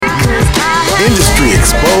Industry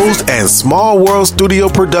Exposed and Small World Studio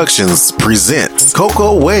Productions presents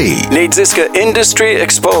Coco Wade. Les disques Industry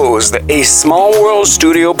Exposed et Small World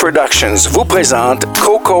Studio Productions vous présentent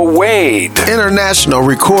Coco Wade. International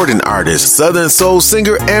recording artist, Southern soul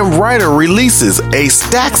singer, and writer releases a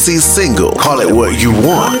Jxxiii single, Call It What You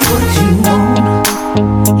Want.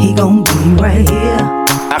 He gon' be right here.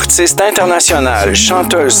 Artiste international,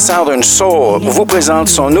 chanteuse Southern Soul, vous présente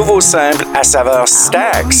son nouveau simple à saveur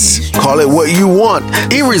Stax. Call It What You Want,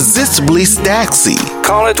 irresistibly Jxxiii.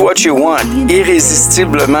 Call It What You Want,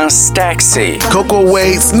 irrésistiblement Staxy. Coco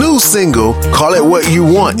Wade's new single, Call It What You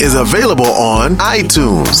Want, is available on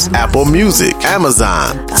iTunes, Apple Music,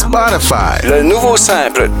 Amazon, Spotify. Le nouveau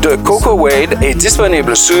simple de Coco Wade est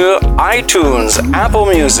disponible sur iTunes, Apple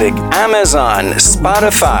Music, Amazon,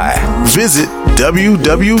 Spotify. Visit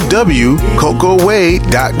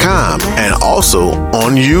www.cocowade.com and also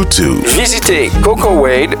on YouTube. Visitez Coco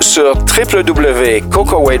Wade sur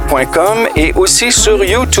www.cocowade.com et aussi sur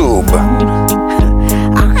YouTube.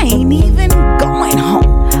 I ain't even going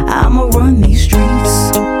home. I'ma run these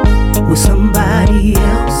streets with somebody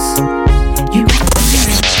else.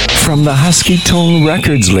 From the Husky Tone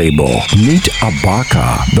Records label, meet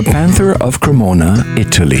Abaca, the Panther of Cremona,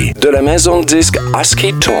 Italy. De la maison de disques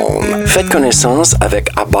Husky Tone, faites connaissance avec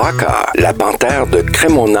Abaca, la panthère de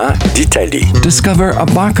Cremona d'Italie. Discover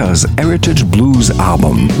Abaca's Heritage Blues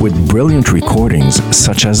album with brilliant recordings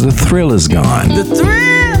such as The Thrill Is Gone, The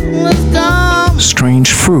thrill is gone.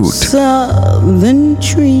 Strange Fruit, Southern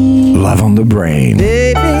tree. Love on the Brain,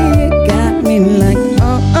 Baby, you got me like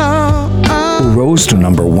rose to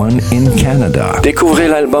number 1 in Canada. Découvrez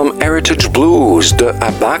l'album Heritage Blues de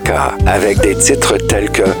Abaca avec des titres tels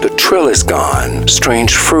que The Thrill Is Gone,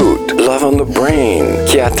 Strange Fruit, Love on the Brain,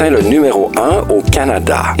 qui atteint le numéro 1 au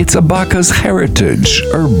Canada. It's Abaca's heritage,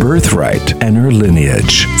 her birthright, and her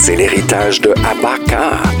lineage. C'est l'héritage de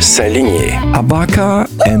Abaca, sa lignée. Abaca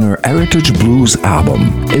and her Heritage Blues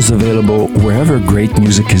album is available wherever great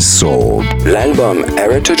music is sold. L'album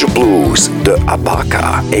Heritage Blues de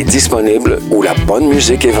Abaca est disponible où la bonne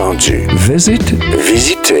musique est vendue.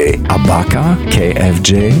 Visitez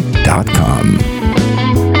abacakfj.com.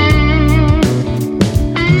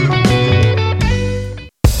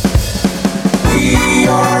 We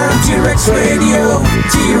are T-Rex Radio,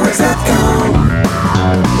 T-Rex.com.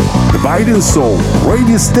 The Biden Soul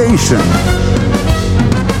radio station.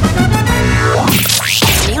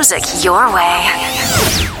 Music your way.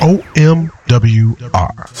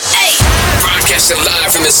 OMWR. Broadcasting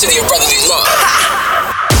live from the city of brotherly love.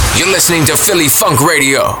 You're listening to Philly Funk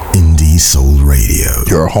Radio. Indie Soul Radio.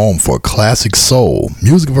 Your home for classic soul,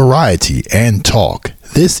 music variety, and talk.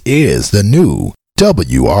 This is the new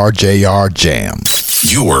WRJR Jam.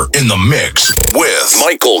 You are in the mix with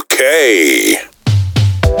Michael K.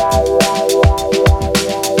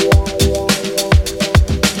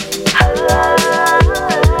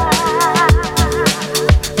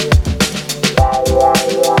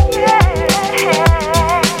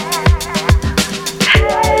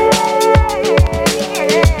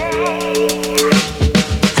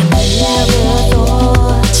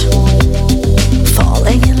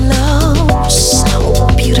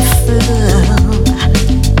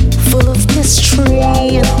 full of mystery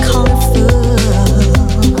and colorful.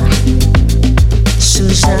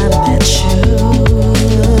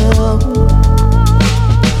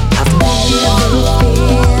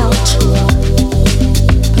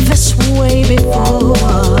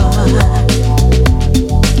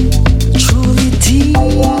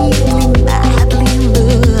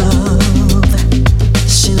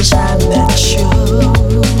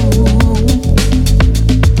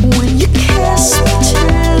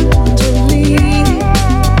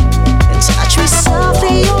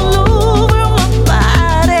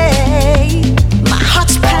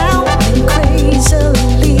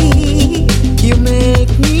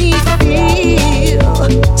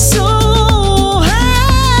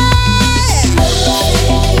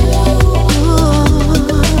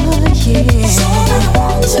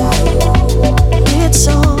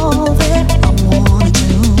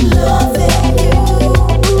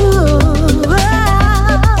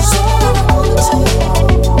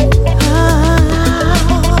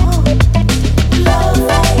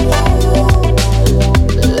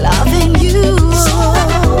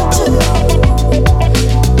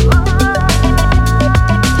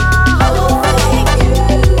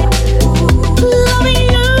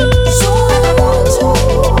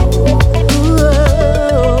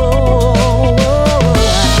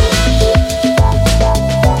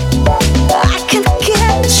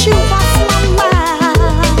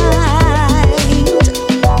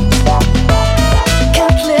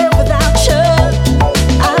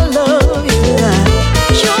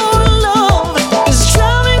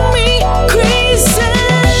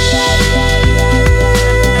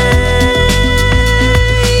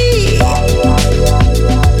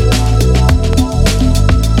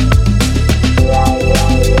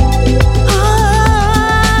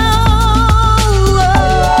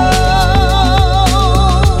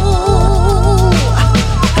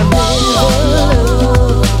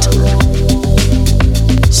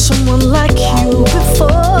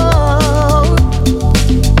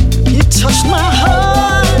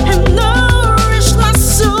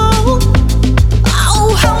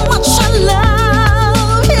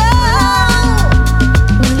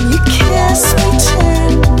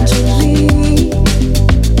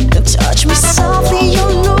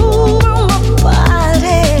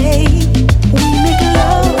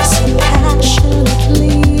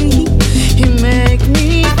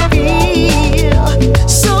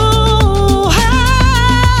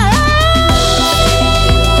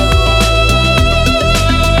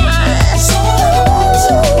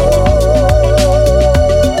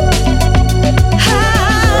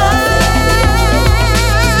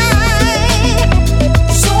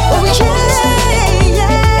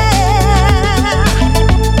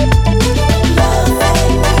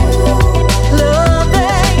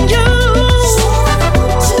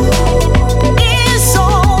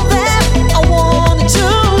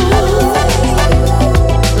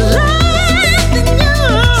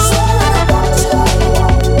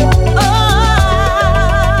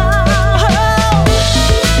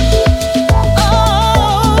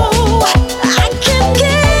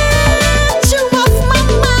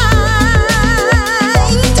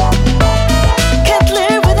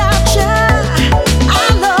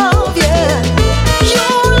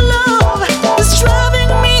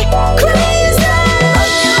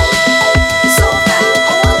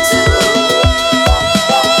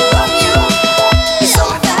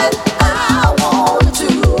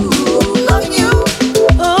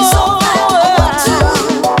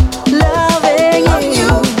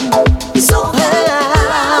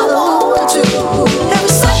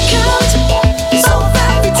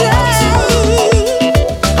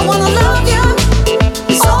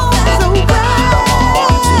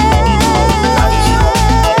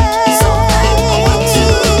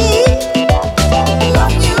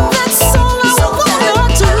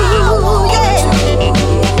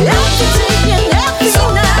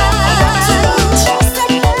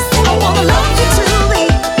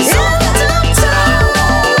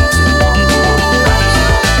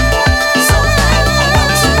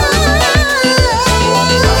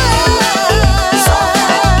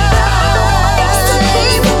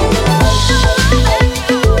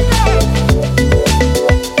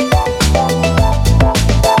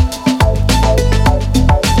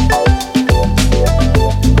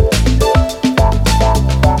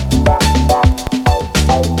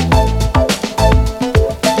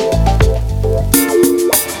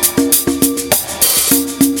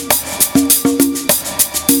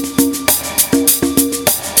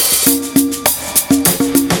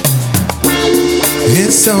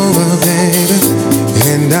 It's over, baby,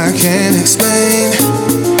 and I can't explain.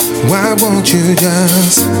 Why won't you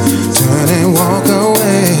just turn and walk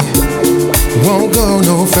away? Won't go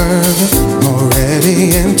no further,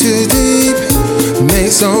 already in too deep.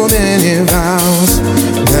 Made so many vows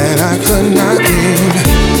that I could not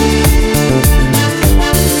keep.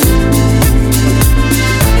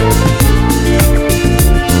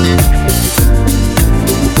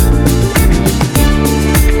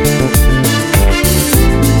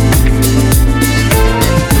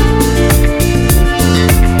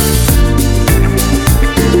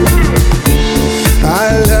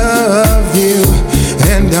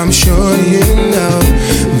 I'm sure you know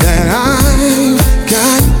that I've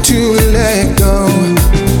got to let go.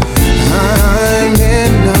 I'm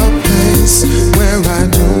in a place where I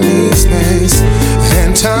do need space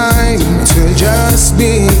and time to just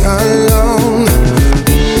be alone.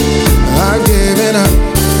 I've given up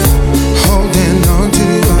holding on to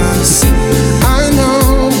us. I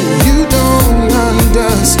know you don't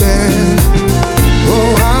understand.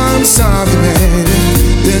 Oh, I'm sorry, baby.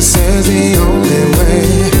 This is the only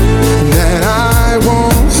way that I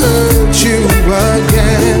won't hurt you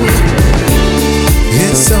again.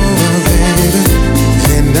 It's over, baby,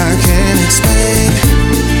 and I can't explain.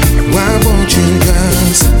 Why won't you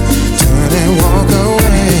just turn and walk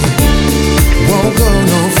away? Won't go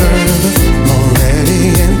no further,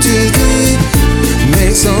 already in too deep.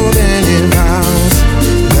 Made so many vows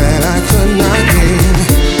that I could not keep.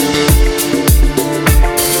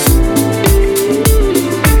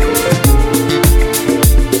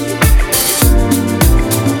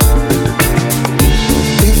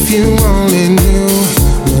 You only knew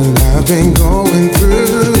what I've been going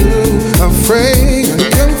through. Afraid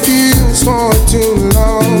and confused for too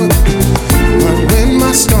long. But when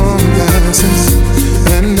my storm passes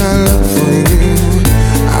and I look for you,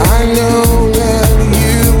 I know that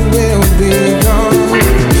you will be gone.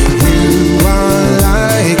 You are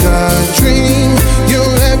like a dream.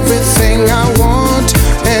 You're everything I want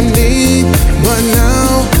and need. But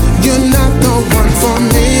now you're not the one for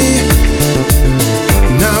me.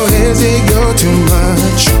 Now is it you're too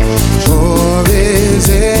much, or is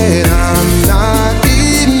it I'm not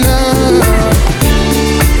enough?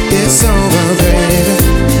 It's over, baby,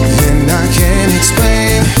 and I can't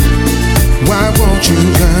explain. Why won't you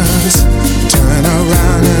just turn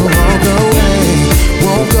around and walk away?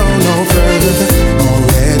 Won't go no further,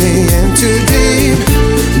 already in too deep.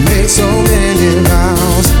 Made so many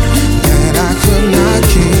vows that I could not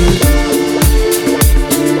keep.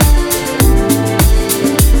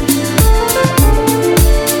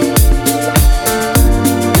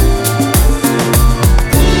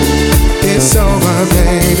 It's over,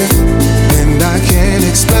 baby, and I can't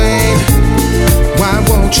explain. Why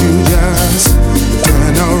won't you just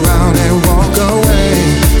turn around and walk away?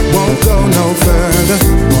 Won't go no further,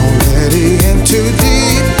 already in too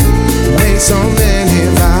deep. Made so many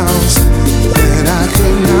vows that I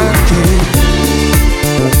could not keep.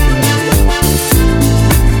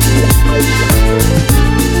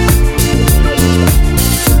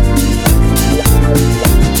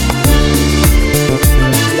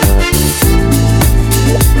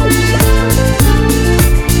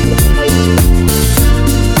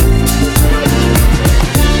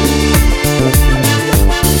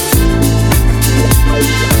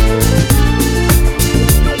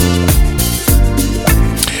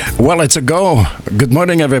 Well, it's a go. Good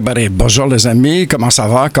morning, everybody. Bonjour, les amis. Comment ça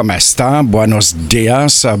va? Comment está? Buenos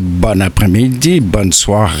dias. Bon après-midi. Bonne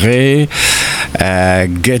soirée.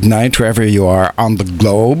 Good night, wherever you are on the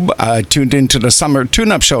globe. Tuned into the Summer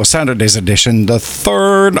Tune-Up Show, Saturday's edition, the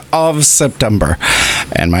 3rd of September.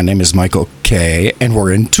 And my name is Michael K, and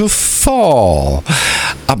we're into fall.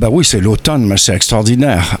 Ah ben oui, c'est l'automne, mais c'est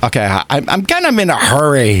extraordinaire. Okay, I'm kind of in a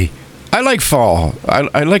hurry. I like fall.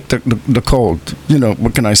 I like the cold. You know,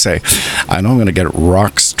 what can I say? I know I'm going to get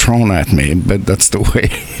rocks thrown at me, but that's the way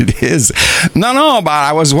it is. No, but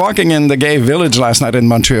I was walking in the gay village last night in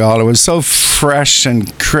Montreal. It was so fresh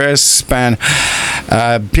and crisp, and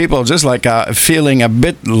people just like feeling a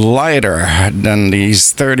bit lighter than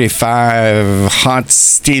these 35 hot,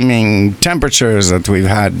 steaming temperatures that we've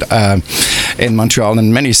had in Montreal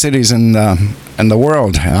and many cities in the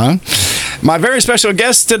world. Huh? My very special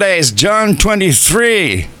guest today is John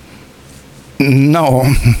 23. No,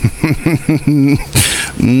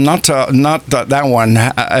 not that one.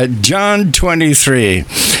 John 23.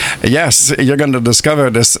 Yes, you're going to discover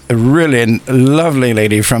this really lovely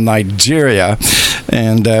lady from Nigeria.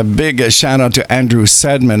 And a big shout out to Andrew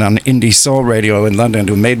Sedman on Indie Soul Radio in London,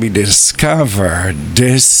 who made me discover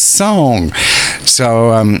this song.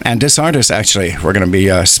 So, and this artist, actually, we're going to be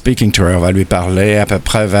speaking to her. On va lui parler à peu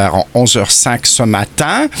près vers 11h05 ce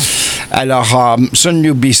matin. Alors, some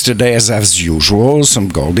newbies today, as usual, some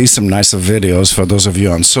goldies, some nice videos for those of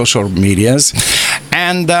you on social medias.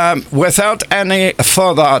 And without any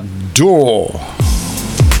further ado,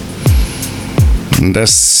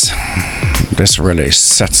 this really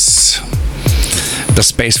sets the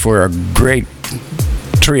space for a great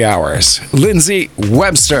 3 hours. Lindsay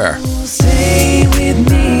Webster. Stay with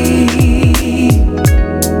me.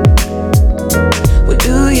 Where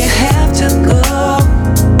do you have to go?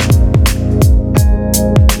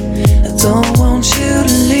 I don't want you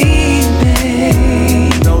to leave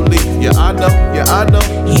me. Don't leave, yeah I know.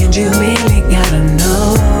 And you really gotta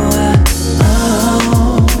know.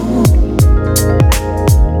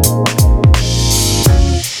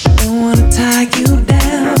 Don't wanna tie you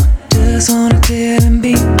down, just wanna chill and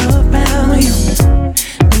be around you.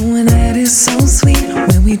 Knowing that it's so sweet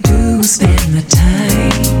when we do spend the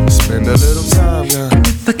time. Spend a little time, yeah. And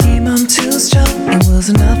if I came on too strong, it was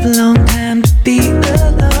an awful long time to be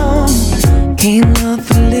alone. Came up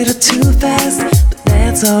a little too fast, but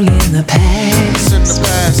that's all in the past. In the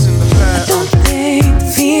past. I don't think the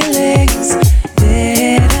feelings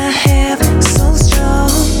that I have so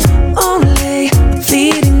strong. Only a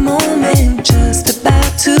fleeting moment, just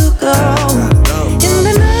about to go. And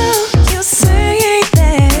I know you're saying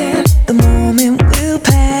that the moment will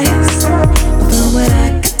pass. But from what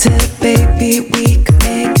I could tell, baby, we could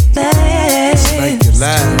make it last. Make it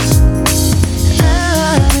last.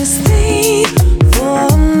 Honestly,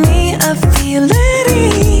 for me, I feel at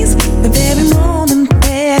ease with every moment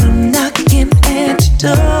that I'm knocking at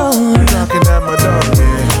your door. Knocking at my door,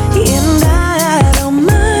 yeah. And I don't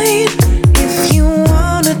mind if you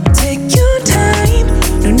wanna take your time.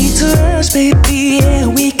 No need to rush, baby. Yeah,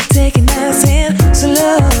 we can take it nice and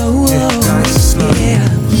slow. Yeah, nice and slow. Yeah.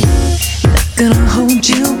 Not gonna hold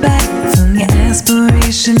you back from your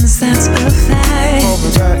aspirations, that's a fact. Hold me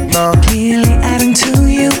back, no. Clearly adding to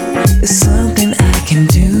you is something I can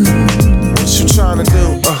do. What you tryna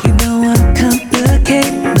do? You don't wanna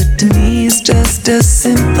complicate, but to me it's just a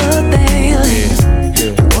simple thing.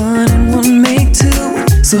 One and one make two,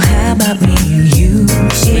 so how about me and you?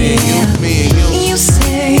 Me and you. You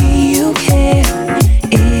say you care,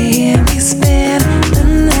 and we spend the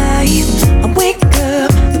night. I wake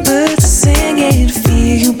up, the birds are singing,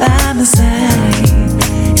 feel you by my side.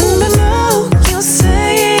 And I know you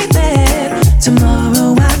say that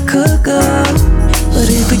tomorrow I could go, but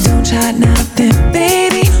if we don't try now, then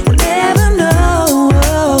baby, we'll never know.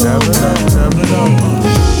 Never know.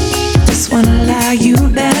 Just wanna lie you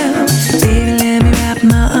down, baby, let me wrap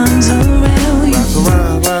my arms around you.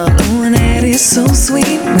 Round. Knowing that it's so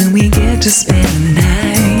sweet when we get to spend the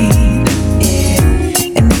night.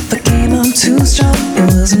 Yeah. And if I came on too strong, it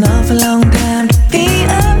was an awful long time to be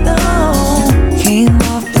alone. Came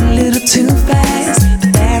off a little too fast,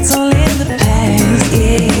 but that's all in the past.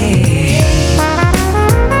 Yeah.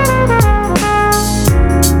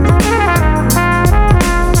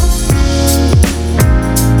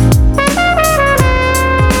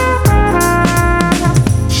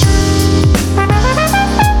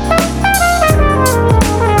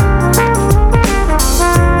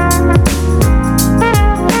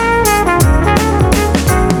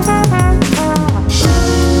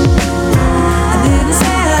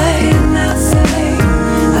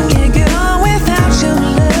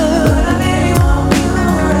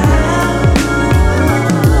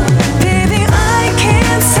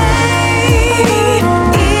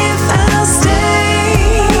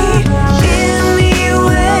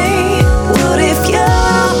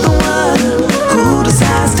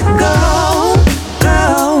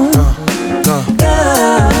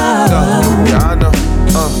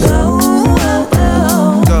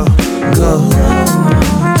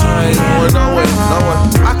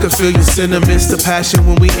 Feel your sentiments, the passion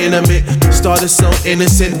when we intimate. Started so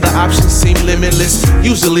innocent, the options seem limitless.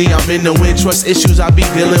 Usually I'm in the wind, trust issues I be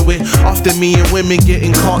dealing with. Often me and women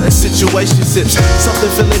getting caught in situationships.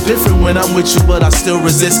 Something feeling different when I'm with you, but I still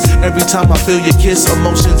resist. Every time I feel your kiss,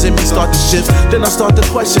 emotions in me start to shift. Then I start to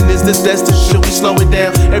question, is this destined? Should we slow it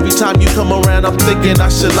down? Every time you come around, I'm thinking I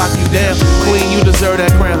should lock you down. Queen, you deserve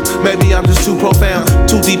that crown. Maybe I'm just too profound,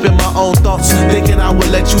 too deep in my own thoughts, thinking I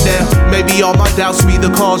would let you down. Maybe all my doubts be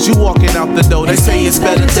the cause you walking out the door. They say it's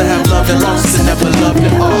better to have love and lost than never loved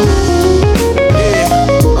at all. Yeah,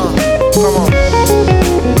 come on.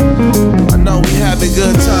 I know we having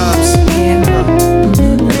good times, and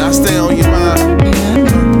I stay on your mind.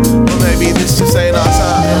 But maybe this just ain't our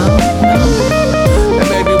time. And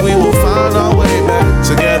maybe we will find our way back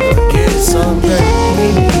together again someday.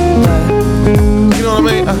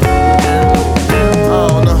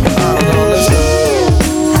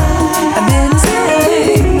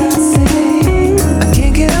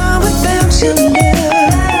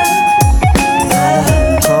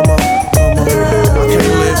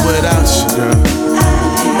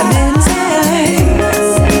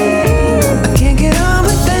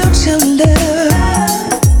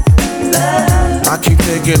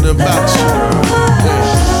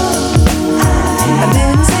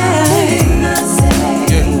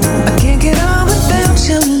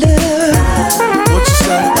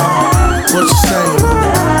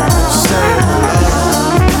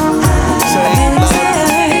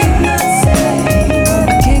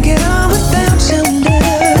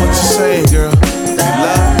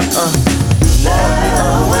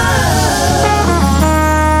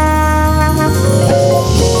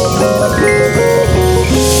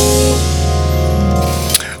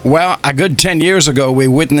 A good 10 years ago, we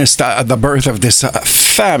witnessed the birth of this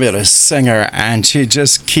fabulous singer, and she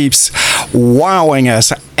just keeps wowing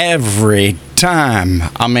us every time.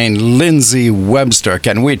 I mean, Lindsay Webster.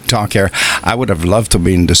 Can we talk here? I would have loved to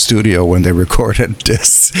be in the studio when they recorded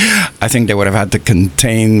this. I think they would have had to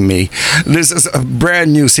contain me. This is a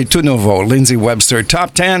brand new, c'est tout nouveau, Lindsay Webster,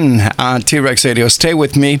 top 10 on T-Rex Radio. Stay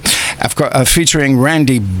with me, featuring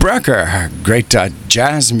Randy Brecker, great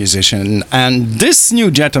jazz musician, and this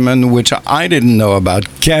new gentleman, which I didn't know about,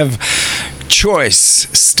 Kev Choice.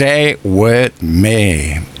 Stay with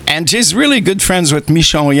me. And she's really good friends with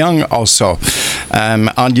Michon Young also.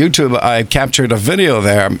 On YouTube, I captured a video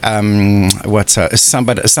there.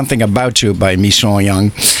 Something About You by Michon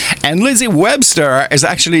Young. And Lindsay Webster is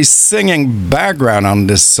actually singing background on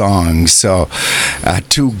this song. So,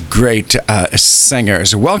 two great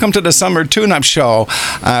singers. Welcome to the Summer Tune-Up Show,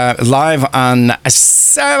 live on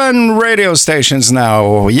 7 radio stations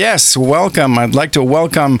now. Yes, welcome. I'd like to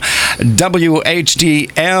welcome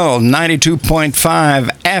WHDL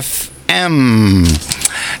 92.5 FM.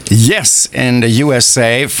 Yes, in the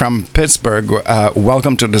USA from Pittsburgh.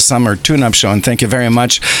 Welcome to the Summer Tune-Up Show, and thank you very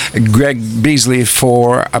much, Greg Beasley,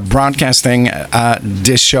 for broadcasting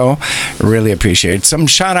this show. Really appreciate it. Some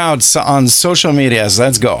shout-outs on social medias.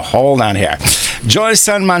 Let's go. Hold on here. Joyce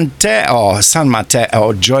San Mateo,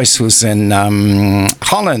 Joyce, who's in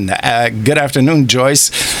Holland. Good afternoon,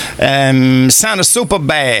 Joyce. Sound super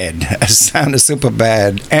bad.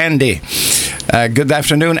 Andy. Good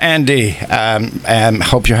afternoon, Andy.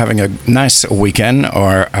 Hope you're having a nice weekend,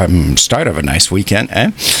 or start of a nice weekend.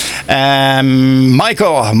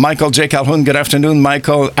 Michael J. Calhoun, good afternoon,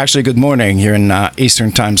 Michael. Actually, good morning here in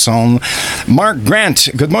Eastern Time Zone. Mark Grant,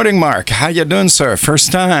 good morning, Mark. How you doing, sir?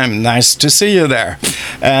 First time. Nice to see you there.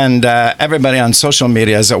 And everybody on social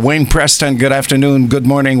media. Wayne Preston, good afternoon. Good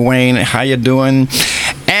morning, Wayne. How you doing?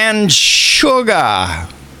 And Sugar.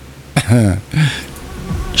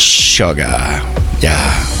 Sugar.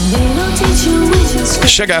 Yeah.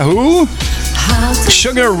 Sugar who?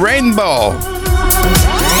 Sugar Rainbow.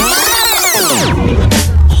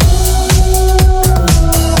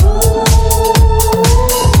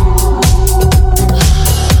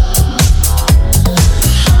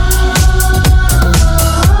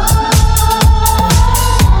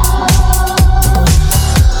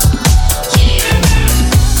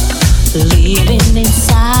 Living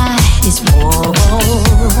inside is more.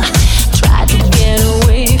 Try to get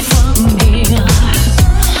away from here.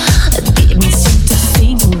 Didn't seem to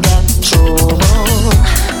think that trouble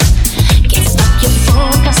can stop you from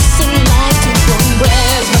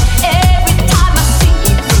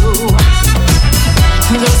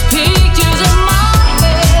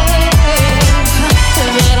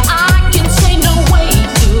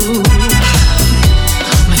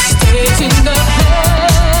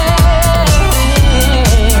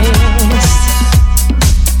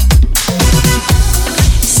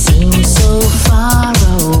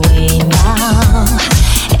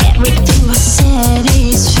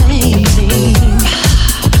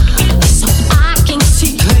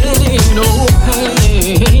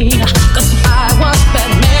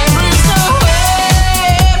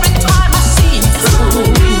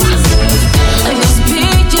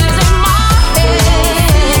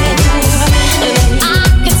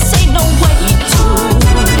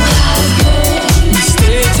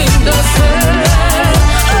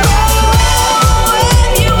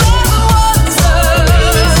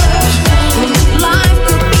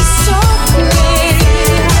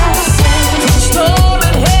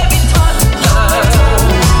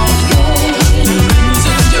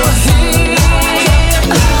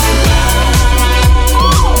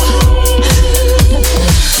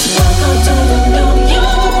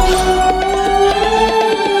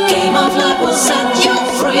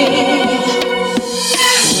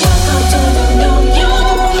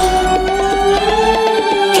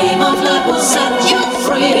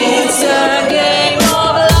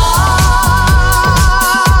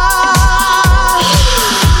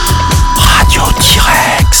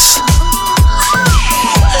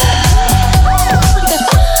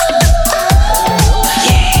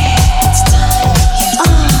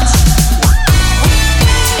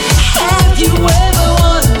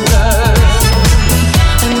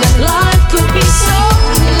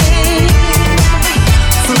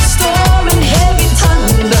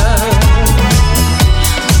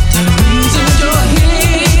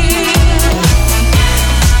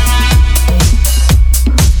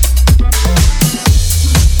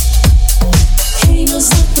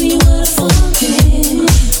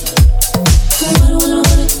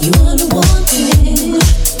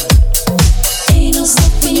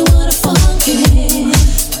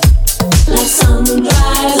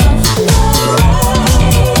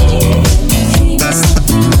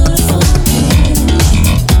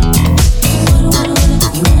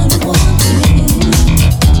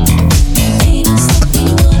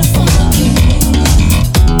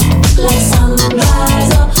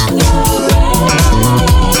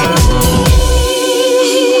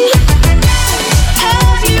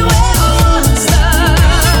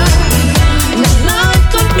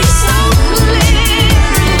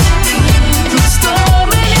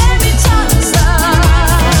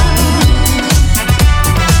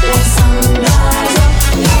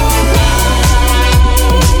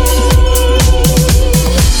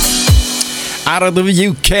out of the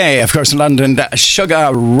UK, of course, London, the Sugar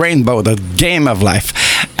Rainbow, the Game of Life.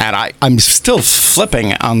 And I'm still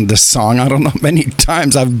flipping on this song. I don't know many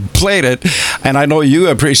times I've played it, and I know you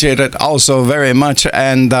appreciate it also very much.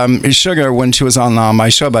 And Sugar, when she was on my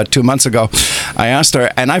show about 2 months ago, I asked her,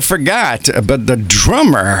 and I forgot, but the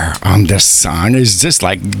drummer on this song is just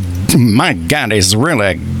like, my God, he's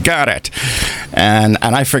really got it. And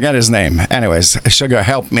I forget his name. Anyways, Sugar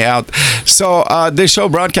helped me out. So this show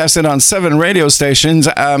broadcasted on 7 radio stations,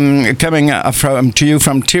 coming to you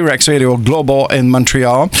from T-Rex Radio Global in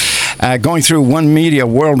Montreal. Going through One Media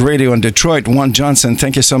World Radio in Detroit. One Johnson,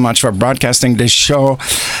 thank you so much for broadcasting this show.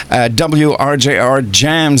 WRJR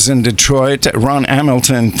Jams in Detroit. Ron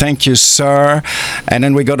Hamilton, thank you, sir. And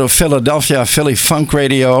then we go to Philadelphia, Philly Funk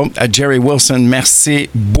Radio. Jerry Wilson, merci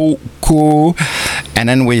beaucoup. And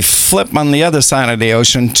then we flip on the other side of the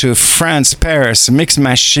ocean to France, Paris, Mix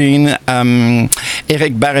Machine,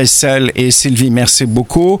 Eric Barricel et Sylvie, merci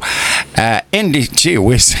beaucoup.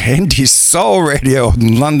 Indie Soul Radio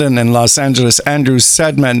in London and Los Angeles, Andrew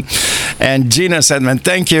Sedman and Gina Sedman,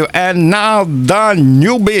 thank you. And now the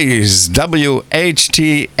newbies,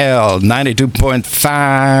 WHTL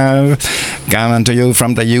 92.5, coming to you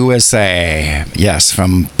from the USA. Yes,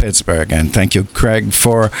 from Pittsburgh. And thank you, Craig,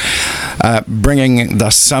 for bringing the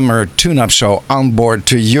summer tune-up show on board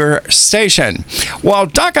to your station. Well,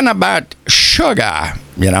 talking about sugar,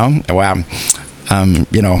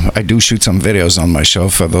 I do shoot some videos on my show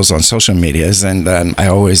for those on social medias, and I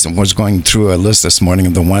always was going through a list this morning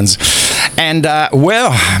of the ones. And,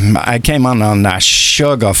 I came on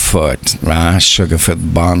Sugarfoot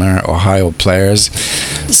Bonner, Ohio Players.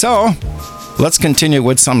 So, let's continue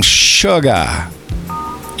with some Sugar.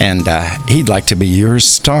 And he'd like to be your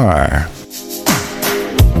star.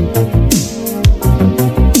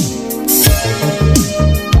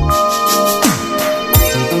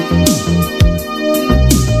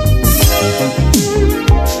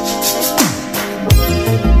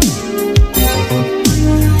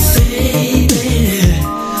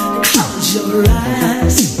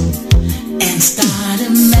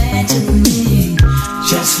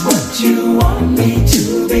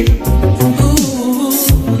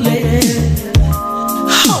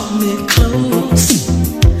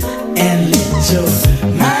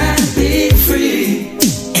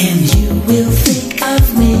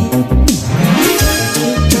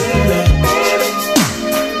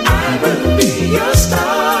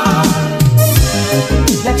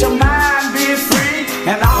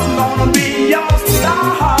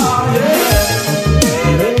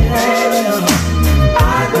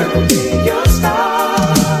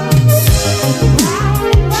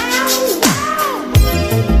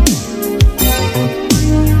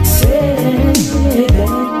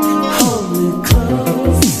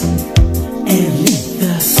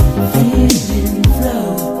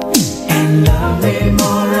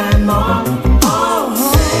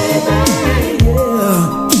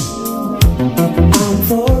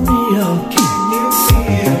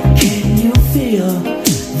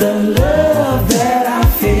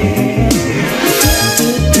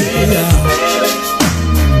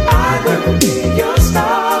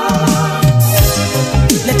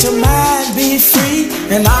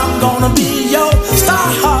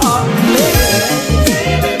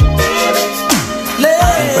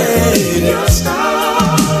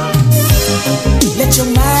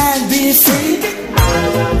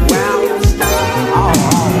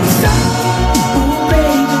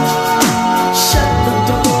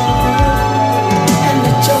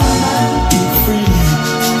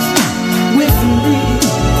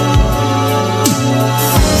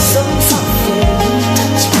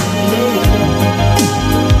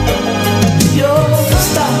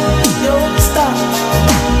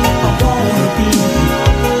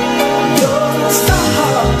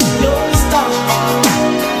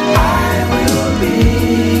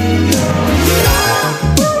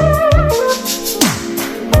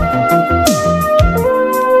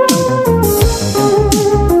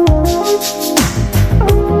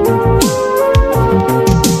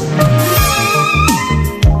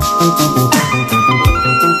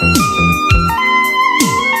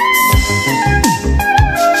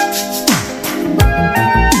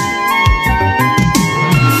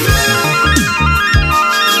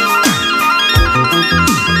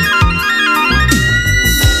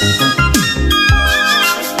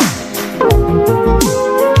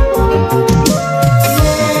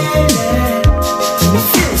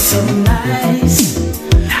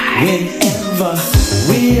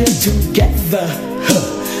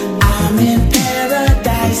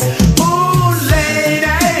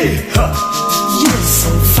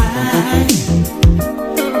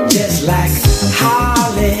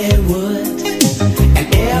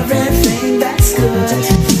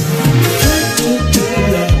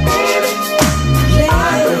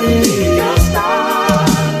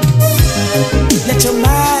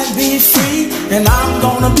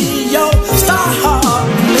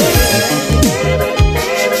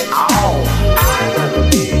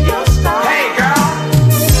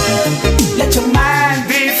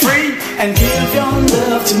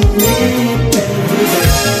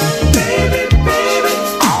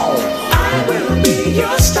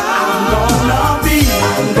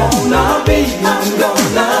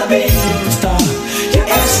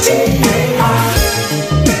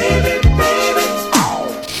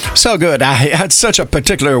 so good. I had such a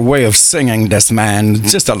particular way of singing this man.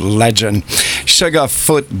 Just a legend.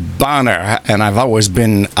 Sugarfoot Bonner. And I've always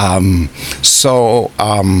been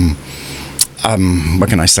what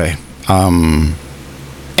can I say?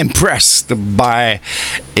 Impressed by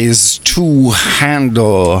his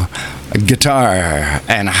two-handle guitar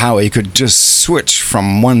and how he could just switch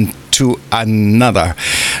from one to another.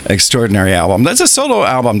 Extraordinary album. That's a solo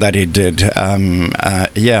album that he did.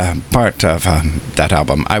 Part of that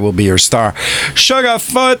album. I Will Be Your Star.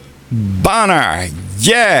 Sugarfoot Bonner.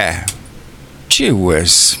 Yeah. Gee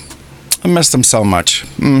whiz. I missed him so much.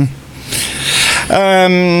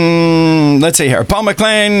 Let's see here. Paul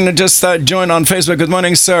McLean just joined on Facebook. Good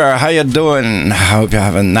morning, sir. How you doing? Hope you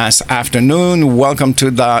have a nice afternoon. Welcome to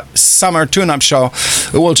the summer tune-up show.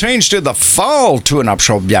 It will change to the fall tune-up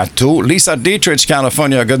show bientôt. Lisa Dietrich,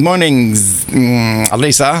 California. Good morning,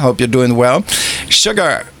 Lisa. Hope you're doing well.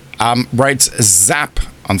 Sugar writes Zap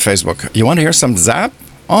on Facebook. You want to hear some Zap?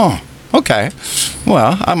 Oh, okay.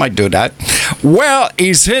 Well, I might do that. Well,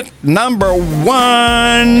 he's hit number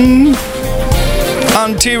 1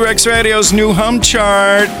 on T-Rex Radio's new hum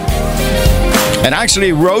chart, and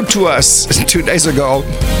actually wrote to us 2 days ago.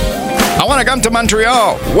 I want to come to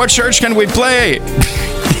Montreal. What church can we play?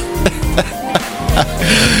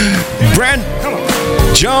 Brent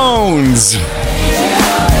Jones.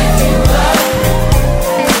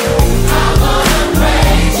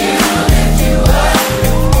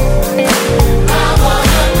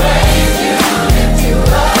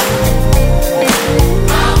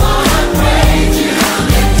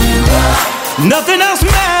 Nothing else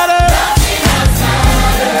matters.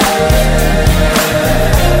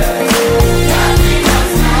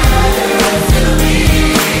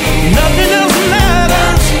 Nothing else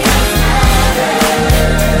matters.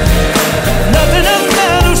 Nothing else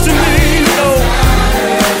matters to me. No.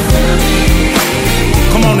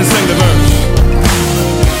 Come on and sing the verse.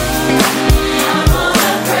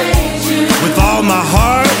 With all my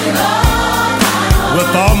heart,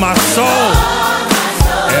 with all my soul,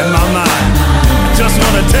 and my mind. Just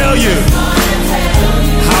want to tell you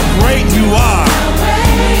how great you are.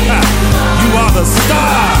 You are the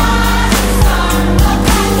star.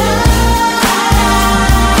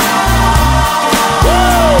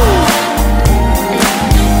 Woo!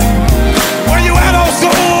 Where you at, old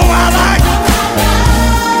school? I like.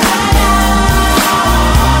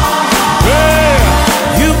 Yeah.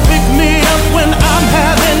 You pick me up when I'm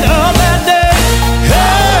having a bad day.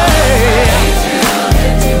 Hey.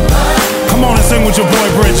 Come on and sing with your boy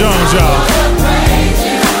Brent Jones, y'all.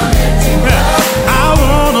 Yeah. I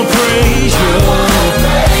wanna praise you.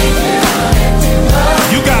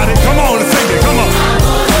 You got it. Come on and sing it. Come on.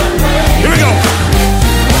 Here we go.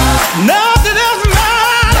 Nothing else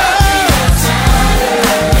matters.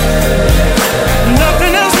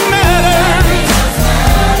 Nothing else matters.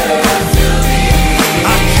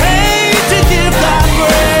 I came to give God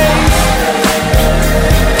praise,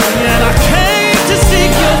 and I came to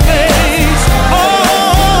seek your face.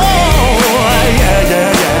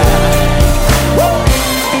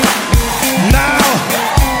 Now,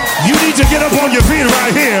 you need to get up on your feet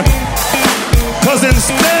right here, because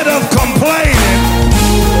instead of complaining,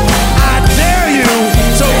 I dare you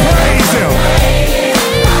to praise him.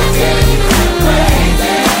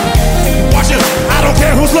 Watch it. I don't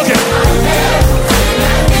care who's looking.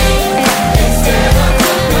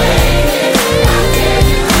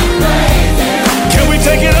 Can we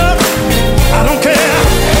take it up? I don't care.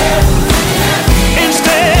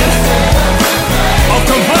 Instead of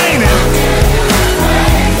complaining,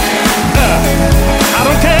 I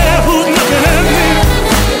don't care who's looking at me.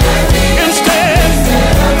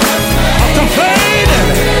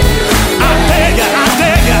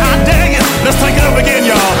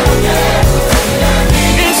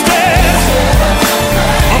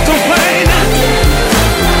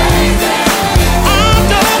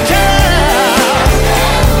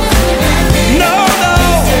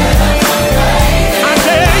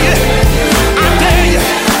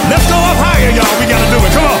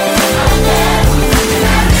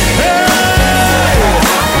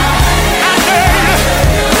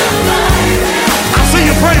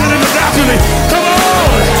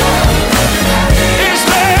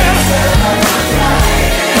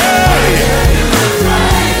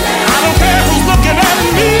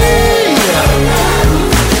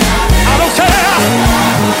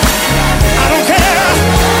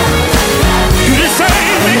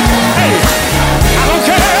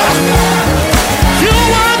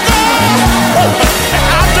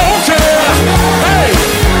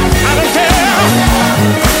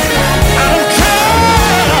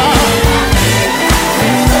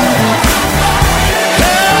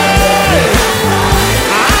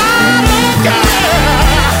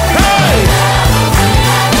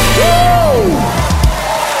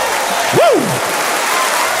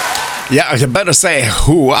 Yeah, you better say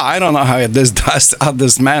who. I don't know how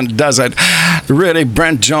this man does it. Really,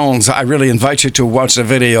 Brent Jones, I really invite you to watch the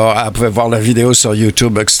video. Vous pouvez voir la vidéo sur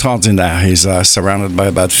YouTube. Extraordinaire. He's surrounded by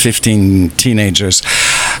about 15 teenagers.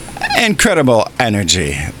 Incredible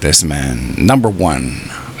energy, this man. Number one.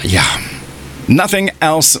 Yeah. Nothing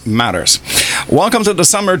else matters. Welcome to the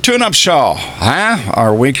Summer Tune-Up Show.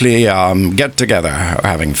 Our weekly get-together.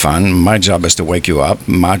 Having fun. My job is to wake you up.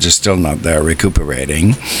 Marge is still not there,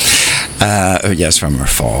 recuperating. Yes, from her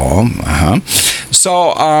fall.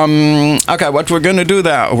 So, okay, what we're going to do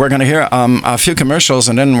that, we're going to hear a few commercials,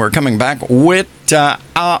 and then we're coming back with a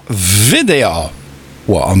video.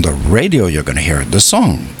 Well, on the radio, you're going to hear the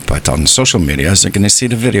song, but on social media, you're going to see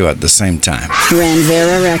the video at the same time.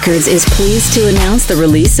 Ranvera Records is pleased to announce the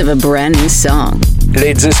release of a brand new song.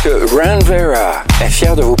 Les disques Ranvera est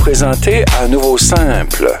fier de vous présenter un nouveau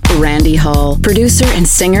simple. Randy Hall, producer and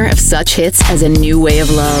singer of such hits as A New Way of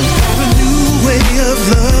Love,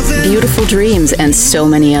 Beautiful Dreams, and so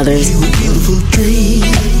many others,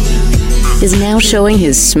 is now showing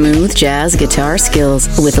his smooth jazz guitar skills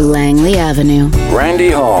with Langley Avenue. Randy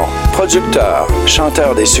Hall, producteur,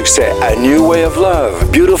 chanteur des succès A New Way of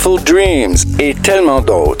Love, Beautiful Dreams et tellement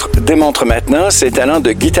d'autres, démontre maintenant ses talents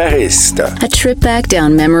de guitariste. A trip back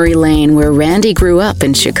down memory lane where Randy grew up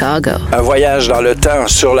in Chicago. Un voyage dans le temps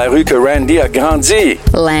sur la rue que Randy a grandi.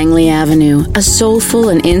 Langley Avenue, a soulful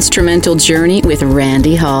and instrumental journey with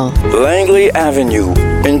Randy Hall. Langley Avenue,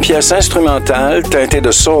 une pièce instrumentale teintée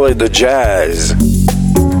de soul et de jazz.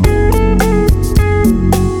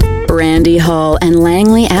 Randy Hall and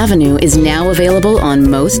Langley Avenue is now available on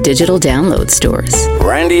most digital download stores.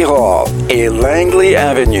 Randy Hall et Langley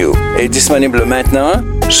Avenue est disponible maintenant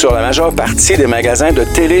sur la majeure partie des magasins de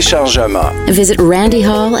téléchargement. Visit Randy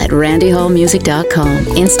Hall at randyhallmusic.com,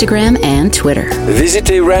 Instagram and Twitter.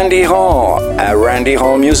 Visitez Randy Hall à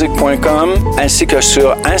randyhallmusic.com ainsi que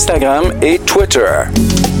sur Instagram et Twitter.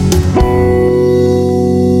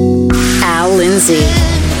 Al Lindsay.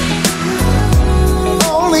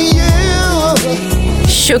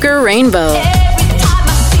 Sugar Rainbow.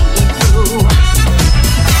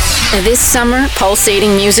 This summer,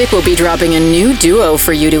 Pulsating Music will be dropping a new duo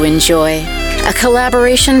for you to enjoy. A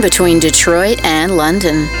collaboration between Detroit and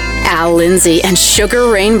London. Al Lindsay and Sugar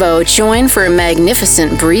Rainbow join for a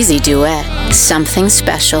magnificent breezy duet. Something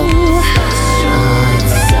special.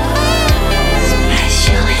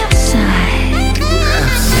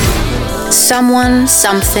 Someone,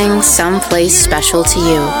 something, someplace special to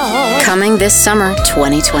you. Coming this summer,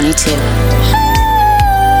 2022.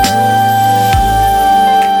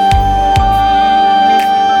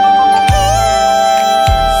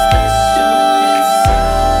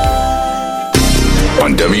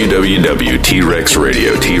 On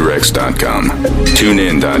www.trexradio, trex.com,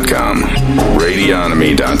 tunein.com,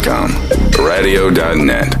 radionomy.com,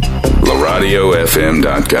 radio.net,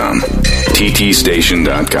 laradiofm.com,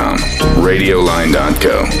 ttstation.com,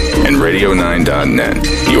 radioline.co, and radio9.net.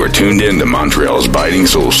 You are tuned in to Montreal's biting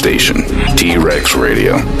soul station, T-Rex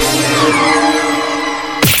Radio.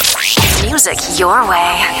 Music your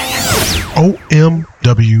way.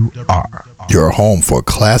 OMWR. Your home for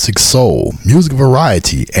classic soul, music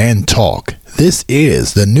variety, and talk. This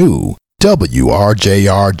is the new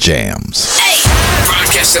WRJR Jams.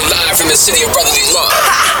 Broadcasting live from the city of brotherly love.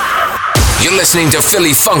 You're listening to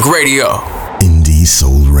Philly Funk Radio. Indie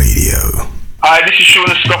Soul Radio. Hi, this is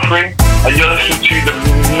Jxxiii, and you're listening to the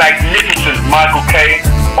magnificent Michael K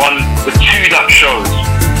on the Tune-Up shows.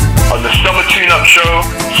 On the Summer Tune-Up show,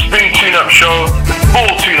 Spring Tune-Up show, the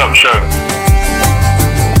Fall Tune-Up show.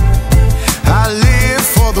 I live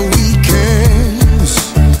for the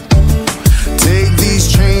weekends. Take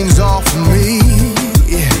these chains off of me.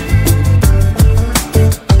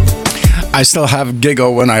 I still have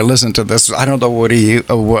giggle when I listen to this. I don't know what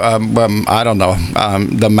I don't know.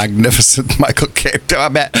 The magnificent Michael K.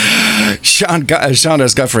 Sean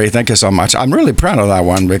S. Guthrie, thank you so much. I'm really proud of that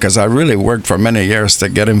one because I really worked for many years to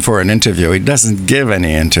get him for an interview. He doesn't give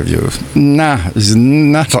any interviews. Nah, he's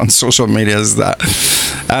not on social media. Is that?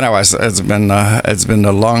 Anyways, it's been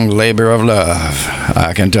a long labor of love,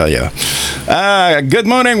 I can tell you. Good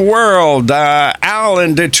morning, world. Al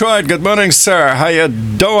in Detroit. Good morning, sir. How you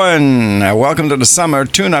doing? Welcome to the Summer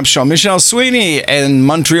Tune-Up Show. Michelle Sweeney in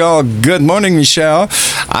Montreal. Good morning, Michelle.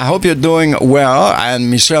 I hope you're doing well. And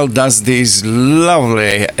Michelle does these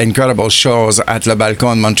lovely, incredible shows at Le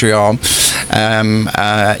Balcon in Montreal.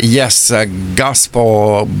 Yes,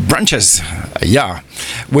 gospel brunches. Yeah.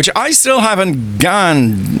 Which I still haven't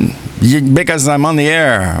gone because I'm on the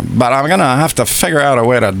air. But I'm going to have to figure out a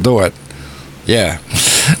way to do it. Yeah.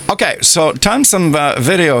 Okay, so time some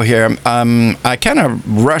video here. I kind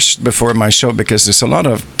of rushed before my show because there's a lot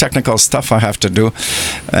of technical stuff I have to do,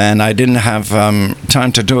 and I didn't have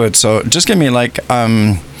time to do it. So just give me like,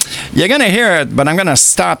 you're going to hear it, but I'm going to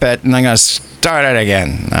stop it, and I'm going to start it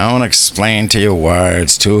again. I won't explain to you why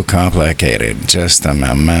it's too complicated. Just a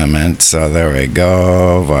moment. So there we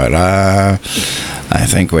go. Voila. I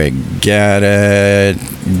think we get it.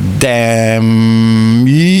 Damn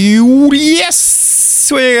you.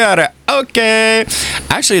 Yes, we got it. Okay.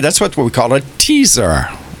 Actually, that's what we call a teaser.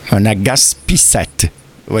 Un agaspissette.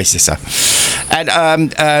 Oui, c'est ça.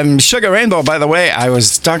 And Sugar Rainbow, by the way, I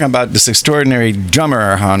was talking about this extraordinary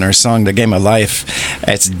drummer on her song, The Game of Life.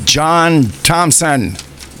 It's John Thompson.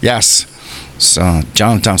 Yes. So,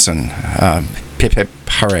 John Thompson. Hip, hip,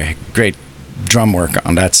 hooray. Great drum work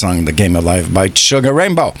on that song, The Game of Life by Sugar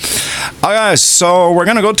Rainbow. Okay, so we're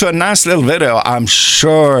going to go to a nice little video. I'm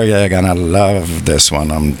sure you're going to love this one,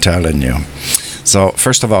 I'm telling you. So,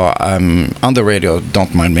 first of all, I'm on the radio,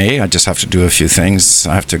 don't mind me. I just have to do a few things.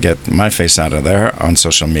 I have to get my face out of there on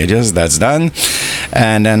social medias. That's done.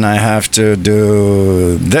 And then I have to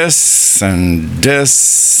do this and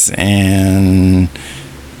this and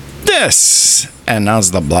this. And now's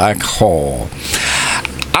the black hole.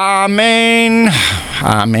 Amen.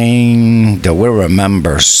 Do we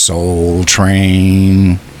remember Soul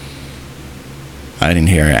Train? I didn't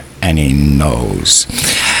hear any no's.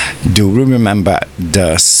 Do we remember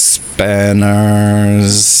the Spinners?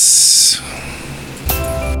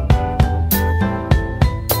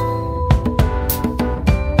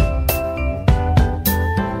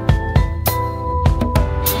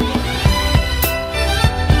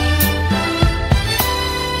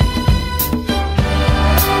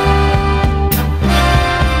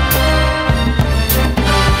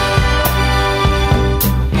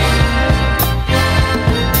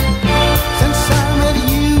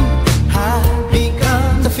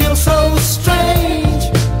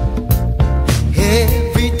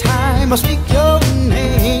 I speak your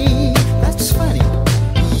name. That's funny.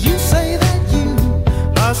 You say that you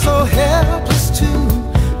are so helpless too,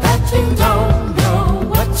 that you don't know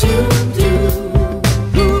what to do.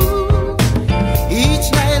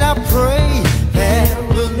 Each night I pray there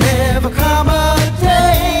will never come a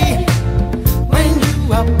day when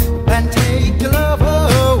you up and take your love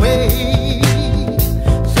away.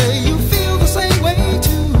 Say you feel the same way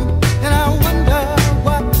too, and I wonder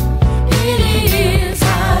what it is I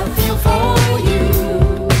feel for you.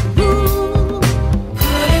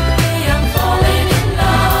 Could it be I'm falling in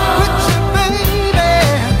love with you, baby?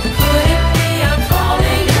 Could it be I'm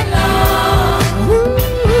falling in love?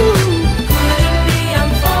 Could it be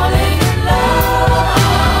I'm falling in love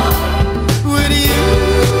with you?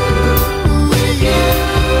 With you?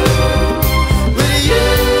 With you?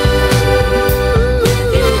 With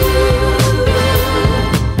you?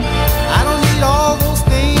 I don't need all those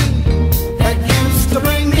things that used to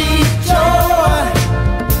bring me joy.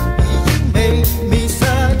 You made me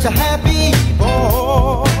such a happy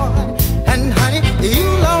boy. And honey,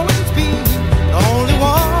 you'll always be the only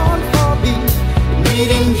one for me.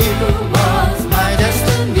 Meeting you was my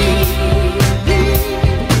destiny.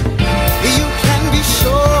 You can be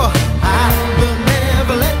sure I will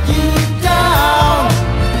never let you down.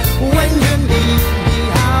 When you need me,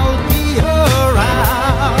 I'll be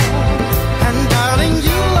around. And darling,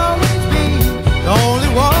 you'll always be the only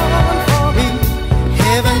one for me.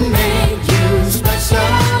 Heaven made you specially.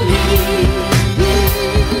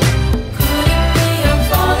 Could it be I'm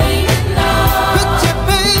falling in love with you,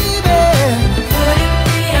 baby? Could it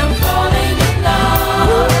be I'm falling in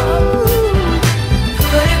love?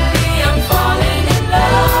 Could it be I'm falling in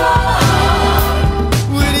love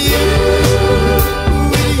with you?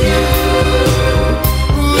 With you?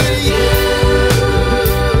 With you?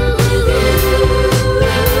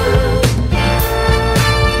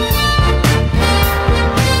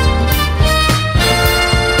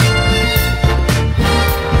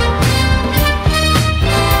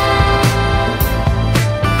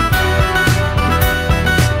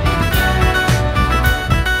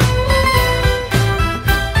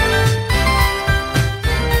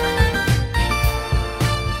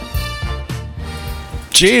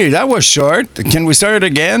 Gee, that was short. Can we start it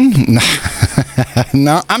again?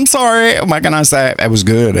 No, I'm sorry. What can I say? It was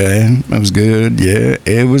good, eh? It was good. Yeah,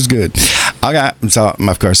 it was good. Okay, so,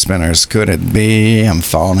 of course, Spinners. Could it be I'm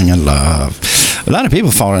falling in love? A lot of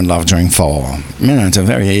people fall in love during fall. You know, it's a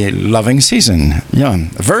very loving season. Yeah,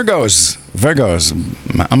 Virgos.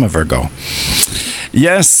 I'm a Virgo.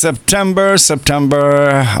 Yes, September.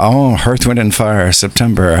 Oh, Earth, Wind, and Fire,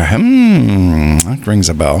 September. That rings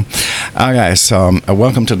a bell. Okay, so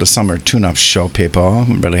welcome to the Summer Tune-Up Show, people.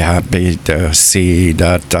 I'm really happy to see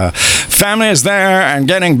that family is there and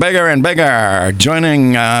getting bigger and bigger.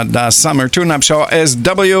 Joining the Summer Tune-Up Show is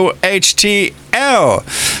WHTL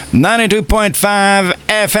 92.5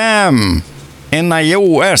 FM. In the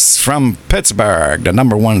U.S. from Pittsburgh, the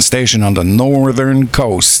number one station on the northern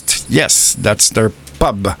coast. Yes, that's their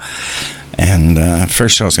pub. And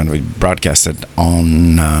first show is going to be broadcasted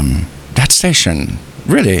on that station.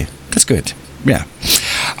 Really? That's good. Yeah.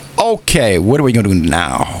 Okay, what are we going to do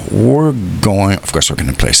now? Of course, we're going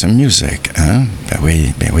to play some music. Ben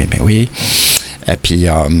oui. Et puis,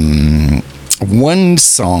 one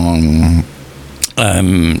song...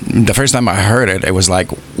 the first time I heard it, it was like,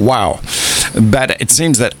 wow. But it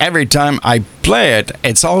seems that every time I play it,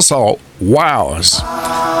 it's also wows.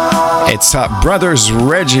 It's Brothers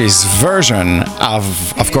Reggie's version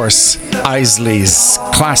of course, Isley's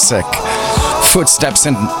classic Footsteps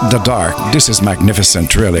in the Dark. This is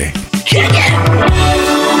magnificent, really.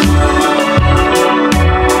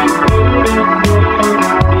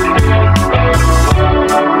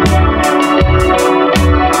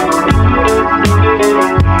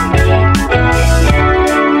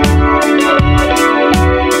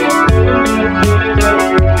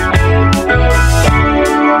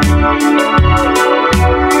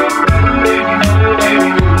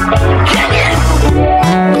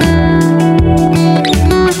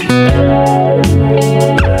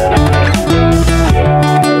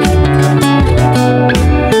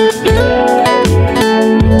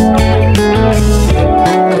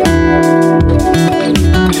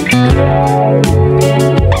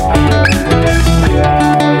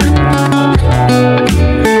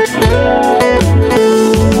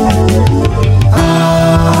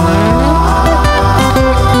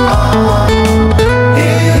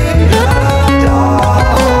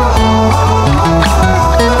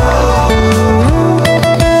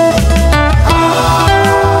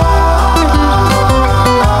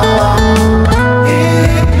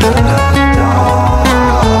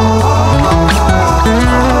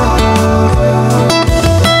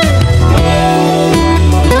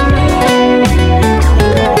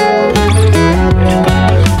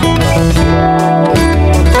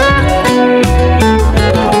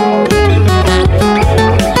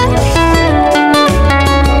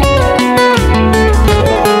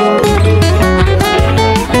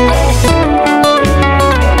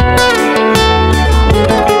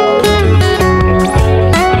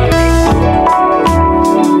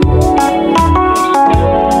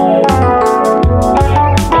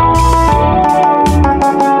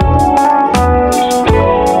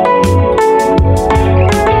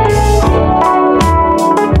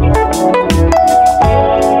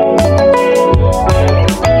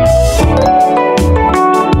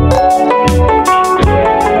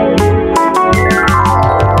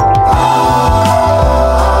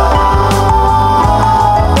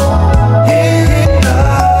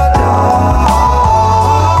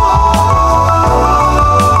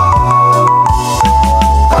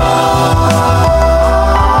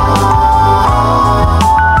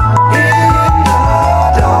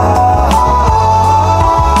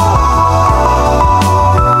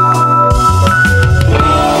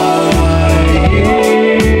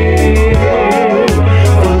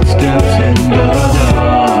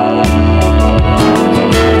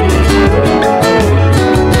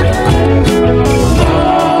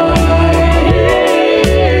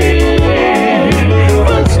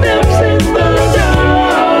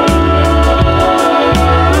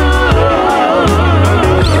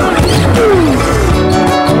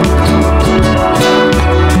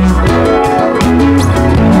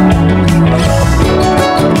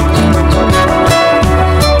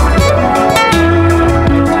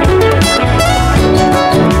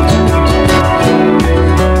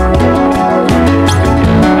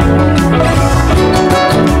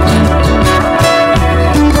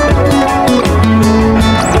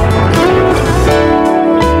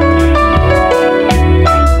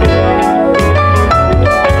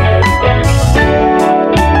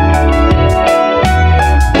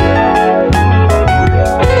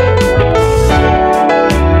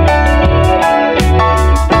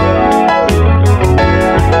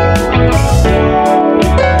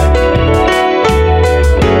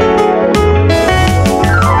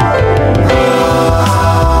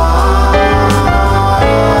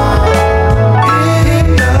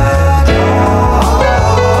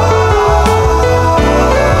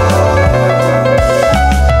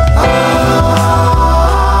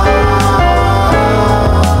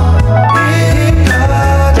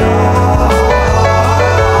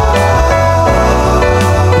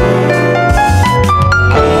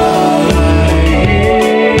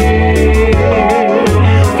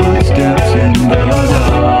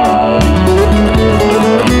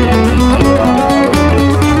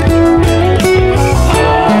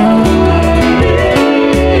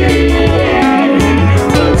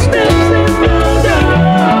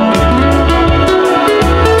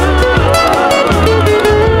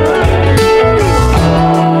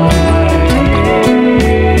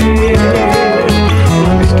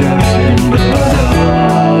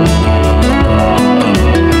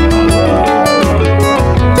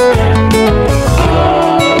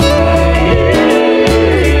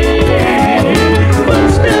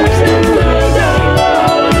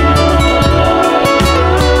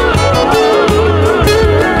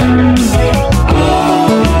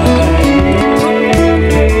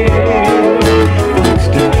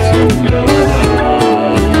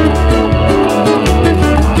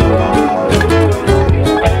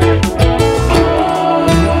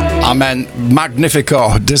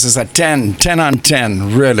 Magnifico. This is a 10 on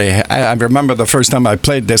 10, really. I remember the first time I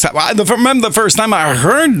played this. I remember the first time I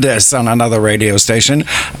heard this on another radio station.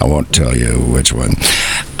 I won't tell you which one.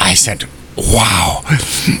 I said, wow.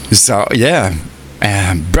 So, yeah.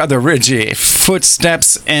 Brother Reggie,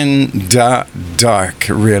 Footsteps in the Dark,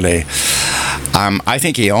 really. I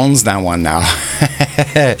think he owns that one now.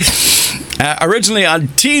 Originally on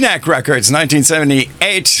T-Neck Records,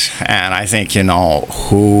 1978. And I think you know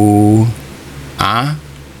who. I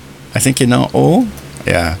think you know who?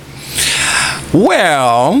 Yeah.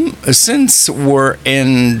 Well, since we're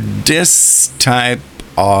in this type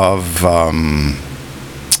of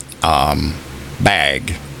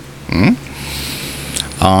bag,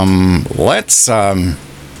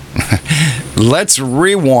 let's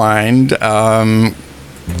rewind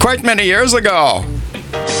quite many years ago.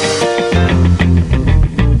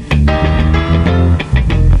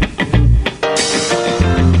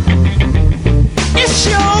 It's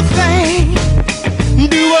your thing.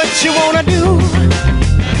 Do what you wanna do.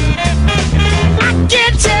 I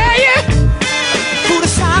can't tell you who to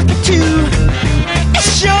sock it to.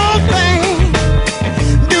 It's your thing.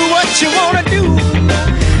 Do what you wanna do.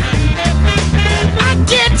 I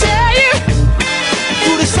can't tell you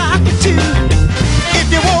who to sock it to. If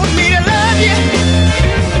you want me to love you,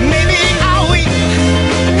 maybe I'll wait.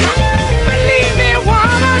 Believe me,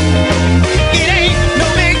 woman, it ain't no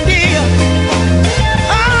big deal.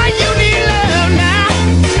 Oh, you need love now,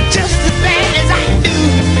 just as bad as I do.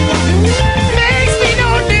 Makes me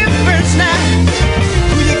no difference now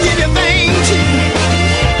who you give your thing to.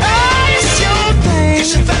 Oh, it's your thing.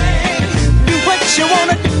 It's your thing. Do what you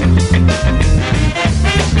wanna do.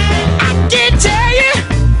 I can't tell you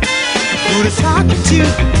who to talk to.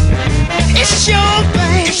 It's your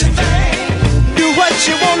thing. It's your thing. Do what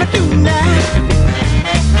you wanna do now.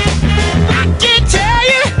 I can't tell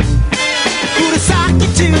you who to sock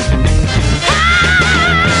it to.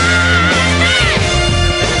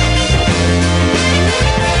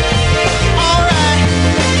 All right.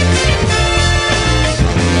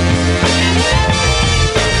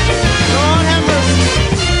 Lord have mercy.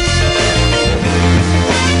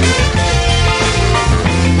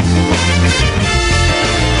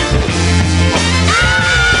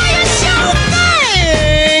 It's your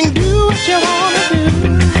thing. Do what you wanna do.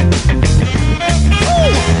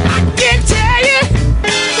 Ooh, I can't tell you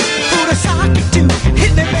who to sock it to.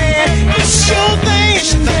 Hit the bed. It's your thing.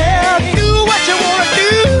 Yeah, do what you wanna do.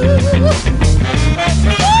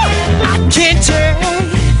 Ooh, I can't tell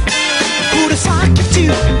who to sock it to.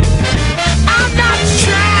 I'm not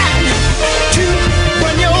trying to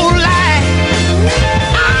run your life.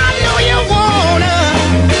 I know you wanna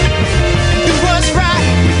do what's right.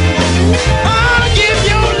 I'll give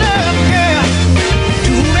your love, girl,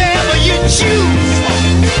 to whoever you choose.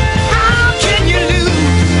 How can you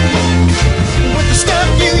lose with the stuff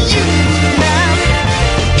you use now?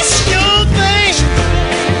 It's your thing.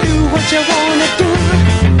 Do what you wanna do.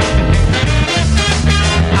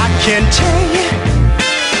 I can't tell you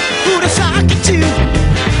who to sock it to.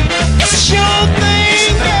 It's your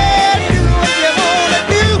thing, yeah. Do what you wanna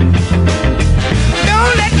do.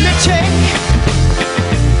 Don't let me tell you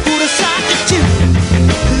who to sock it to.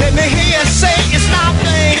 Let me hear you say it's my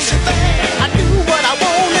thing. I do what I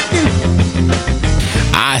wanna do.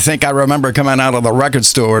 I think I remember coming out of the record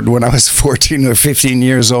store when I was 14 or 15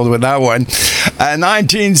 years old with that one.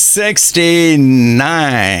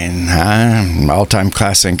 1969. All-time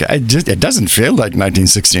classic. It doesn't feel like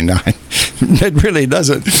 1969. It really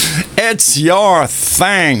doesn't. It's your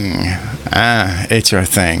thing. It's your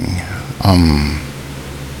thing.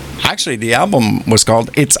 Actually, the album was called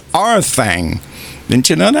It's Our Thing. Didn't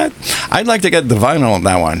you know that? I'd like to get the vinyl on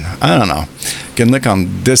that one. I don't know. You can look on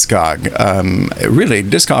Discog. Really,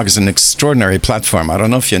 Discog is an extraordinary platform. I don't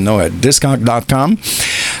know if you know it. Discog.com.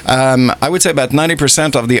 I would say about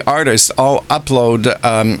 90% of the artists all upload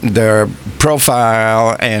their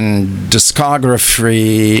profile and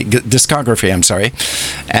discography, I'm sorry,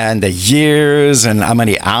 and the years and how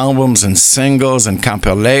many albums and singles and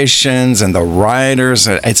compilations and the writers.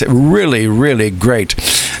 It's really, really great.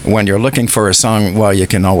 When you're looking for a song, well, you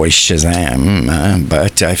can always Shazam,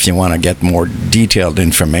 but if you want to get more detailed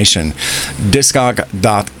information,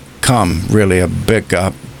 Discog.com, really a big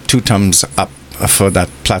 2 thumbs up for that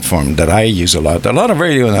platform that I use a lot. A lot of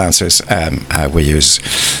radio announcers we use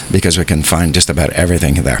because we can find just about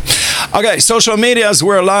everything there. Okay, social medias.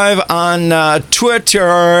 We're live on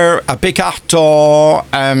Twitter, Picarto,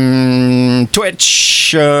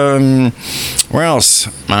 Twitch. Where else?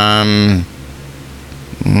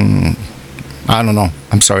 I don't know.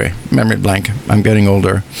 I'm sorry. Memory blank. I'm getting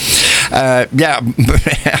older. Yeah,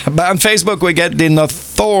 but on Facebook we get the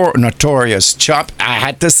notorious chop. I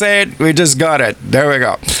had to say it. We just got it. There we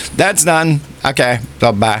go. That's done. Okay,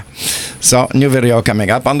 so bye. So, new video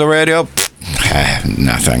coming up on the radio.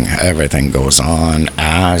 Nothing. Everything goes on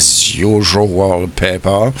as usual,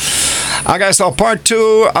 people. Okay, so part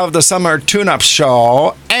 2 of the summer tune-up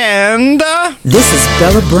show, and... This is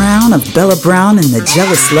Bella Brown of Bella Brown and the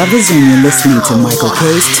Jealous Lovers, and you're listening to Michael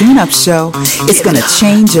K's tune-up show. It's gonna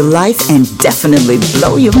change your life and definitely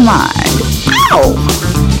blow your mind. Ow!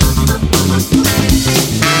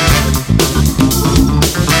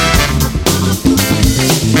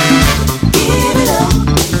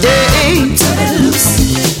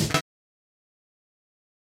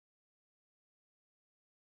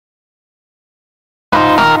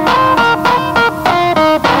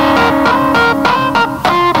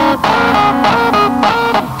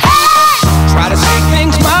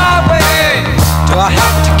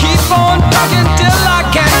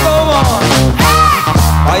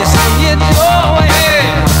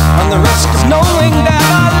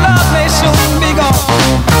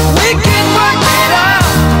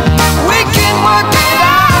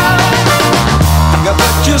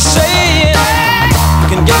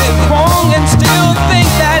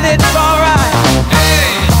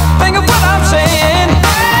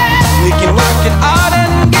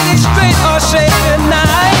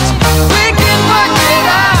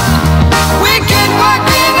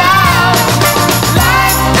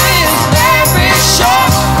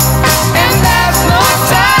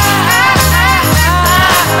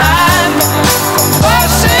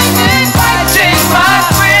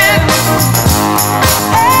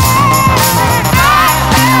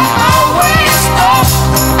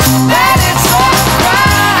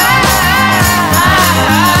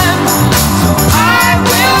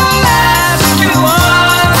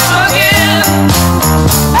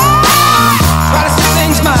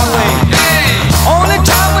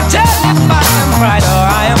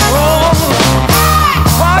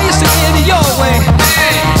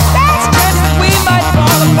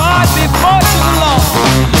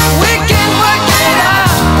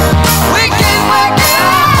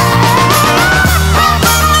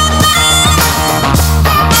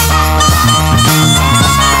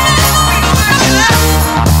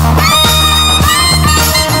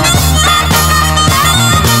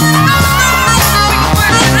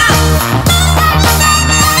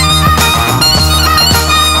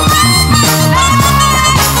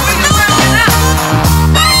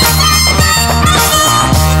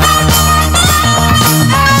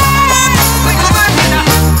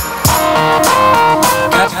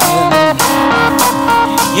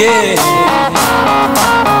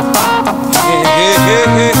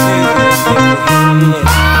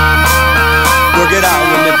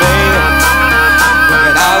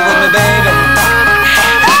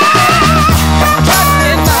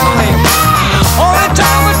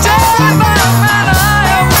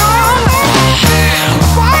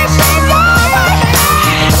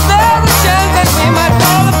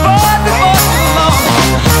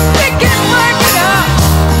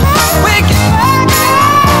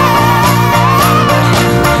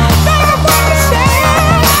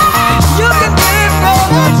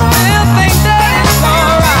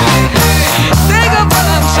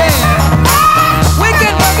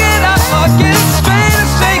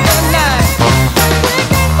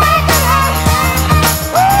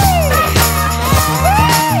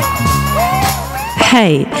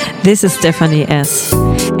 Hey, this is Stephanie S.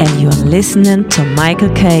 and you're listening to Michael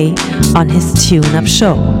K on his tune-up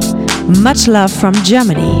show. Much love from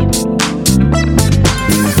Germany.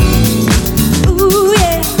 Ooh,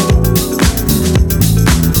 yeah.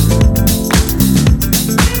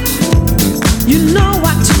 You know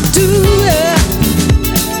what to do, yeah.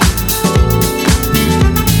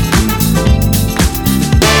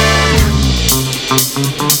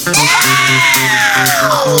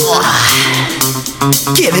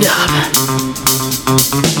 Give it up.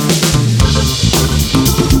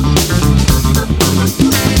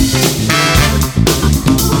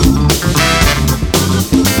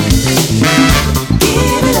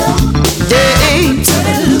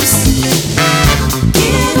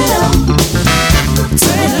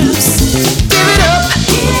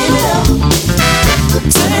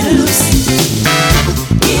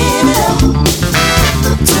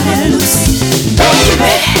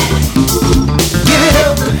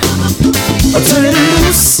 Turn it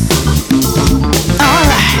loose.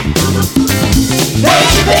 Alright.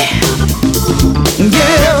 Baby, get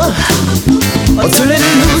it up. Turn it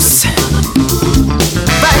loose.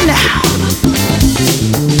 Right now.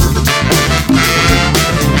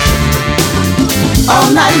 All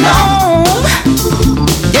night long.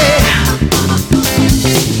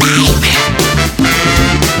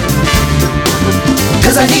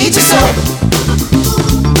 I need you so.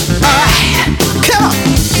 Alright, come on.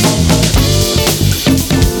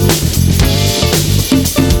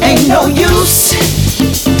 Ain't no use,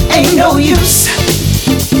 ain't no use.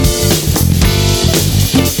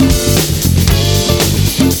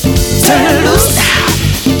 Turn it loose now,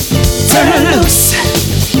 turn it loose.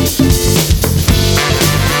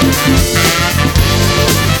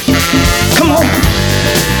 Come on,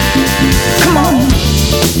 come on.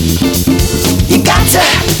 You got to.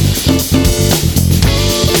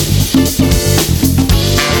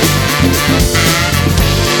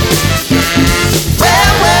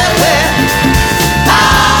 Well, well, well. Ah.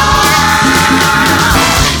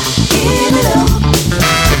 Give it up,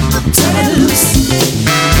 turn it loose.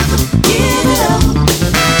 Give it up,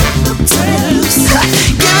 turn it loose.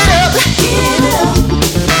 Give it up,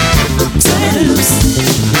 turn it loose.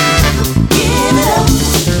 Give it up,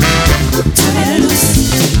 turn it loose.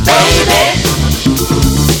 Baby,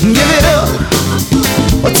 give it up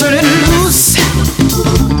or turn it loose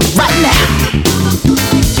right now.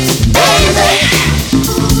 Baby,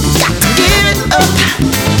 got to give it up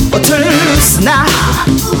or turn it loose now.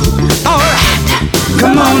 Alright,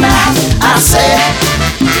 come on now, I say.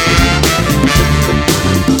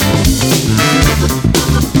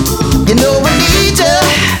 You know I need you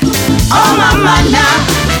on my mind now.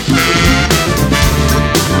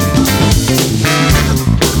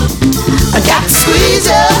 I got to squeeze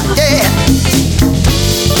you, yeah.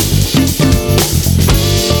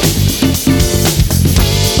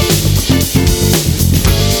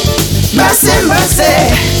 Mercy, mercy.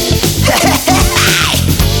 Wow.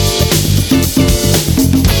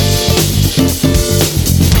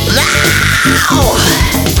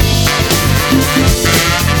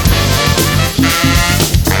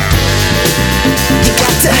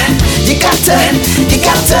 You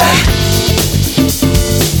got to.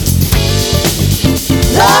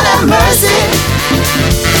 Lord have mercy.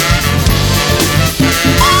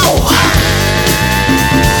 Oh.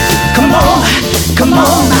 Come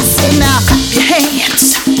on, I say now, clap your hands,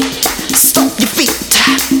 stomp your feet.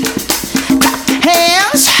 Clap your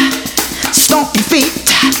hands, stomp your feet.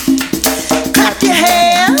 Clap your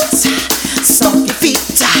hands, stomp your feet.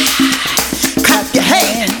 Clap your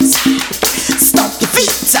hands, stomp your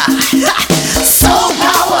feet. Soul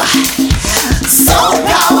power,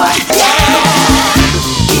 yeah.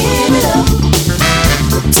 Give it up,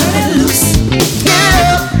 turn it loose. Give it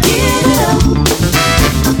up,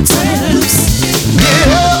 turn it loose. Give it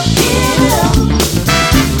up,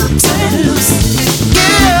 turn it loose.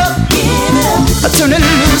 Give it up, turn it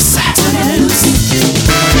loose. Turn it loose. Give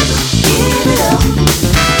it up,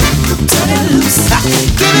 turn it loose.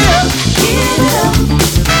 Give it up,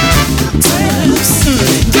 turn it loose.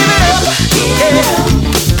 Give it up, yeah.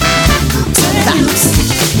 Turn it loose.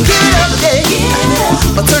 Give it up, yeah.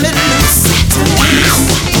 Turn it loose.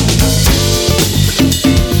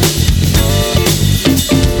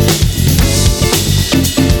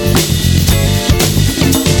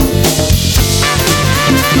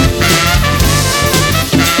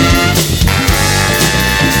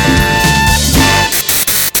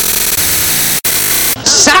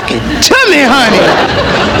 Sock it to me, honey.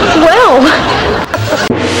 Well.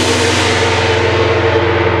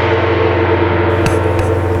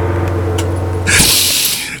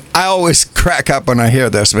 I always crack up when I hear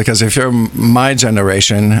this because if you're my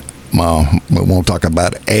generation, well, we won't talk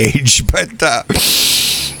about age, but I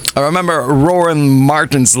remember Rowan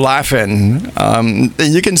Martin's Laughing.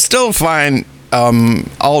 You can still find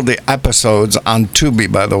all the episodes on Tubi,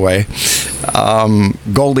 by the way.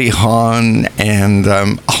 Goldie Hawn and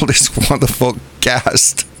all this wonderful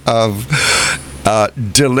cast of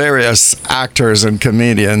delirious actors and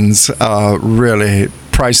comedians, really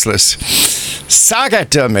priceless. Sock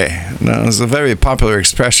it to me. That was a very popular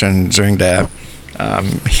expression during the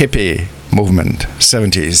hippie movement,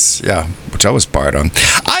 70s, yeah, which I was part of.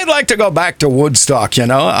 I'd like to go back to Woodstock, you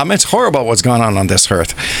know. I mean, it's horrible what's going on this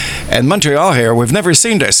earth. And Montreal here, we've never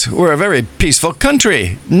seen this. We're a very peaceful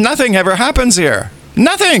country. Nothing ever happens here.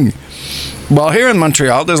 Nothing. Well, here in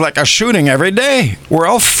Montreal, there's like a shooting every day. We're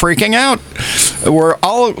all freaking out. We're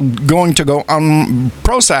all going to go on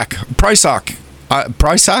Prozac.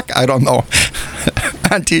 I don't know.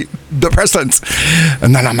 Antidepressants.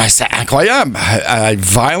 Non, non, mais c'est incroyable.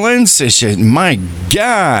 Violence, my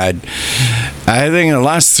God. I think in the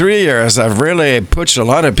last 3 years, I've really pushed a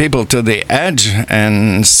lot of people to the edge,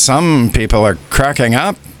 and some people are cracking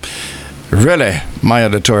up. Really, my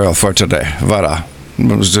editorial for today. Voilà.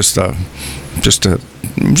 It was just just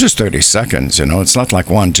 30 seconds, you know. It's not like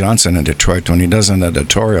Juan Johnson in Detroit when he does an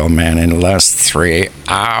editorial, man, in the last 3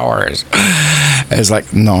 hours. It's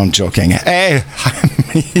like, no, I'm joking. Hey,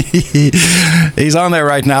 he's on there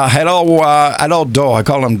right now. Hello, Do. I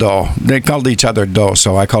call him Do. They called each other Do,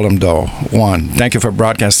 so I call him Do. Juan, thank you for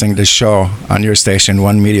broadcasting this show on your station,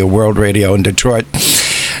 One Media World Radio in Detroit.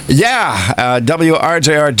 Yeah,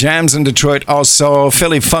 WRJR Jams in Detroit, also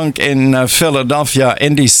Philly Funk in Philadelphia,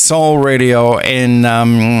 Indie Soul Radio in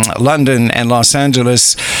London and Los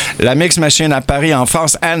Angeles, La Mix Machine à Paris en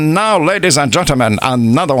France, and now, ladies and gentlemen,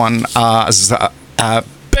 another one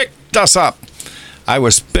picked us up. I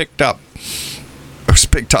was picked up.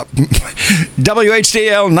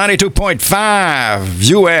 WHDL 92.5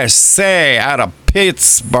 USA out of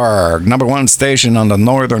Pittsburgh, number one station on the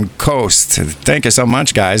northern coast. Thank you so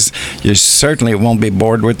much, guys. You certainly won't be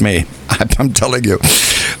bored with me. I'm telling you.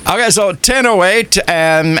 Okay, so 10:08,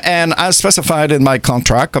 and as specified in my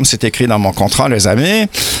contract, comme c'est écrit dans mon contrat, les amis,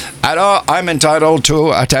 alors I'm entitled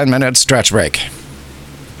to a 10-minute stretch break.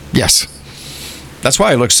 Yes. That's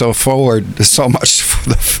why I look so forward so much for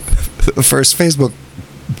the first Facebook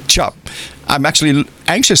chop. I'm actually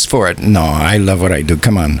anxious for it. No, I love what I do.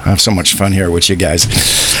 Come on. I have so much fun here with you guys.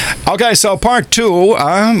 Okay, so part 2.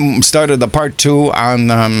 Started the part 2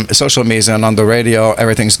 on social media and on the radio.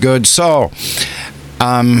 Everything's good. So,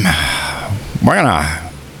 we're gonna,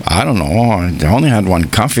 I don't know. I only had one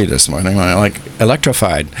coffee this morning. I'm like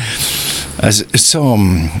electrified.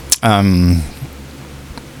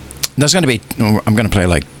 There's going to be, I'm going to play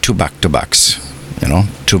like 2 back-to-backs,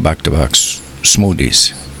 2 back-to-backs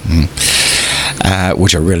smoothies,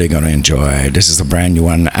 which are really going to enjoy. This is a brand new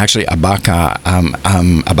one. Actually, Abaka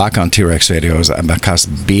on T-Rex Radio's Abaka's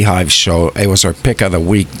Beehive Show. It was our pick of the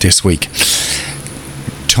week this week.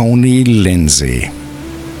 Tony Lindsay.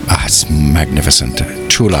 It's magnificent.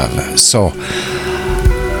 True love. So,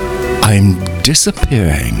 I'm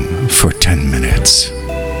disappearing for 10 minutes.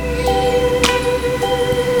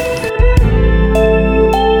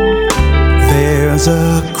 There's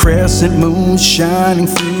a crescent moon shining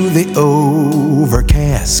through the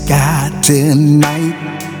overcast sky tonight,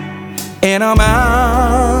 and I'm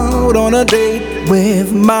out on a date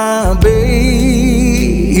with my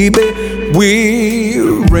baby.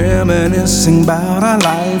 We're reminiscing about our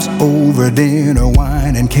lives over dinner,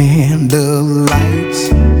 wine, and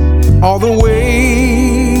candlelights. All the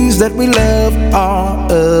ways that we love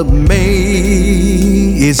are amazing,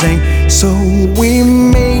 so we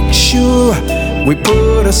make sure we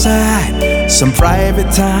put aside some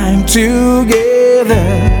private time together,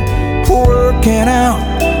 working out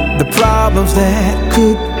the problems that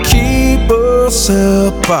could keep us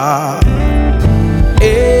apart.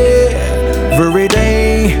 Every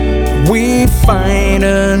day we find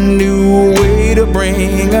a new way to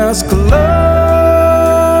bring us closer.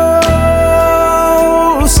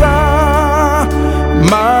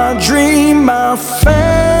 My dream, my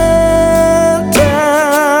fantasy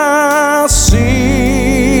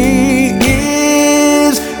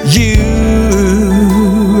is you.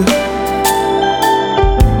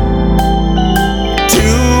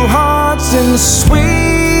 Two hearts in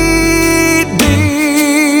sweet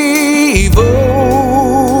devotion.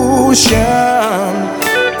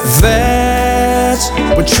 That's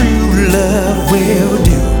what true love will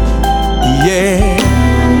do. Yeah.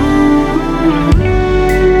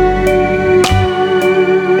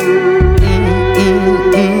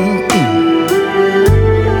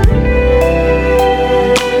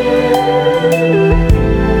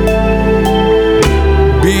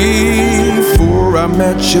 I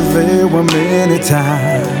met you, there were many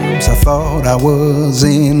times I thought I was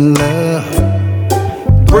in love.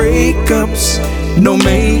 Breakups, no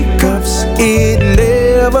makeups, it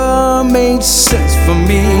never made sense for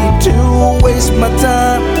me to waste my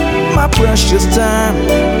time, my precious time,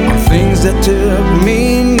 on things that took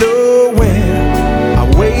me nowhere. I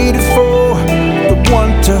waited for the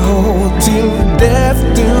one to hold till death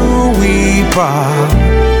do we part.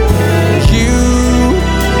 You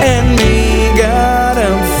and me got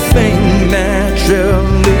a thing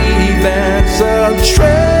naturally that's a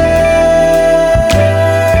treasure.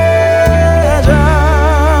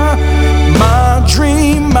 My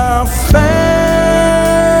dream, my fantasy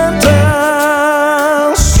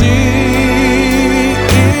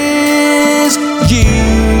is you.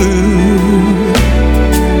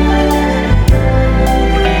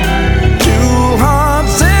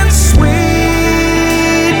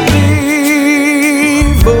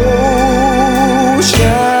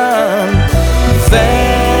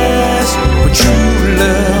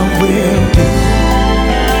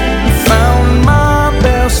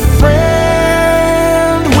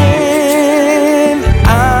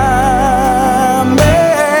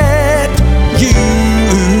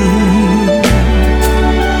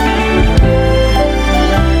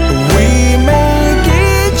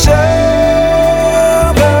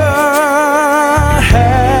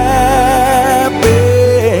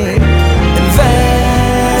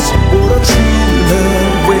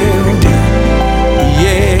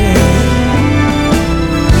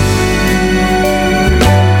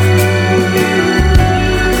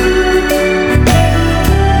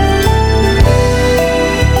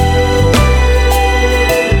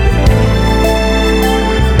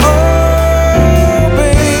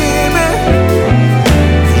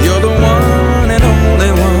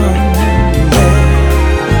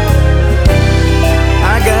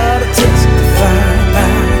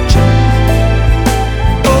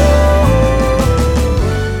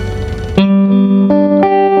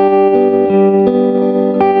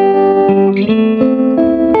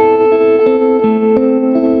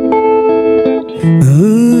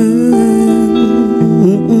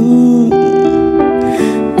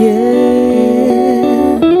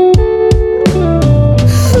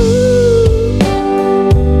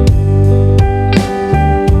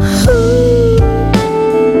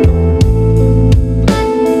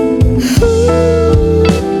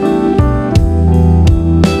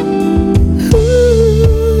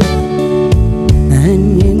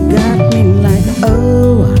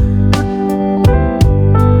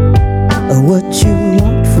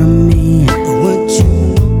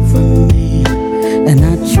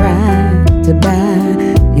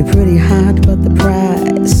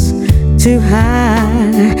 too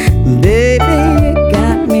high. Baby, you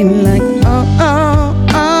got me like, oh, oh,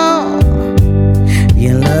 oh.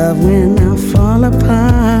 You love when I fall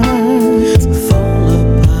apart,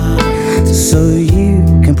 so you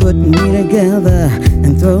can put me together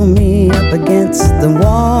and throw me up against the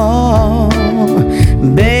wall.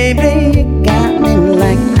 Baby, you got me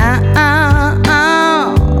like,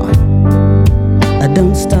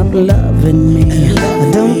 don't stop loving me,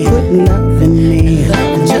 don't quit loving me,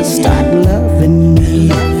 just start loving me,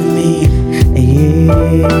 yeah,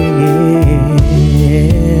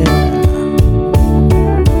 yeah.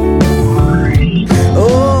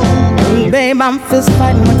 Oh, babe, I'm fist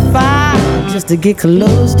fighting with fire just to get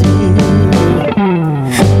close to you.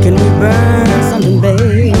 Can we burn something,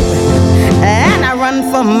 babe? And I run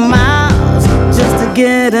for miles just to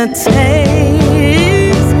get a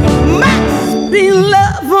taste. Must be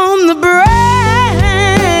love on the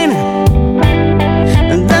brain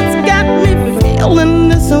that's got me feeling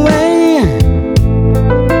this way.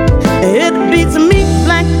 It beats me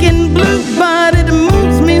black and blue, but it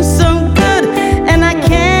moves me so good, and I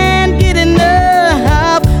can't get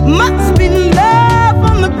enough. Must be love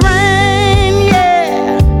on the brain,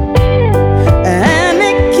 yeah. And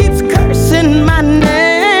it keeps cursing my name.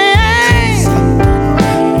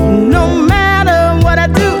 No matter what I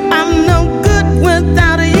do, I'm no good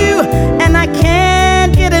without you, and I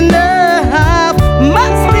can't get enough.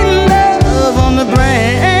 Must be love on the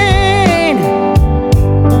brain.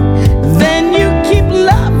 Then you keep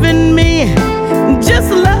loving me,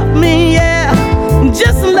 just love me, yeah,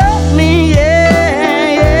 just love me,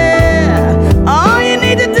 yeah, yeah. All you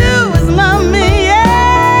need to do is love me,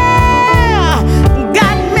 yeah.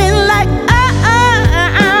 Got me like,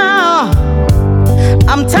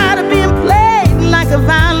 I'm tired of being played like a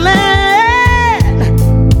violin.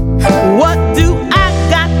 What do I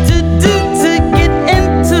got to do to get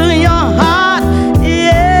into your heart?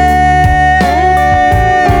 Yeah.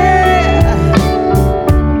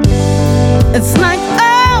 It's like,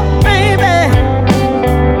 oh, baby,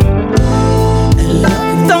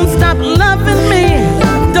 don't stop loving me,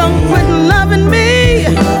 don't quit loving me,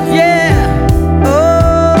 yeah.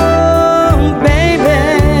 Oh, baby.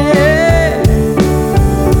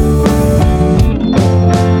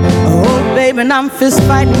 Oh, baby, and I'm fist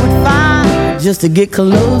fighting with fire just to get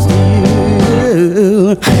close to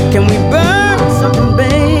you. Can we burn something,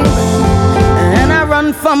 babe? And I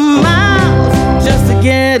run for miles just to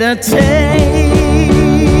get a taste.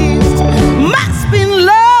 Must be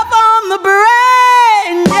love on the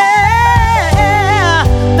brain, yeah,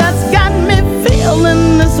 that's got me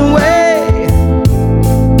feeling this way.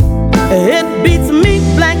 It beats me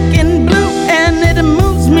black and blue, and it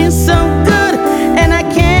moves me so good, and I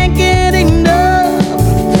can't get enough.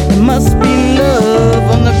 It must be love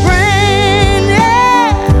on the brain,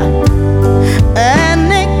 yeah.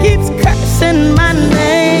 And it keeps cursing my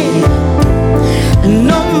name.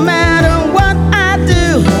 No matter what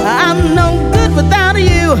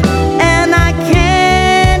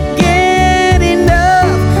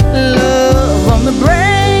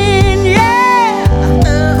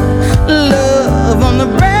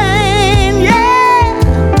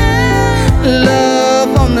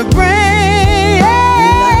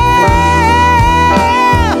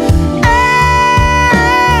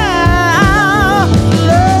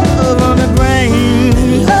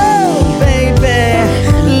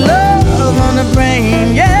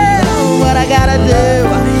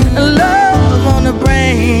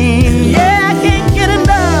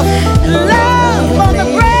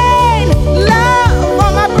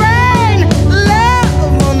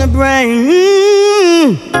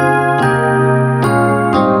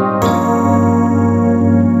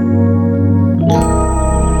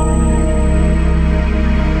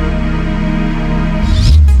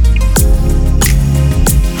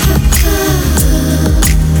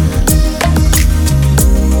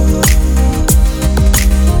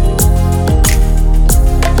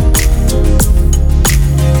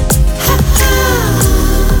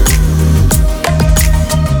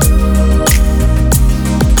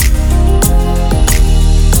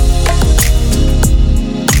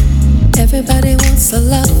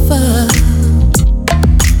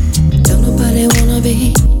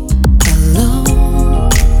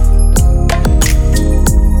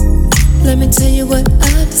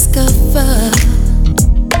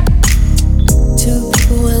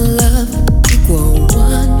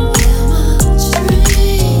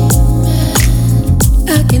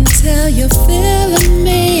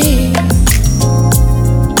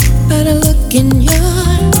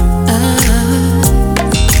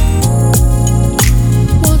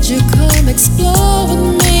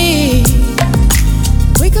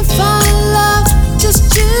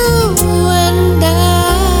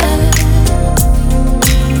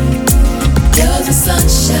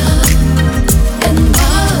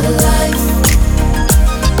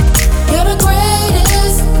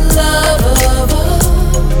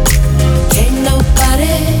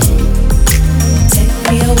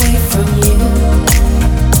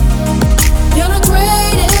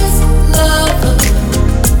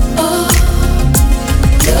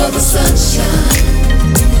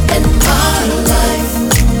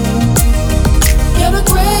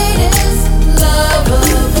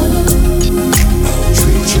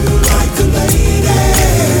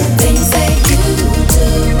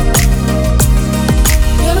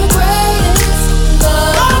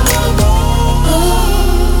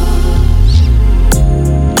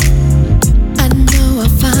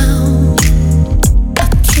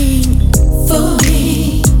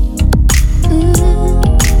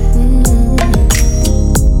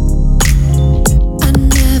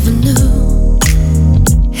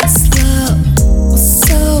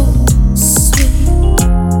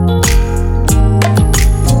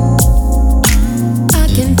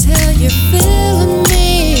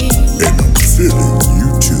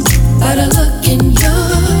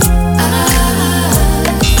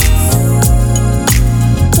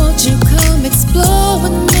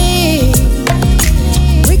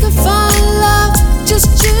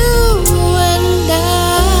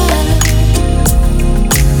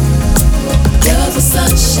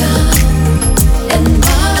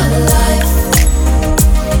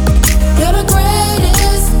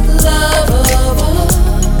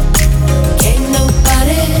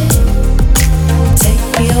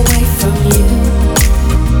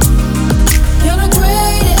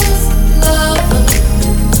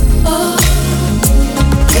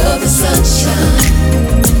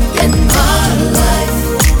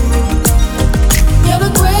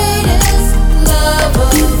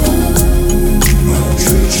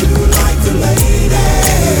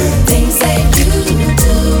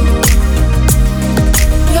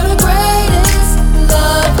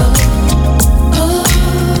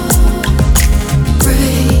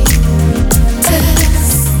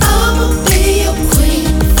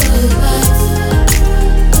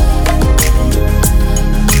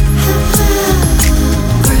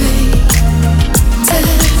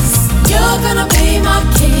You're gonna be my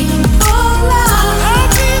king for life. I'll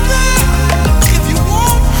be there if you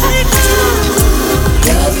want me to.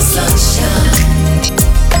 You're the sunshine.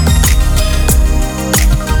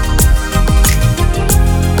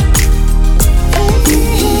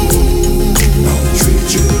 I'll treat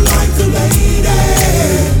you like a lady.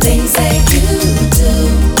 Things that you do.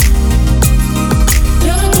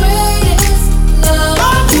 You're the greatest love.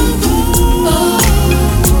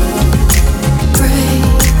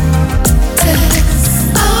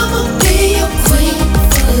 I'ma be your queen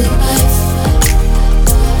for life.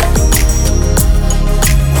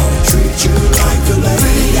 I'll treat you like a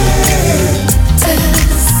lady.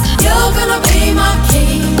 You're gonna be my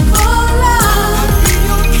king for life.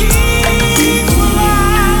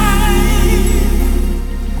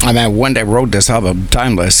 I mean, when they wrote this album,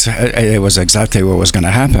 Timeless, it was exactly what was going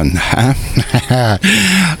to happen.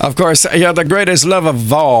 Of course, you're the greatest love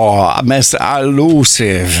of all, Miss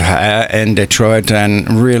Elusive in Detroit, and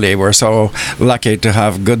really, we're so lucky to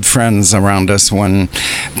have good friends around us when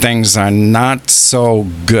things are not so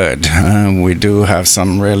good. We do have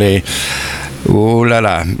some really... Ooh la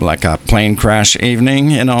la, like a plane crash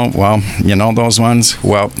evening, well, those ones.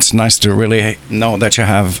 Well, it's nice to really know that you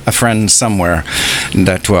have a friend somewhere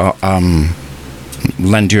that will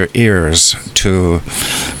lend your ears to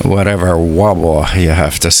whatever wobble you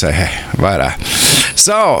have to say. Voilà.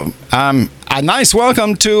 So, a nice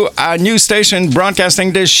welcome to a new station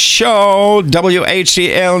broadcasting this show,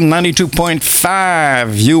 WHCL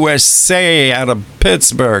 92.5 USA out of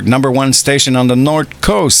Pittsburgh, #1 station on the North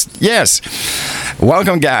Coast. Yes.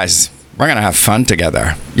 Welcome, guys. We're going to have fun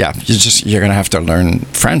together. Yeah, you're going to have to learn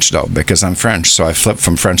French, though, because I'm French, so I flipped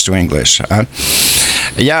from French to English.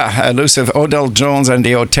 Yeah, Elusive, Odell Jones and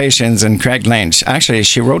the Otations and Craig Lane. Actually,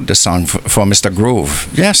 she wrote the song for Mr. Groove.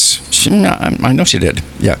 Yes, I know she did.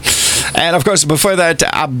 Yeah. And, of course, before that,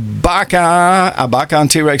 Abaka on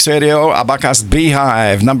T-Rex Radio, Abaka's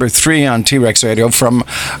Beehive, #3 on T-Rex Radio from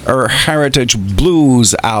her Heritage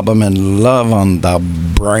Blues album and Love on the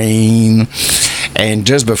Brain. And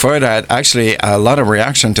just before that, actually, a lot of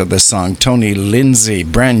reaction to this song. Tony Lindsay,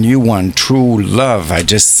 brand new one, True Love. I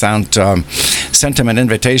just sent him an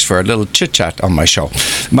invitation for a little chit-chat on my show.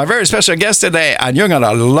 My very special guest today, and you're going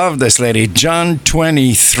to love this lady, John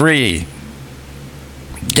 23.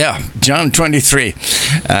 Yeah, John 23.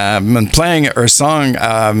 Been playing her song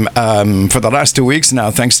for the last 2 weeks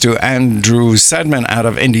now, thanks to Andrew Sedman out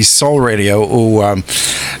of Indie Soul Radio, who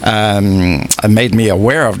made me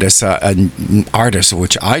aware of this artist,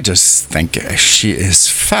 which I just think she is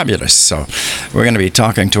fabulous. So we're going to be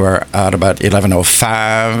talking to her at about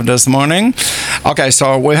 11:05 this morning. Okay,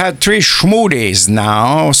 so we had 3 schmoodies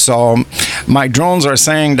now. So my drones are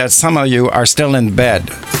saying that some of you are still in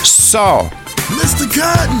bed. So... Mr.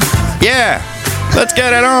 Cotton. Yeah, let's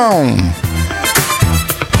get it on.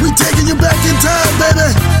 We taking you back in time,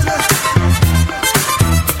 baby.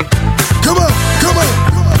 Come on, come on.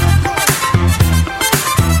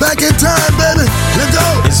 Back in time, baby. Let's go.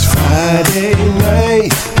 It's Friday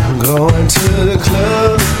night. I'm going to the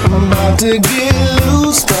club. I'm about to get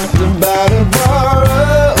loose. Talked about a bar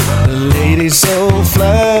up. The lady's so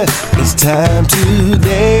fly. It's time to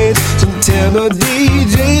dance. So tell the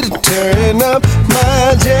DJ to turn up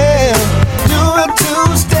my jam. Do a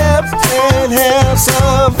 2-step and have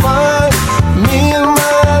some fun. Me and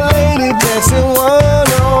my lady dancing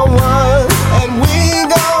one-on-one. And we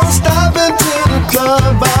gon' stop into the club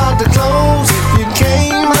about to close. If you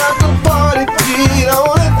came out to party, get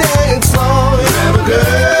on the dance floor. Grab a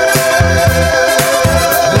girl.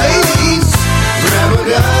 Ladies, grab a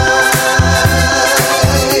guy.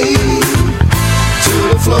 To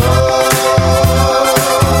the floor.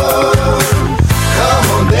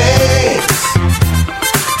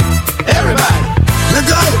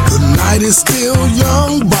 Is still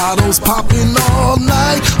young, bottles popping all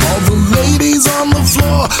night. All the ladies on the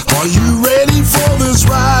floor, are you ready for this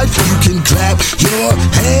ride? You can clap your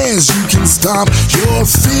hands, you can stomp your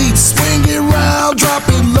feet, swing it round, drop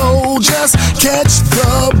it low, just catch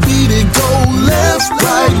the beat. It go left,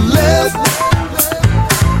 right, left.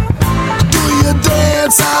 Do your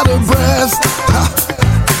dance out of breath. Ha.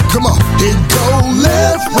 Come on, it go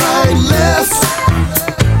left, right, left.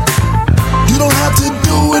 You don't have to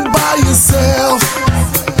do it by yourself.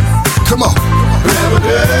 Come on. Grab a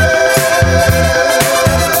girl.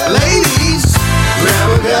 Ladies, grab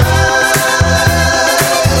a guy.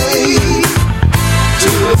 To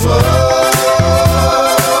the floor.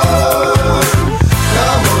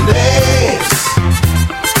 Come on, dance.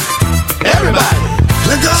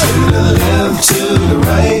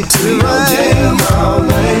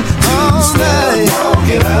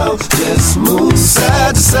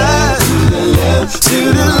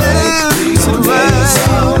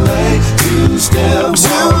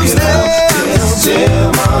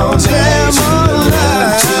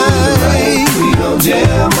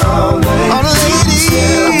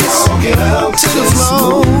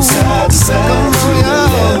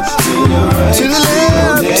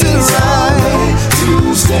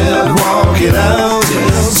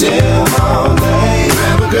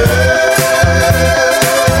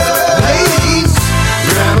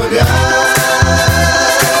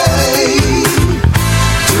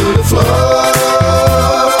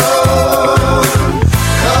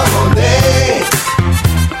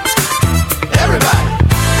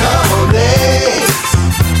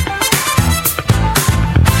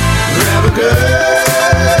 a girl.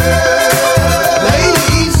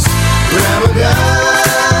 Ladies, grab a guy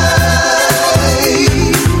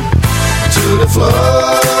to the floor.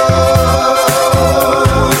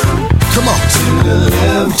 Come on. To the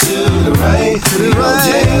left, to the right, to the right.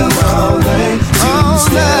 Jam all night,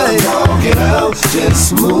 two-step, walk it out.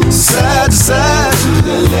 Just move side to side. To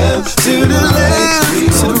the left, to the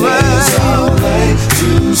left, to the right. All night,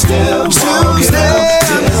 two-step, walk it out.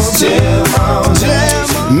 Just jam all night.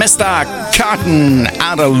 Mr. Cotton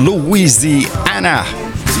out of Louisiana.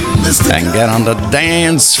 And get on the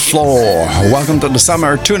dance floor. Welcome to the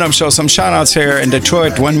Summer Tune-Up Show. Some shout-outs here in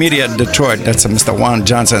Detroit. One Media Detroit. That's Mr. Juan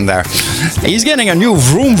Johnson there. He's getting a new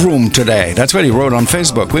vroom vroom today. That's what he wrote on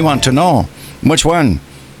Facebook. We want to know. Which one?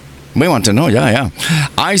 We want to know. Yeah.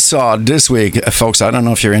 I saw this week, folks, I don't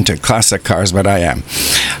know if you're into classic cars, but I am.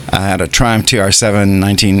 I had a Triumph TR7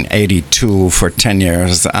 1982 for 10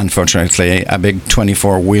 years. Unfortunately, a big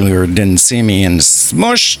 24-wheeler didn't see me and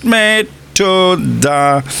smushed me to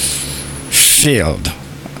the field.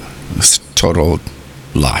 It's total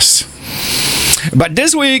loss. But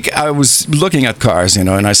this week I was looking at cars, and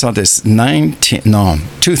I saw this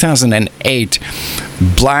 2008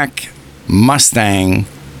 black Mustang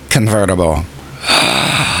convertible.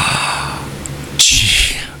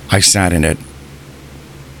 Gee, I sat in it.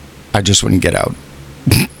 I just wouldn't get out.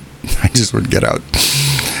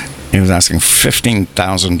 He was asking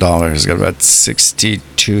 $15,000. Got about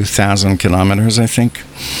 62,000 kilometers, I think.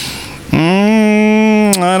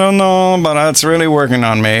 I don't know, but that's really working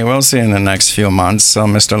on me. We'll see in the next few months. So,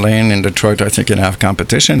 Mr. Lane in Detroit, I think you can have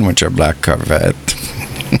competition with your black Corvette.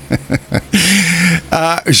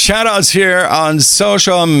 Shout-outs here on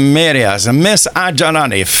social medias. Miss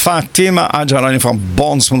Adjalani, Fatima Adjalani from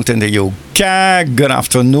Bournemouth in the UK. Good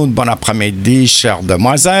afternoon, bon après-midi, chère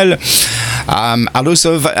demoiselle.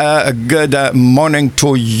 Elusive, good morning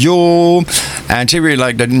to you. And she really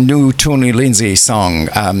liked the new Tony Lindsay song,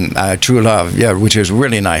 True Love, which is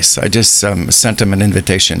really nice. I just sent him an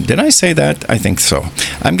invitation. Did I say that? I think so.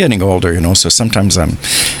 I'm getting older, so sometimes I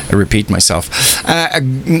repeat myself.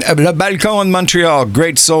 Le Balcon in Montreal,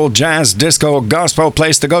 great soul, jazz, disco, gospel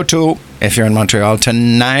place to go to if you're in Montreal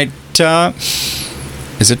tonight.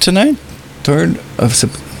 Is it tonight? 3rd of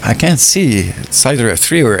September. I can't see. It's either a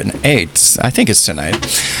 3 or an 8. I think it's tonight.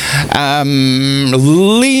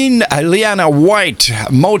 Leanna White,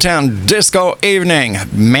 Motown Disco Evening.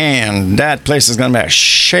 Man, that place is going to be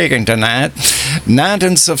shaking tonight.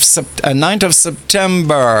 9th of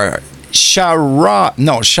September, Shahara,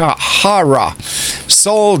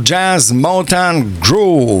 Soul Jazz Motown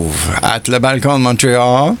Groove at Le Balcon,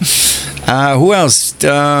 Montreal. Who else?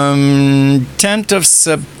 10th of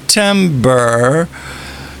September,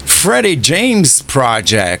 Freddie James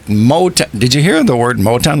Project, Motown. Did you hear the word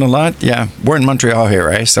Motown a lot? Yeah, we're in Montreal here,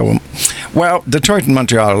 right? So, well, Detroit and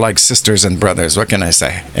Montreal are like sisters and brothers. What can I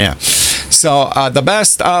say? Yeah. So, the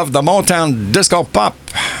best of the Motown Disco Pop,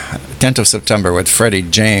 10th of September with Freddie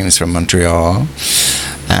James from Montreal.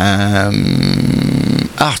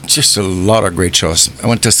 Just a lot of great shows. I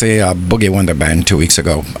went to see Boogie Wonder Band 2 weeks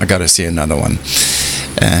ago. I got to see another one.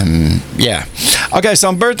 Okay,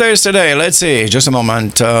 some birthdays today. Let's see. Just a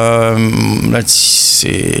moment. Let's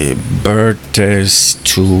see. Birthdays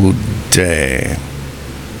today.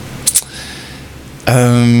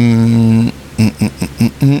 I'm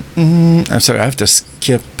sorry, I have to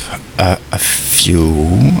skip a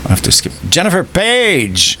few. Jennifer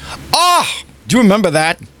Page. Do you remember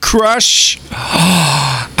that? Crush.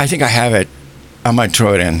 I think I have it. I might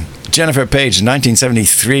throw it in. Jennifer Page,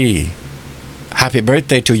 1973. Happy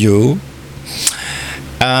birthday to you.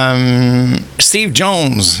 Steve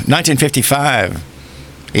Jones, 1955.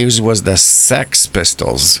 He was the Sex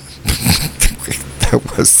Pistols. That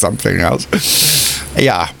was something else.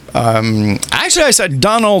 Yeah. Actually, I said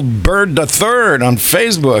Donald Byrd III on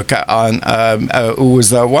Facebook, who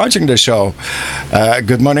was watching the show.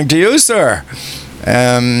 Good morning to you, sir.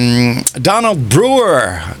 Donald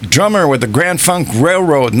Brewer, drummer with the Grand Funk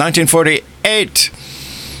Railroad, 1948.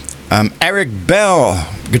 Eric Bell,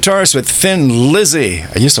 guitarist with Thin Lizzy.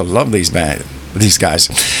 I used to love these guys.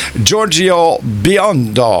 Giorgio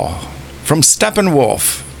Biondo from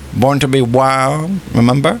Steppenwolf, Born to Be Wild,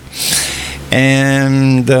 remember?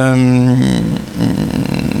 And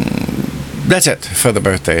that's it for the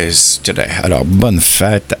birthdays today. Alors, bonne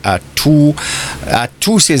fête à tous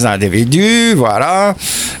ces individus, voilà.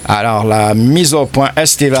 Alors, la mise au point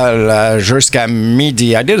estivale jusqu'à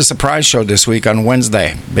midi. I did a surprise show this week on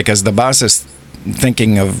Wednesday because the boss is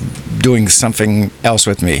thinking of doing something else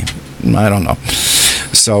with me. I don't know.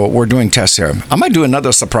 So we're doing tests here. I might do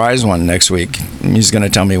another surprise one next week. He's going to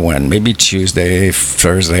tell me when. Maybe Tuesday,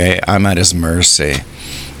 Thursday. I'm at his mercy.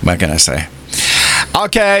 What can I say?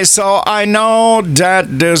 Okay, so I know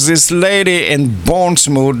that there's this lady in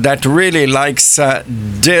Bournemouth that really likes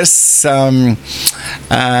this gentleman.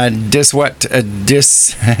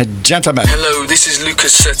 Hello, this is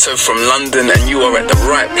Lucas Seto from London, and you are at the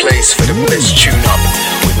right place for the best tune-up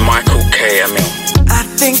with Michael K. Amil. I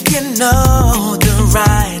think you know the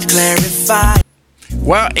right clarify.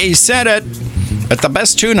 Well, he said it at the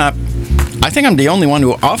best tune-up. I think I'm the only one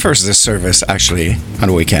who offers this service, actually, on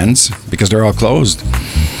the weekends, because they're all closed.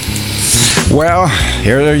 Well,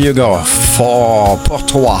 here you go. Pour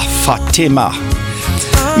toi, Fatima.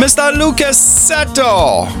 Mr. Lucas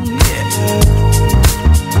Seto.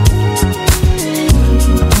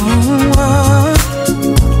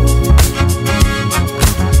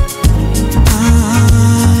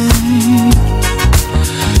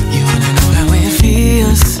 You wanna know how it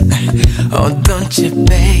feels? Oh, don't you,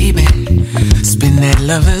 baby? Spin that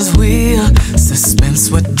lover's wheel. Suspense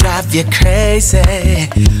would drive you crazy.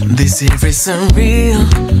 This here is surreal.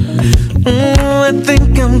 I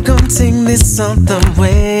think I'm gonna take this all the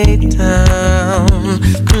way down.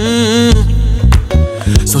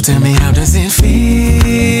 So tell me, how does it feel?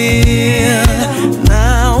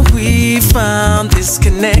 Now we found this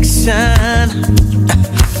connection.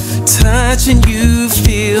 Touching you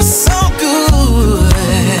feels so good.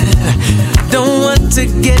 Don't want to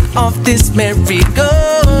get off this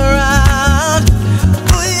merry-go-round.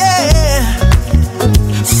 Oh yeah.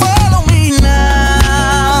 Follow me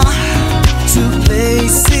now to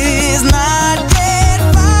places not yet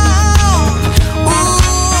found.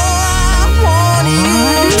 Ooh, I want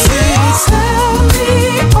you to tell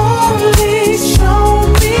me only,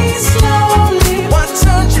 show me slowly. What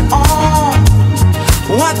turned you on?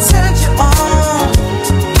 What turned you on?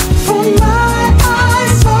 For my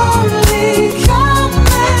eyes only, come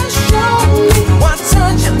and show me. What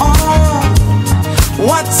turned you on?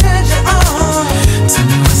 What turned you on? Tell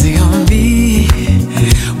me, what's it gonna be?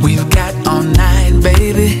 We've got all night,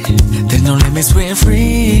 baby. There's no limits, we're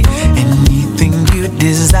free. Anything you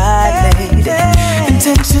desire, lady,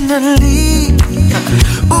 intentionally.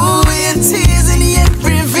 Ooh, we're teasing yet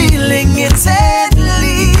revealing it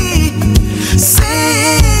deadly.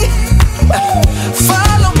 See,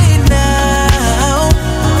 follow me now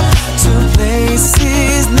to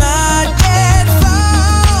places not yet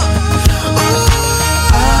found.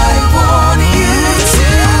 Ooh, I want you to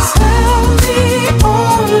tell me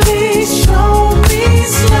only, show me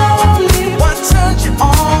slowly. What turned you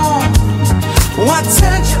on? What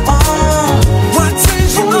turned you on? What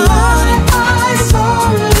turned you on? Eyes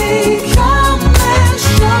only, come and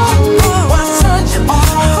show me. What turned you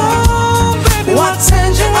on? What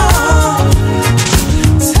turned you on?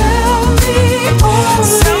 Tell me only,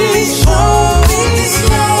 show me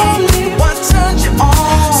slowly. What turned you on?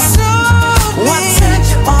 What turned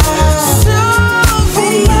you on?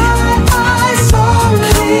 For my eyes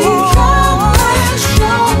only, come and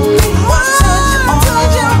show me. What turned you on?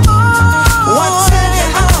 What turned you on?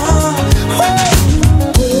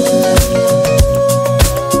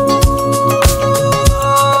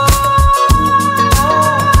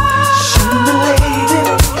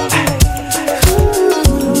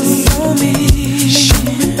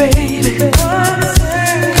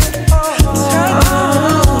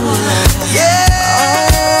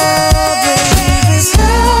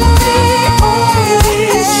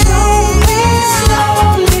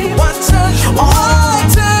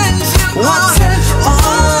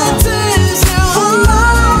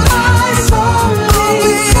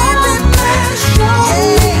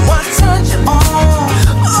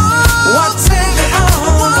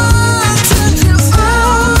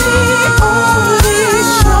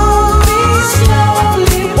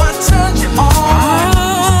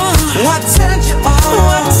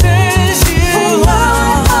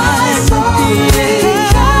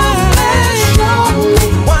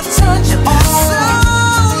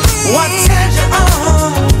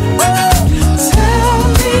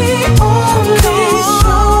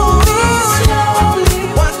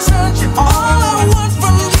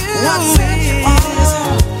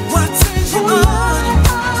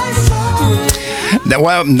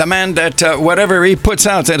 Well, the man that whatever he puts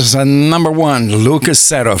out is a number one, Lucas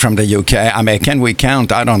Seto from the UK. I mean, can we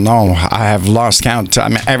count? I don't know. I have lost count. I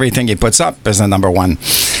mean, everything he puts up is a number one.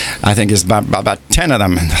 I think it's about 10 of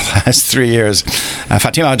them in the last 3 years.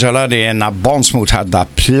 Fatima Jaladi and Bournemouth had the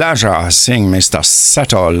pleasure of seeing Mr.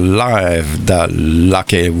 Seto live, the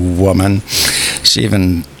lucky woman. She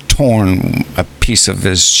even torn a piece of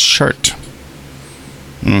his shirt.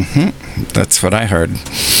 That's what I heard.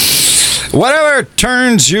 Whatever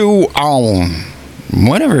turns you on.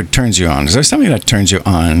 Whatever turns you on. Is there something that turns you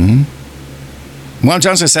on? Well,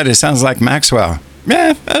 Johnson said it sounds like Maxwell.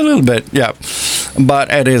 Yeah, a little bit, yeah.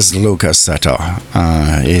 But it is Lucas Soto.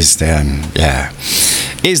 He's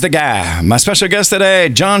the guy. My special guest today,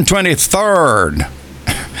 John 23rd.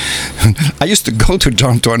 I used to go to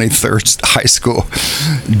John 23rd High School.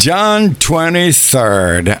 John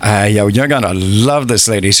 23rd. You're going to love this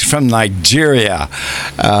lady. She's from Nigeria.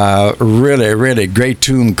 Really, really great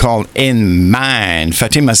tune called In Mine.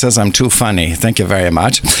 Fatima says I'm too funny. Thank you very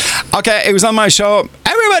much. Okay, it was on my show.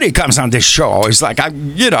 Everybody comes on this show. It's like,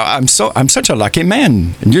 I'm such a lucky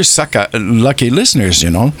man. And you're such a lucky listeners, you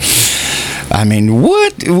know. I mean,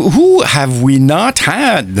 who have we not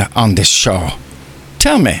had on this show?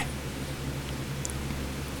 Tell me.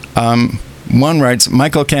 One writes,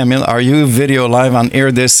 Michael K. Amil, are you video live on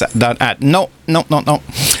air this at? No.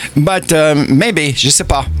 But maybe, je sais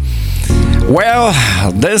pas. Well,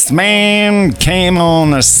 this man came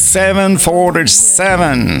on a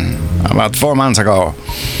 747 about 4 months ago.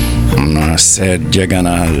 And I said, you're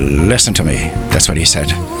gonna listen to me. That's what he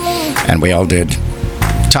said. And we all did.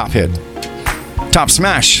 Top hit. Top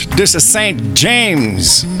smash. This is St.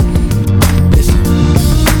 James.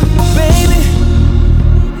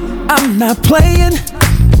 I'm not playing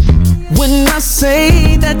when I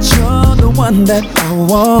say that you're the one that I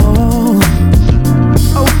want.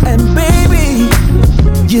 Oh, and baby,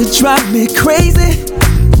 you drive me crazy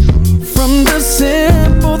from the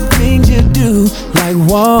simple things you do, like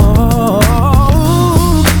whoa.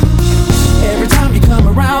 Every time you come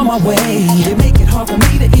around my way, you make it hard for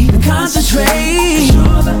me to even concentrate.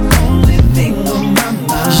 You're the only thing on my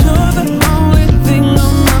mind. You're the only thing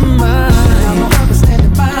on my mind.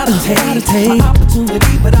 To take my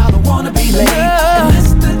opportunity, but I don't wanna be late. And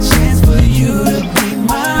that's the chance for you to be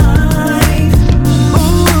mine.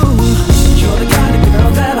 Ooh, you're the kind of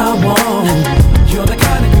girl that I want. You're the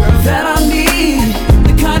kind of girl that I need.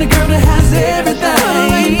 The kind of girl that has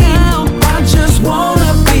everything. Right now, I just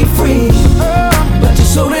wanna be free. But you're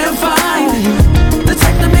so damn fine. The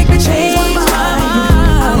type to make me change my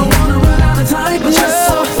mind. I don't wanna run out of time, but you're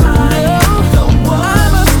so fine. I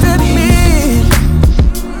must admit,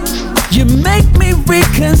 you make me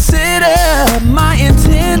reconsider my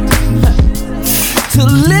intent to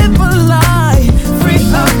live a life free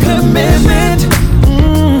of commitment.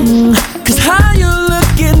 Cause how you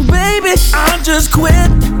looking, baby, I'll just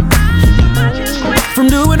quit from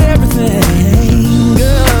doing everything,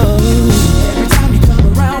 girl. Every time you come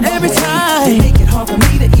around, every time you make it hard for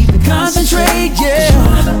me to even concentrate, yeah.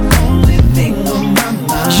 You're the only thing on my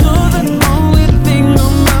mind. You're the only thing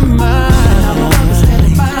on my mind. I don't understand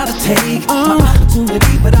how to take my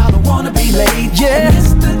opportunity, but I don't wanna be late. Yeah,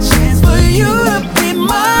 it's the chance for you to be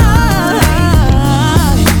mine.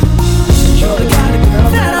 You're the kind of girl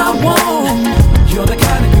that I want. You're the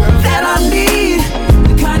kind of girl that I need.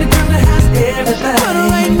 The kind of girl that has everything. But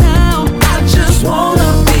right now, I just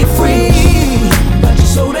wanna be free. But you're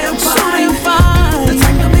so damn fine. The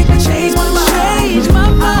type to make me change my mind. Change my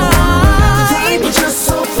mind. The type but you're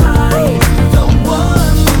so fine. The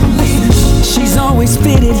one for me. She's always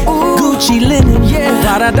fitted. Gucci linen, yeah.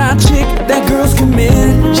 Da-da-da chick, that girl's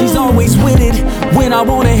committed. She's always with it when I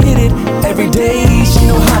wanna hit it. Every day, she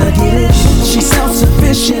know how to get it. She's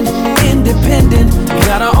self-sufficient, independent,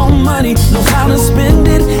 got her own money, knows how to spend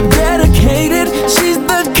it. Dedicated, she's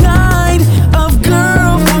the kind of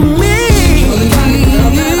girl for me.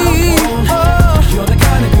 You're the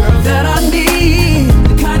kind of girl that I need.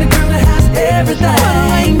 The kind of girl that has everything.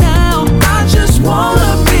 But right now, I just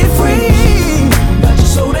wanna be free. But you're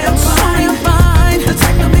so damn fine. The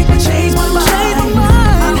type to make me change my mind. I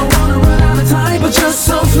don't wanna run out of time, but you're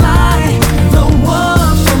so fly. The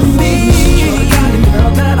one for me. You're the kind of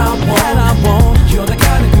girl that I want. You're the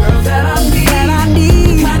kind of girl that I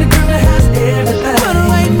need. The kind of girl that has everything. But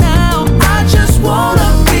right now, I just wanna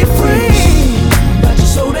be free. But you're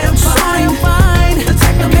so damn fine. The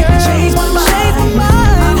type to make me change my mind. I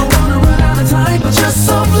don't wanna run out of time, but you're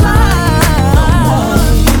so fly. The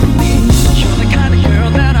one for me. You're the kind of girl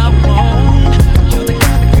that I want. You're the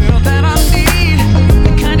kind of girl that I need.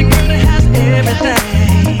 The kind of girl that has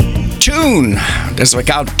everything. Tune. This is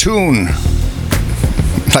called Tune.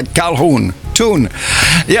 Like Calhoun. Tune.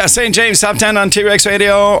 Yeah, St. James, top 10 on T-Rex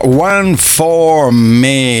Radio. One for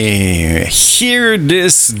me. Hear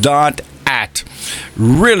this .at.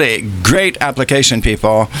 Really great application,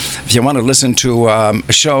 people. If you want to listen to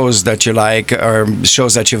shows that you like or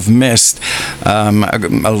shows that you've missed,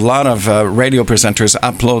 a lot of radio presenters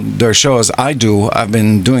upload their shows. I do. I've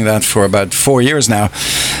been doing that for about 4 years now,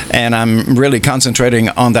 and I'm really concentrating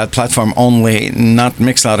on that platform only, not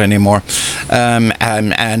Mixcloud anymore.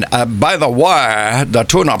 And by the way, the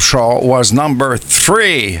Tune-Up Show was number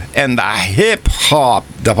 3 in the hip-hop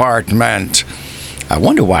department. I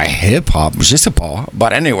wonder why hip-hop, je sais pas.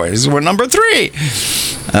 But anyways, we're number 3.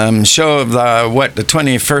 Show of the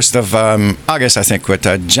 21st of August, I think, with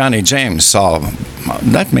Johnny James. So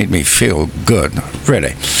that made me feel good,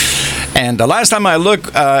 really. And the last time I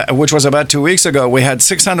looked, which was about 2 weeks ago, we had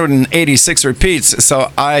 686 repeats.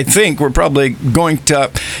 So I think we're probably going to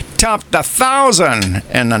top the 1,000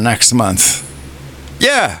 in the next month.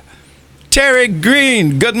 Yeah. Terry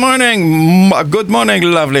Green, good morning. Good morning,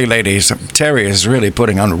 lovely ladies. Terry is really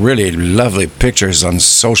putting on really lovely pictures on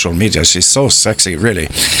social media. She's so sexy, really.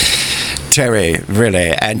 Terry,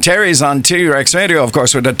 really. And Terry's on T-Rex Radio, of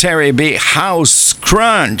course, with the Terry B. House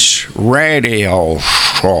Crunch Radio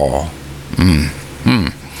Show.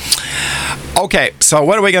 Okay, so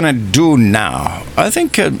what are we going to do now? I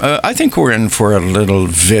think we're in for a little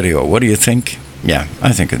video. What do you think? Yeah,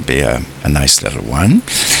 I think it'd be a nice little one.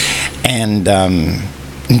 And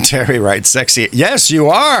Terry writes, sexy. Yes, you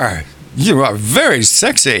are. You are very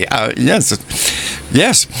sexy.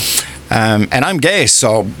 Yes. And I'm gay,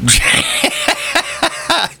 so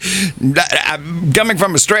coming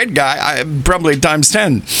from a straight guy, I probably times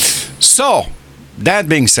 10. So, that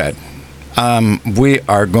being said, we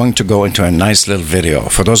are going to go into a nice little video.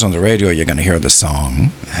 For those on the radio, you're going to hear the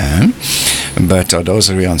song. But those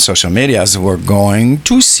of you on social medias, we're going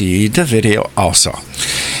to see the video also.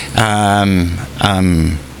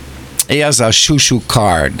 He has a shoo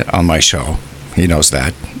card on my show. He knows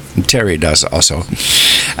that. Terry does also.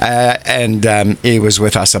 And he was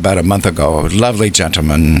with us about a month ago. Lovely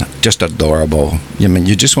gentleman, just adorable. I mean,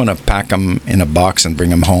 you just want to pack him in a box and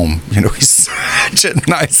bring him home. You know, he's such a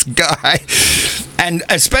nice guy. And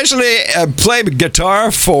especially play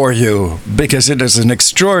guitar for you, because it is an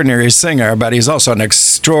extraordinary singer, but he's also an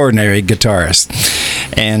extraordinary guitarist.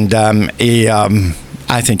 And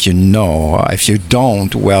I think you know. If you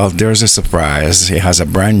don't, well, there's a surprise. He has a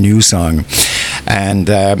brand new song. And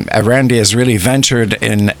Randy has really ventured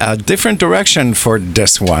in a different direction for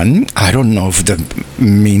this one. I don't know if that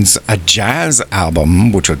means a jazz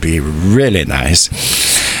album, which would be really nice.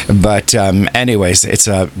 But anyways, it's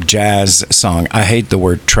a jazz song. I hate the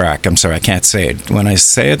word track. I'm sorry, I can't say it. When I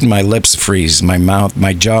say it, my lips freeze, my mouth,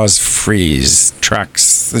 my jaws freeze.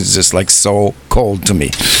 Tracks is just like so cold to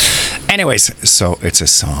me. Anyways, so it's a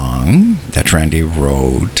song that Randy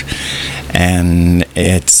wrote, and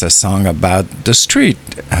it's a song about the street,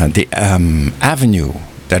 the avenue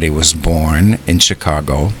that he was born in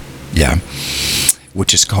Chicago, yeah,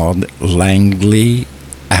 which is called Langley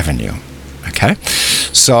Avenue. Okay,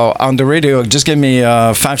 so on the radio, just give me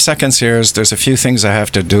 5 seconds here. There's a few things I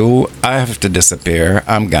have to do. I have to disappear.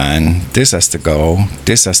 I'm gone. This has to go.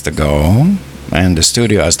 This has to go. And the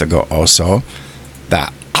studio has to go also.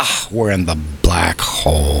 We're in the black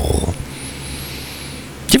hole.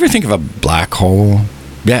 Do you ever think of a black hole?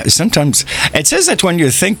 Yeah, sometimes. It says that when you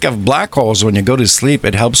think of black holes, when you go to sleep,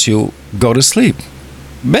 it helps you go to sleep.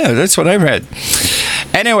 Yeah, that's what I read.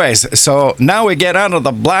 Anyways, so now we get out of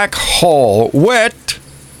the black hole with...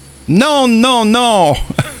 No.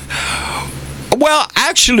 Well,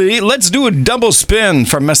 actually, let's do a double spin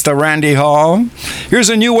for Mr. Randy Hall. Here's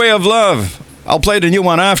A New Way of Love. I'll play the new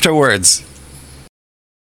one afterwards.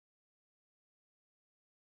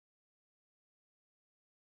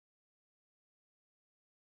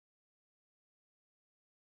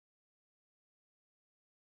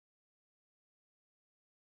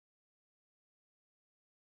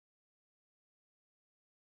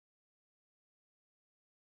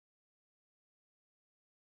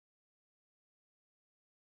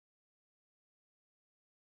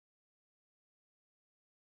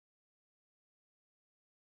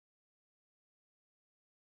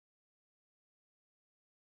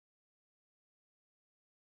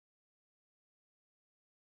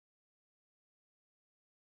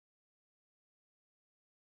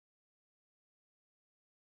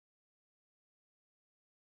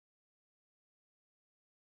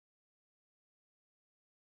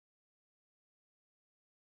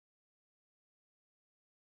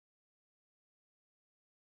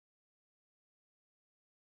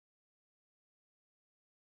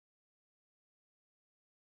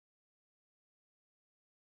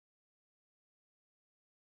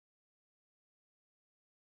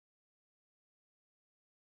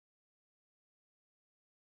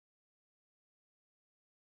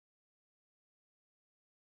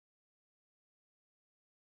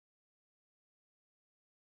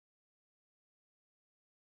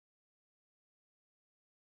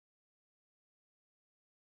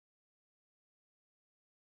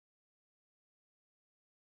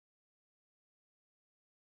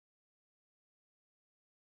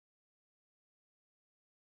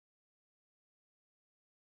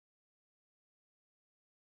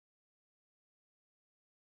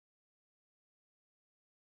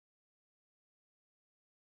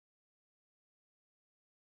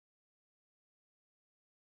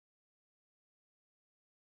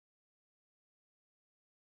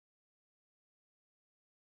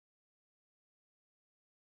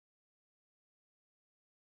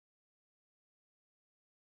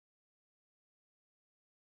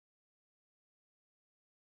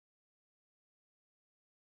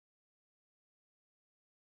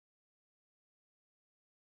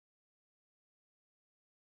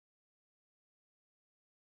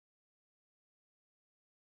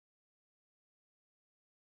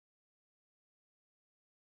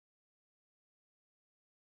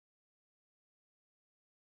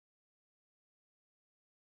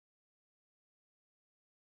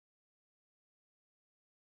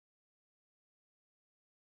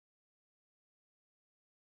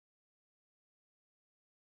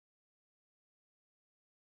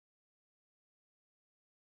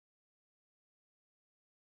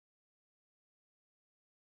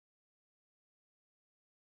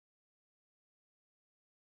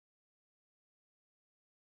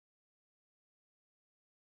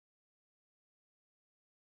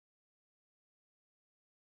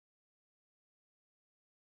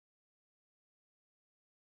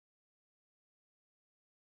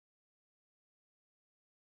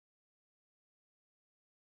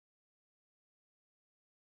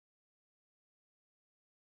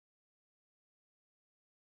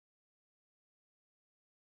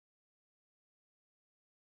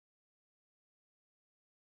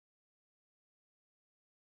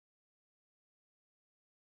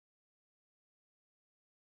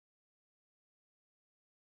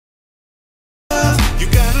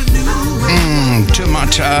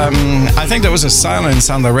 much. I think there was a silence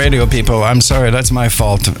on the radio, people. I'm sorry, that's my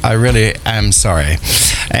fault. I really am sorry.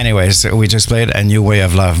 Anyways, we just played A New Way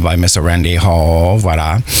of Love by Mr. Randy Hall.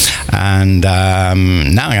 Voila. And now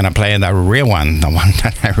I'm going to play the real one, the one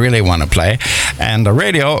that I really want to play. And the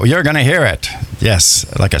radio, you're going to hear it. Yes,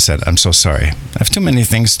 like I said, I'm so sorry. I have too many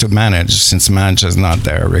things to manage since Madge is not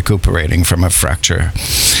there recuperating from a fracture.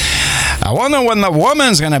 I wonder when the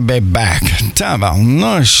woman's going to be back.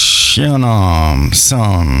 Tabarnouche, you know. So,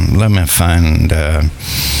 let me find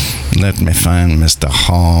Mr.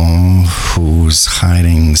 Hall, who's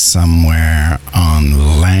hiding somewhere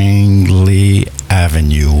on Langley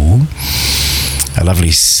Avenue, a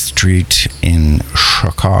lovely street in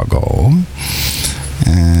Chicago.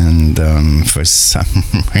 And for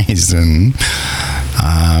some reason,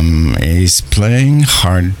 he's playing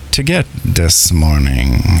hard to get this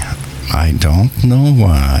morning. I don't know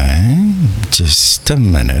why. Just a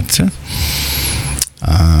minute.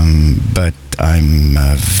 But I'm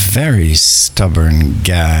a very stubborn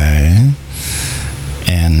guy.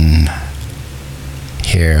 And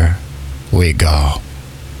here we go.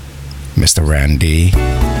 Mr. Randy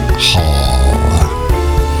Hall.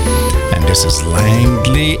 And this is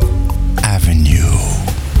Langley Avenue.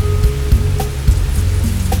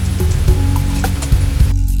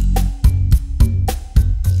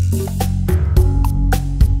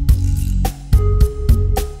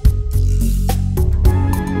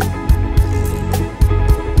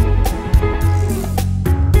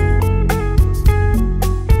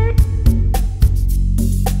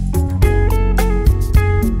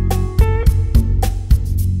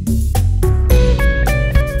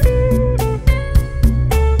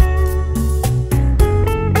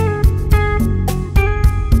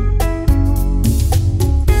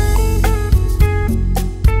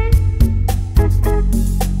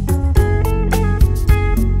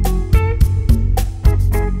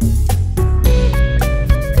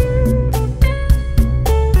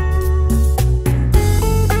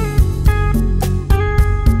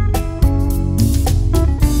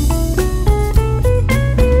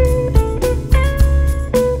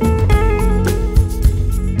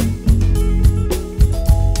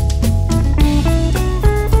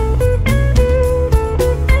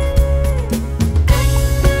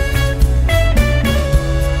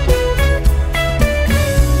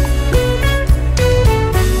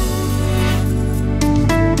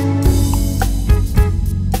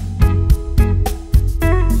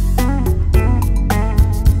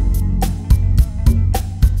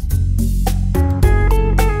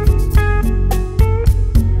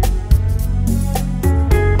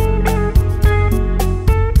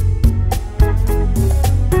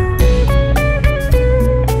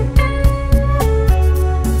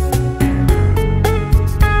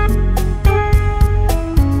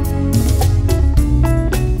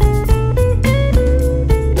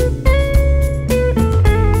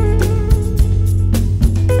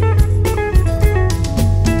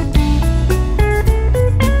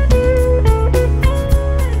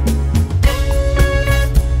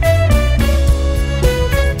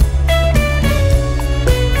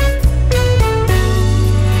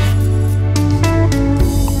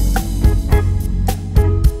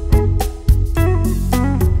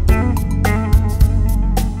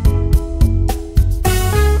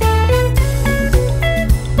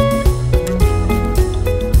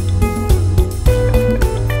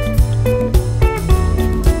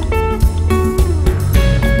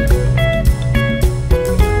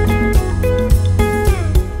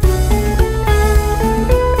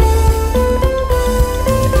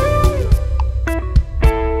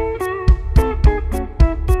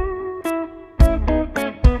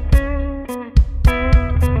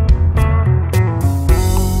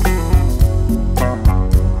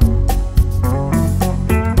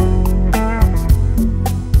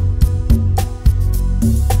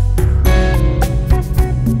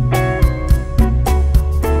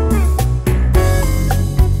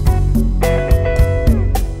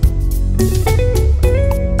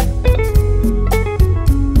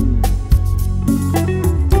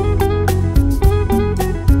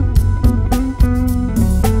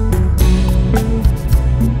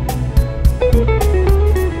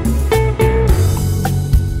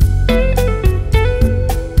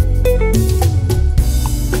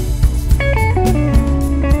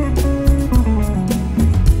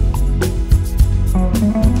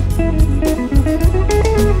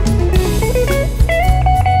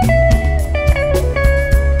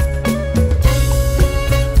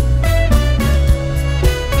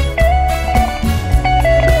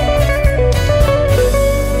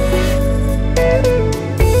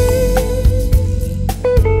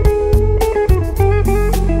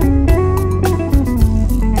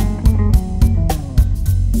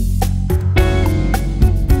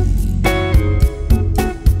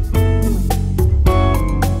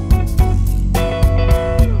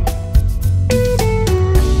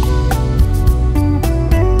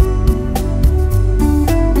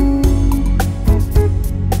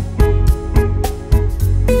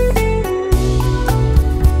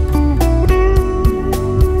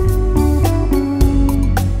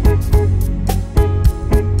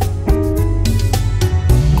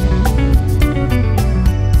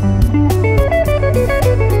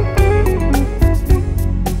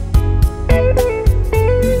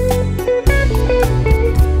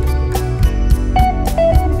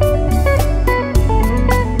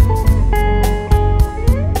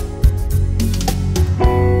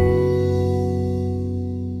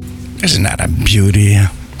 Isn't that a beauty?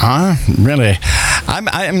 Huh? Really?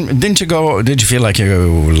 Did you feel like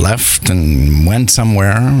you left and went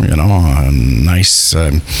somewhere, a nice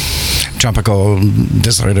tropical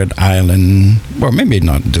deserted island, or maybe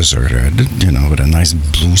not deserted, with a nice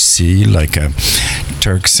blue sea like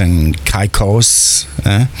Turks and Caicos?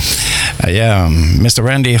 Yeah, Mr.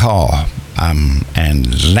 Randy Hall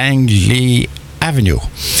and Langley Avenue.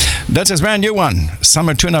 That's his brand new one,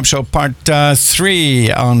 Summer Tune-Up Show Part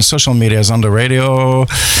 3 on social medias, on the radio.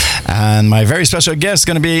 And my very special guest is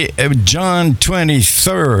going to be John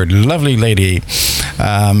 23rd, lovely lady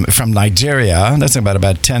from Nigeria. That's in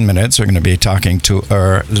about 10 minutes. We're going to be talking to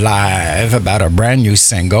her live about her brand new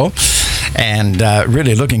single. And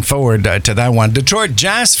really looking forward to that one. Detroit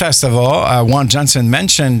Jazz Festival. Juan Johnson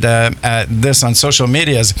mentioned this on social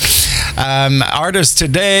medias. Artists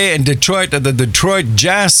today in Detroit at the Detroit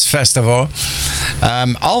Jazz Festival.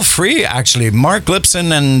 All free, actually. Mark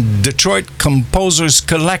Lipson and Detroit Composers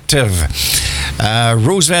Collective.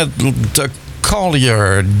 Roosevelt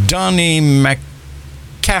Collier, Donnie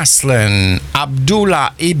McCaslin,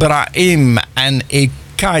 Abdullah Ibrahim, and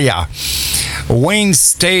Ikaya. Wayne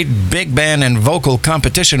State Big Band and Vocal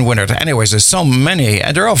Competition winner. Anyways, there's so many,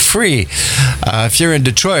 and they're all free. If you're in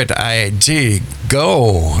Detroit, go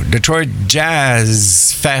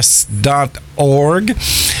DetroitJazzFest.org.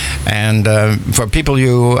 And for people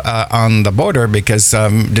you on the border, because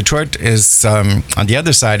Detroit is on the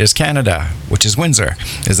other side is Canada, which is Windsor,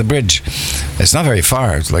 is the bridge. It's not very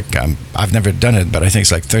far. It's like I've never done it, but I think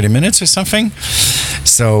it's like 30 minutes or something.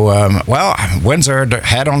 So, Windsor,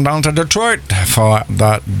 head on down to Detroit for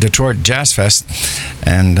the Detroit Jazz Fest.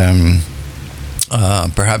 And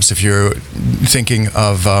perhaps if you're thinking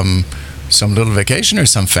of some little vacation or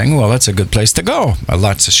something, well, that's a good place to go.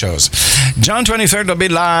 Lots of shows. John 23rd will be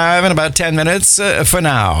live in about 10 minutes for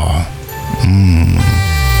now.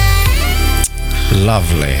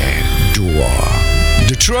 Lovely duo.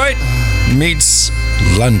 Detroit meets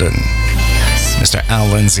London. Mr. Al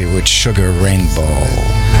Lindsay with Sugar Rainbow.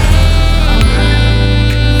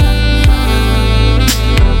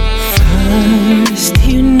 First,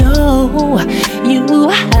 you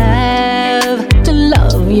have to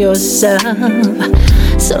love yourself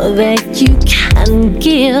so that you can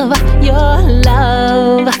give your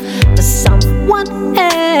love to someone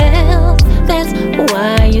else. That's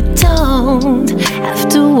why you don't have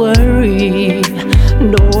to worry.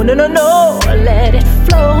 No, let it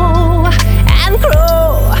flow and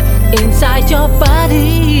grow inside your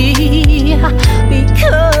body,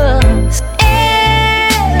 because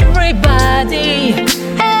everybody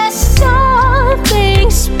has something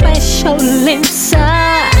special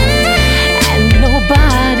inside, and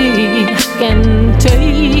nobody can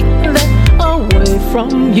take that away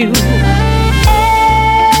from you.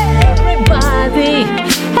 Everybody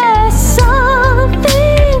has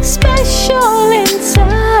something special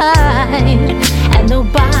inside, and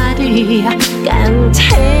nobody can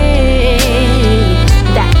take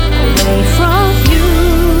that away from you.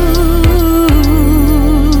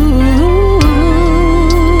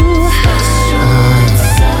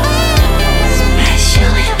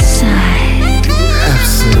 Special inside.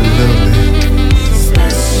 Absolutely.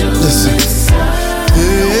 Listen.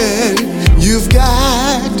 Yeah, you've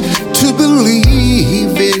got to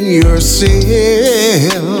believe in yourself.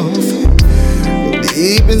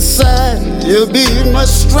 Deep inside, you'll be much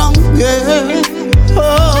stronger.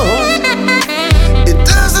 Oh, it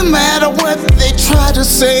doesn't matter what they try to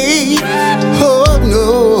say. Oh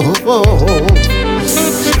no,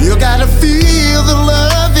 you gotta feel the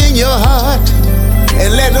love in your heart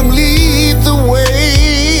and let them lead the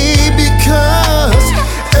way, because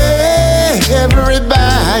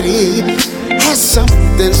everybody has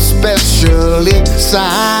something special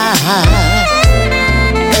inside,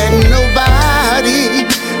 and nobody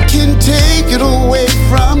can take it away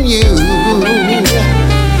from you.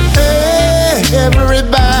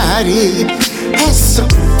 Everybody has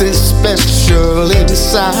something special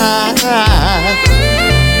inside,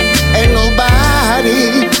 and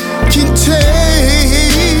nobody can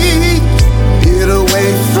take it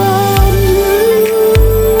away from you.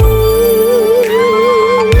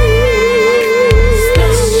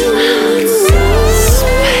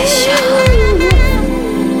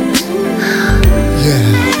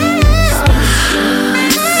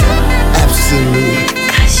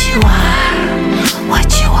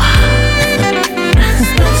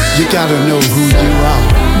 You gotta know who you are,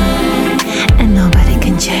 and nobody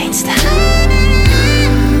can change that.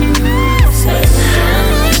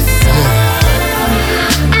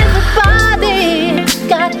 Everybody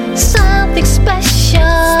got something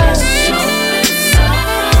special,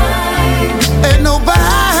 and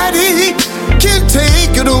nobody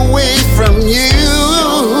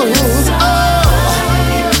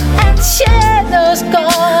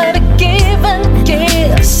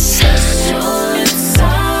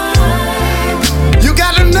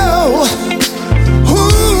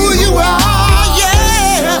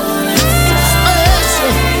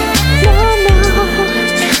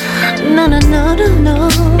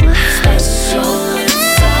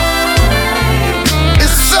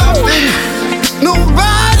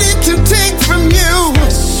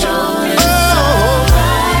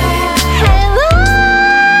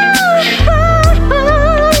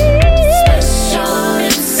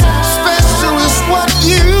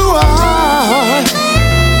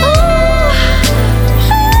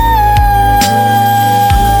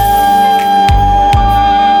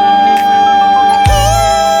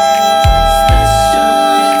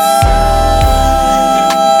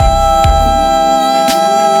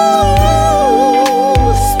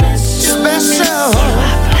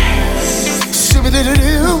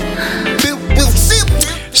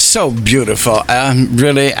So beautiful.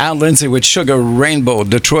 Really, Al Lindsay with Sugar Rainbow,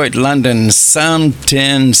 Detroit, London,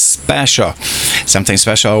 something special. Something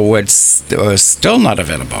special was still not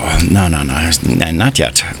available. No, not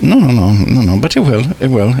yet. No, but it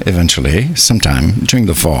will eventually, sometime during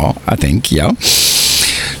the fall, I think, yeah.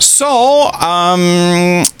 So,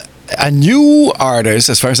 a new artist,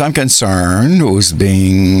 as far as I'm concerned, who's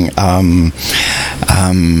being,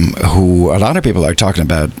 who a lot of people are talking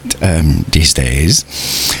about these days.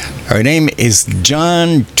 Her name is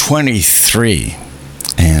John 23,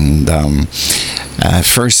 and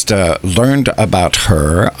first learned about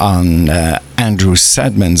her on Andrew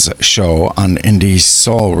Sedman's show on Indie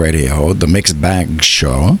Soul Radio, the Mixed Bag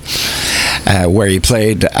Show, where he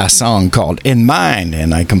played a song called In Mine,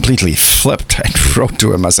 and I completely flipped and wrote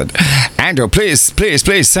to him. I said, Andrew, please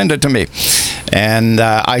send it to me. And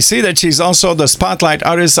I see that she's also the spotlight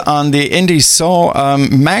artist on the Indie Soul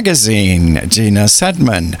magazine, Gina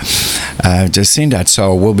Sedman. I've just seen that,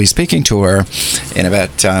 so we'll be speaking to her in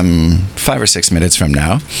about 5 or 6 minutes from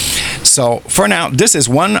now. So for now, this is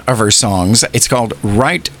one of her songs. It's called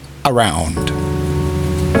Right Around.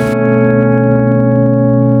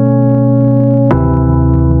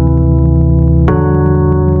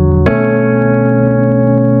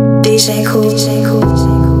 DJ Cool.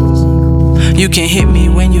 You can hit me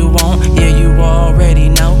when you want, yeah, you already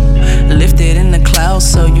know. Lifted in the clouds,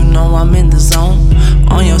 so you know I'm in the zone.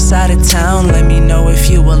 On your side of town, let me know if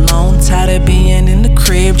you alone. Tired of being in the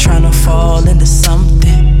crib, trying to fall into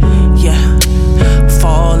something. Yeah,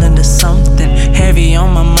 fall into something. Heavy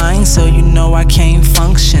on my mind, so you know I can't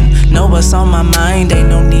function. Know what's on my mind, ain't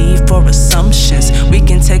no need for assumptions. We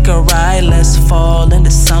can take a ride, let's fall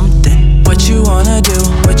into something. What you wanna do,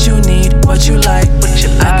 what you need, what you like,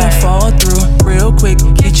 I can fall through real quick,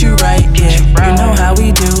 get you right, yeah. You know how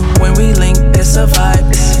we do, when we link, it's a vibe.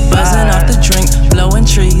 Buzzing off the drink, blowing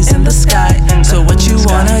trees in the sky. So what you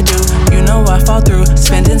wanna do, you know I fall through,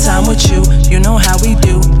 spending time with you, you know how we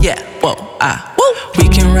do, yeah. Whoa, we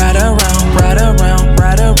can ride around, ride around,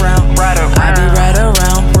 ride around, ride around. I be ride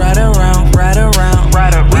around, ride around, ride around,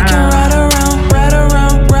 ride around. We can ride around, ride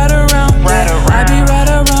around, ride around, ride around. I be ride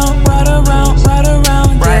around, ride around, ride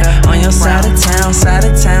around, yeah. On your side of town, side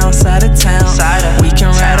of town, side of town. We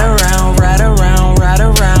can ride around, ride around, ride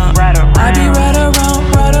around, ride around. I be ride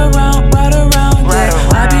around, ride around, ride around,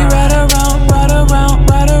 yeah. I be ride around, ride around,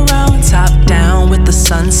 ride around. Top down with the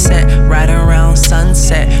sunset, right around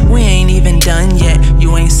sunset. We ain't even done yet,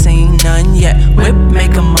 you ain't seen none yet. Whip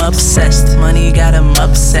make 'em obsessed, money got 'em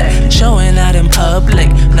upset. Showing out in public,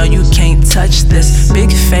 no you can't touch this.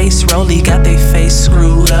 Big face rolly, got they face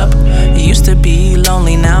screwed up. It used to be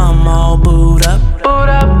lonely, now I'm all booed up.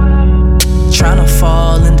 Tryna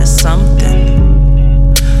fall into something,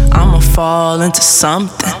 I'ma fall into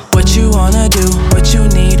something. What you wanna do, what you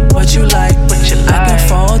need, what you like, I can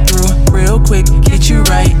fall through real quick, get you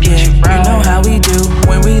right, yeah. You know how we do,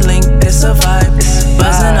 when we link, it's a vibe.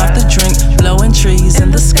 Buzzing off the drink, blowing trees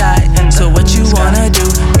in the sky. So what you wanna do,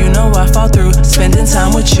 you know I fall through, spending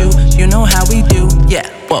time with you, you know how we do, yeah.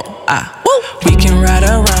 We can ride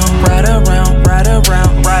around, ride around, ride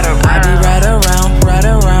around, ride around. I be ride around, ride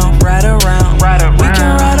around, ride around, ride around. We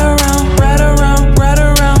can ride around, ride around, ride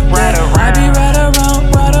around, ride around. I be ride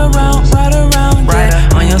around, ride around, ride around,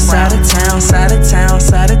 yeah. On your side of town, side of town,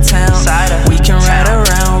 side of town. We can ride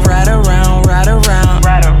around, ride around, ride around,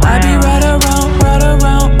 ride around. I be ride around, ride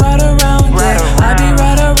around, ride around, yeah. I be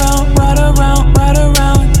ride around, ride around, ride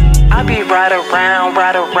around. I be ride around,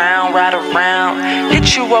 ride around, ride around.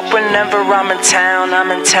 Hit you up whenever I'm in town,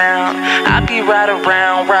 I'm in town. I be ride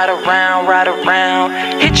around, ride around, ride around.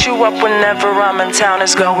 Hit you up whenever I'm in town,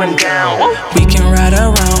 it's going down. We can ride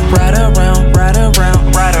around, ride around, ride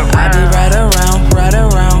around, ride around. I be ride around, ride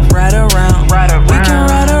around, ride around, ride around. We can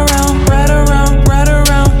ride around, ride around, ride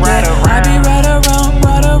around, ride around. I be ride around,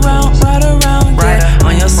 ride around, ride around, yeah.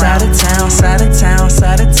 On your side of town, side of town,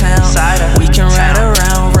 side of town. We can ride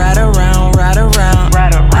around, ride around, ride around,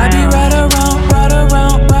 ride around. I be ride around, ride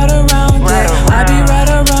around, ride around, yeah. I be ride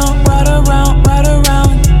around, ride around, ride around.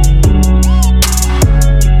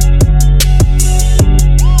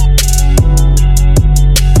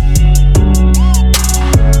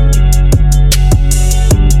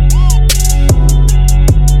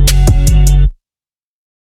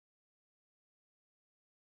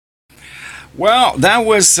 Well, that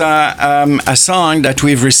was a song that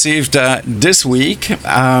we've received this week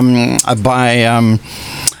by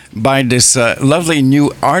this lovely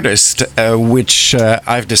new artist, which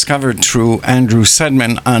I've discovered through Andrew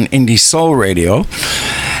Sedman on Indie Soul Radio.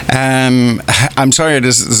 I'm sorry,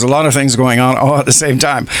 there's a lot of things going on all at the same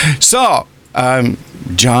time. So,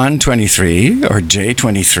 John 23 or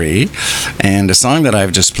J23, and the song that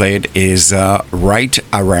I've just played is Right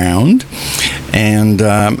Around. And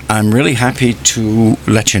I'm really happy to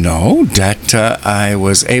let you know that I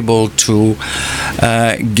was able to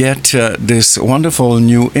get this wonderful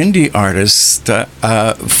new indie artist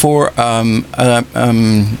for an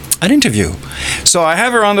interview. So I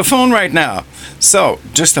have her on the phone right now. So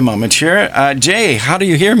just a moment here. Jay, how do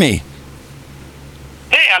you hear me?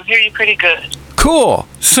 Hey, I'm hearing you pretty good. Cool.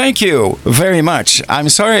 Thank you very much. I'm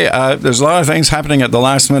sorry, there's a lot of things happening at the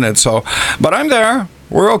last minute, but I'm there.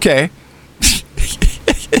 We're okay.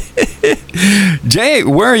 Jay,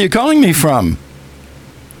 where are you calling me from?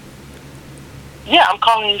 Yeah, I'm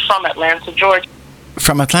calling you from Atlanta, Georgia.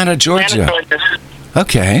 From Atlanta, Georgia.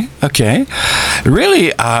 Okay.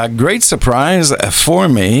 Really a great surprise for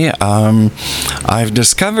me. I've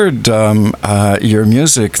discovered your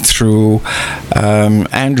music through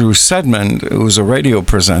Andrew Sedman, who's a radio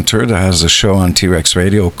presenter that has a show on T-Rex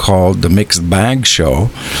Radio called The Mixed Bag Show.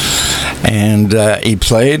 And he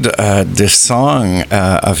played this song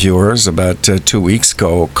of yours about 2 weeks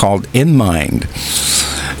ago called In Mind.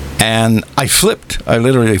 And I flipped. I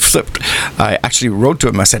literally flipped. I actually wrote to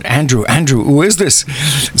him. I said, Andrew, who is this?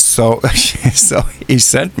 So he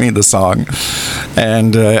sent me the song.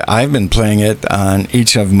 And I've been playing it on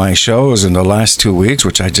each of my shows in the last 2 weeks,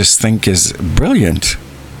 which I just think is brilliant.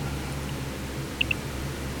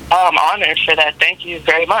 Oh, I'm honored for that. Thank you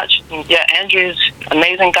very much. Yeah, Andrew's an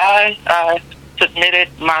amazing guy. Submitted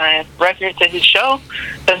my record to his show.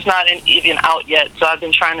 That's not even out yet, so I've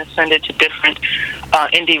been trying to send it to different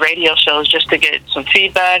indie radio shows just to get some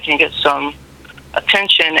feedback and get some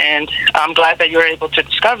attention, and I'm glad that you were able to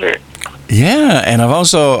discover it. Yeah, and I've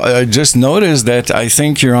also just noticed that I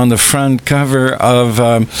think you're on the front cover of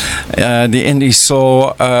the Indie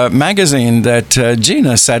Soul magazine that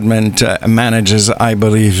Gina Sedman manages, I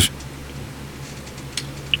believe.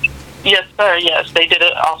 Yes, sir. Yes, they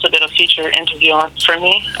also did a feature interview for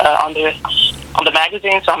me on the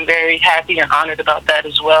magazine, so I'm very happy and honored about that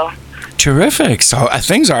as well. Terrific. So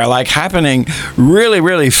things are like happening really,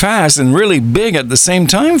 really fast and really big at the same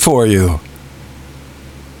time for you.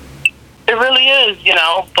 It really is,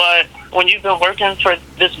 but when you've been working for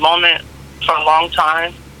this moment for a long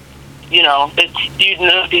time, you know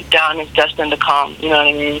deep down it's destined to come, you know what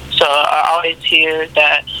I mean? So I always hear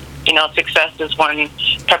that, success is when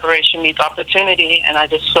preparation meets opportunity, and I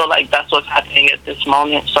just feel like that's what's happening at this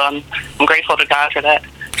moment. So I'm grateful to God for that.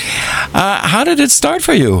 How did it start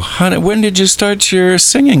for you? When did you start your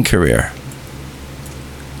singing career?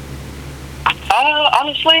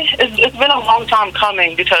 Honestly, it's been a long time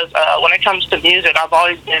coming because when it comes to music, I've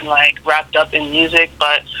always been wrapped up in music,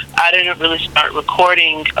 but I didn't really start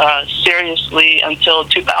recording seriously until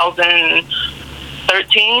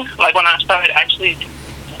 2013, when I started actually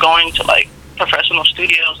going to professional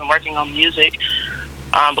studios and working on music.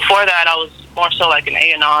 Before that, I was more so an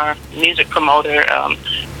A&R music promoter,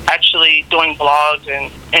 actually doing blogs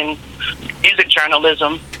and music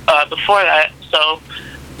journalism before that. So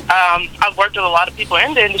I've worked with a lot of people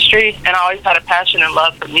in the industry, and I always had a passion and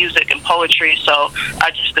love for music and poetry, so I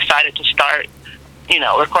just decided to start,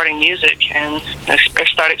 recording music and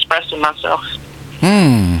start expressing myself.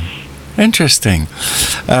 Interesting.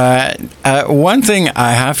 One thing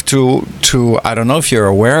I have to I don't know if you're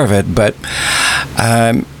aware of it, but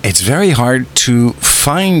it's very hard to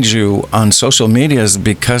find you on social medias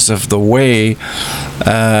because of the way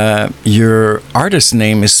your artist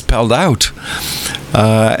name is spelled out.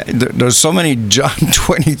 There's so many John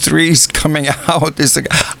 23s coming out.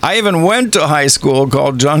 I even went to high school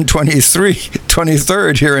called John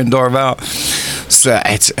 23rd here in Dorval. So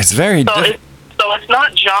it's very difficult. So it's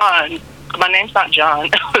not John. My name's not John.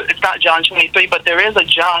 It's not John 23, but there is a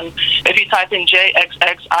John. If you type in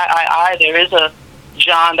Jxxiii, there is a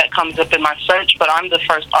John that comes up in my search, but I'm the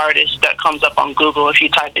first artist that comes up on Google if you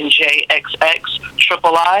type in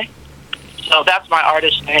Jxxiii. So that's my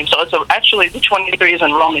artist name. So it's actually the 23 is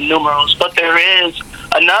in Roman numerals, but there is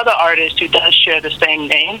another artist who does share the same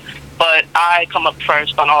name, but I come up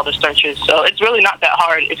first on all the searches. So it's really not that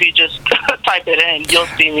hard. If you just type it in, you'll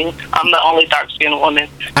see me. I'm the only dark-skinned woman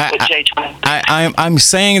with tchune. I'm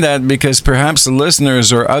saying that because perhaps the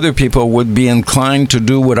listeners or other people would be inclined to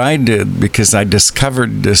do what I did, because I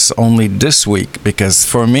discovered this only this week. Because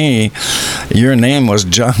for me, your name was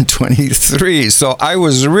John 23. So I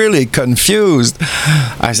was really confused.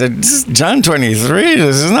 I said, John 23?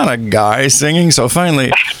 This is not a guy singing. So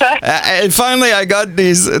finally I got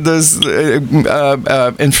this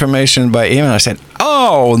information by email. I said,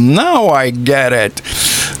 oh, now I get it.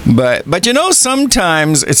 But you know,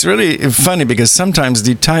 sometimes it's really funny because sometimes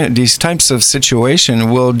these types of situation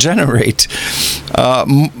will generate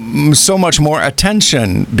so much more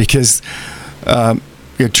attention because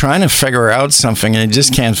you're trying to figure out something and you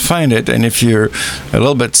just can't find it. And if you're a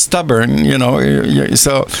little bit stubborn, you know,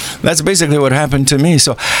 so that's basically what happened to me.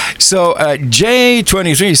 So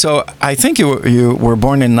J23. So I think you were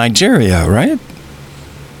born in Nigeria, right?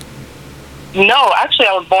 No, actually,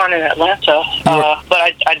 I was born in Atlanta,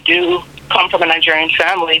 but I do come from a Nigerian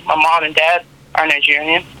family. My mom and dad are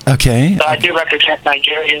Nigerian. Okay. So I do represent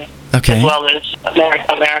Nigeria. Okay. As well as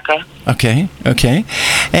America. Okay.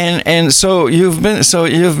 And so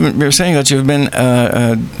you're saying that you've been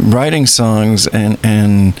writing songs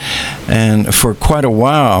and for quite a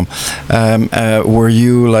while. Were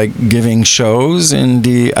you like giving shows in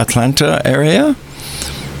the Atlanta area?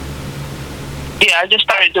 Yeah, I just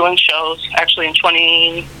started doing shows actually in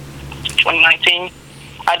 2019.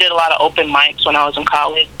 I did a lot of open mics when I was in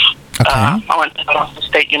college. Okay. I went to Boston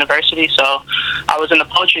State University, so I was in the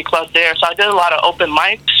poetry club there. So I did a lot of open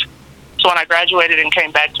mics. So when I graduated and came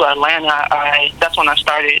back to Atlanta, that's when I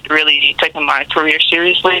started really taking my career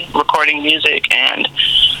seriously, recording music, and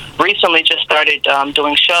recently just started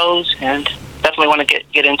doing shows, and definitely want to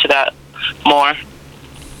get into that more.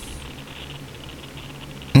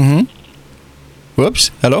 Mm-hmm. Whoops.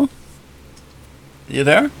 Hello? You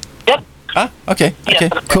there? Yep. Ah, okay. Yeah,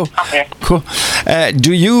 Cool. I'm here. Cool.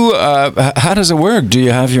 Do you? How does it work? Do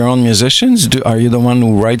you have your own musicians? Are you the one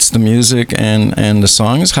who writes the music and the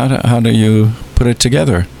songs? How do you put it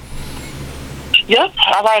together? Yep,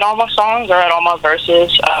 I write all my songs. I write all my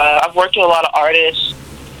verses. I've worked with a lot of artists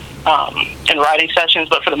in writing sessions,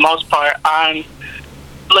 but for the most part,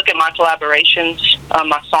 look at my collaborations,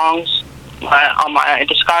 my songs, on my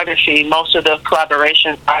discography. Most of the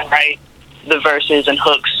collaborations, I write the verses and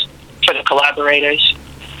hooks for the collaborators.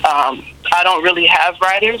 I don't really have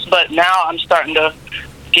writers, but now I'm starting to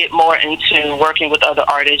get more into working with other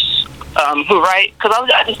artists who write, because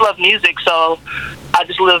I just love music, so I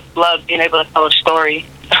just love being able to tell a story.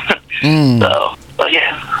 So, but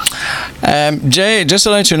yeah. Jay, just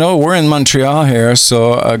to let you know, we're in Montreal here,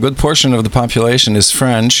 so a good portion of the population is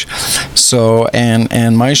French. So,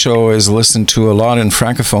 and my show is listened to a lot in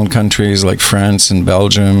Francophone countries like France and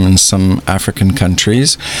Belgium and some African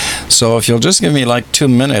countries. So if you'll just give me like 2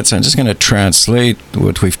 minutes, I'm just going to translate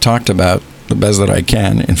what we've talked about the best that I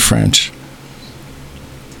can in French.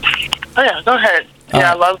 Oh yeah, go ahead.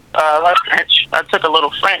 Yeah, I love French. I took a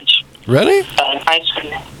little French. Really?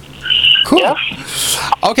 Cool. Yeah.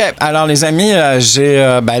 OK. Alors, les amis, là,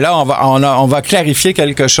 on va clarifier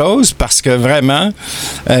quelque chose parce que vraiment,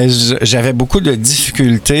 j'avais beaucoup de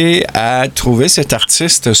difficultés à trouver cet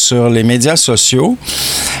artiste sur les médias sociaux.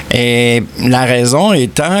 Et la raison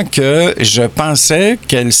étant que je pensais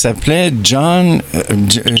qu'elle s'appelait Jean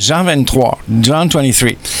 23.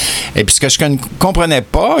 Et puis, ce que je ne comprenais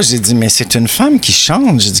pas, j'ai dit, mais c'est une femme qui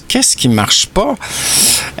chante. J'ai dit, qu'est-ce qui marche pas?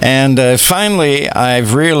 And finally,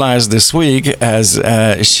 I've realized this week, as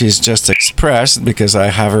she's just expressed, because I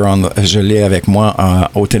have her je l'ai avec moi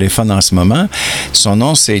au téléphone en ce moment. Son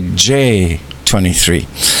nom, c'est J23.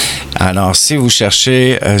 Alors, si vous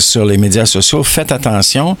cherchez sur les médias sociaux, faites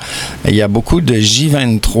attention. Il y a beaucoup de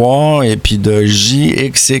J23 et puis de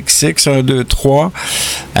Jxxiii 1, 2, 3.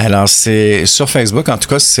 Alors, c'est sur Facebook, en tout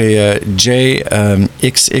cas, c'est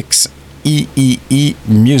Jxxiii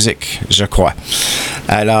Music, je crois.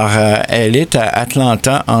 Alors, elle est à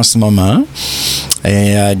Atlanta en ce moment.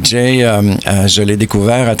 Et Jay, je l'ai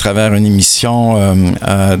découvert à travers une émission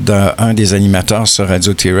d'un des animateurs sur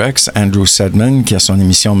Radio T-Rex, Andrew Sedman, qui a son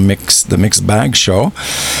émission The Mixed Bag Show,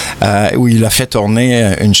 où il a fait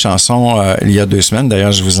tourner une chanson il y a 2 semaines.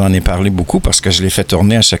 D'ailleurs, je vous en ai parlé beaucoup parce que je l'ai fait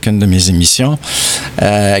tourner à chacune de mes émissions,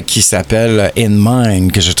 qui s'appelle In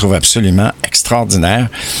Mind, que je trouve absolument extraordinaire.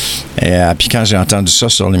 Et puis quand j'ai entendu ça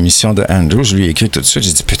sur l'émission de Andrew, je lui ai écrit tout de suite,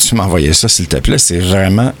 j'ai dit, peux-tu m'envoyer ça, s'il te plaît? C'est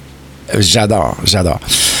vraiment... J'adore.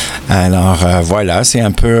 Alors voilà, c'est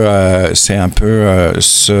un peu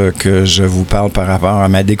ce que je vous parle par rapport à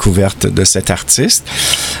ma découverte de cet artiste.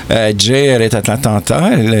 Jay, elle est à Atlanta,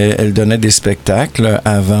 elle donnait des spectacles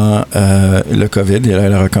avant le COVID, et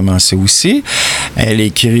elle a recommencé aussi. Elle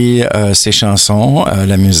écrit ses chansons,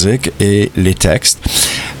 la musique et les textes.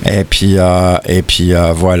 Et puis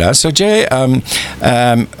voilà. So Jay,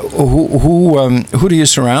 who do you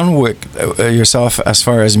surround with yourself as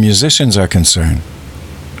far as musicians are concerned?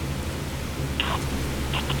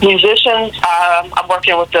 Musicians, I'm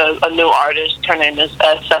working with a new artist. Her name is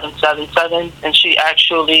S777, and she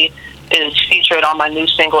actually is featured on my new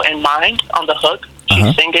single In Mind on the hook.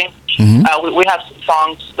 She's singing. Mm-hmm. We have some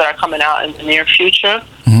songs that are coming out in the near future.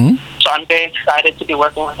 Mm-hmm. So I'm very excited to be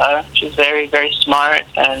working with her. She's very, very smart,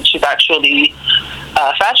 and she's actually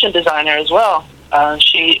a fashion designer as well. Her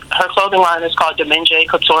clothing line is called Jxxiii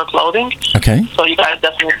Couture Clothing. Okay. So you guys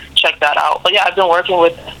definitely check that out. But yeah, I've been working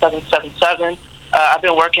with 777. I've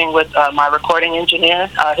been working with my recording engineer.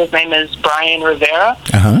 His name is Brian Rivera.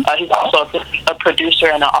 He's also a producer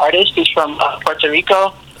and an artist. He's from Puerto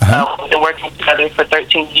Rico. We've been working together for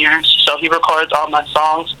 13 years. So he records all my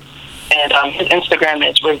songs. And his Instagram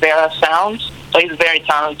is Rivera Sounds. So he's a very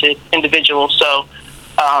talented individual. So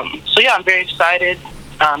yeah, I'm very excited.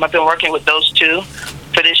 I've been working with those two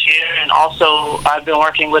for this year. And also I've been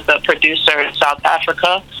working with a producer in South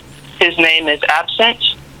Africa. His name is Absent.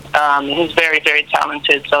 He's very, very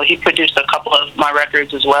talented. So he produced a couple of my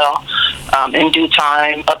records as well. In Due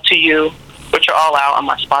Time, Up to You, which are all out on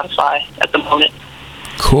my Spotify at the moment.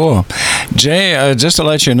 Cool. Jay, just to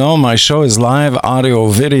let you know, my show is live audio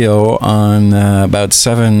video on about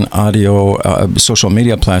 7 audio social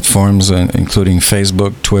media platforms, including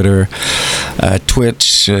Facebook, Twitter,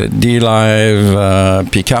 Twitch,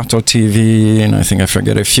 DLive, Picarto TV, and I think I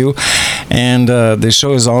forget a few. And the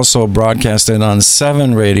show is also broadcasted on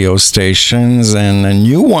 7 radio stations, and a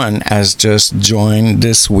new one has just joined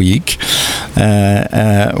this week,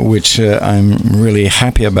 which I'm really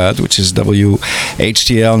happy about, which is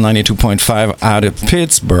WHTL 92.5 out of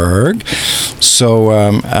Pittsburgh. So,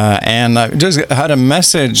 and I just had a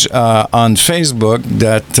message on Facebook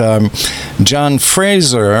that John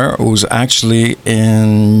Fraser, who's actually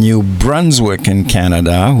in New Brunswick in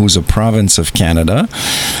Canada, who's a province of Canada,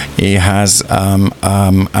 he has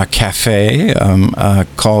a cafe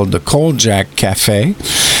called the Cold Jack Cafe,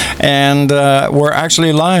 and we're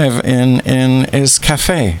actually live in his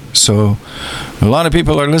cafe. So a lot of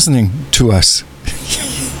people are listening to us.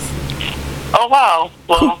 Oh, wow.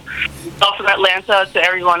 Well, from Atlanta to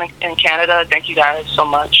everyone in Canada, thank you guys so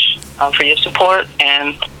much for your support.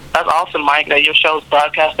 And that's awesome, Mike, that your show's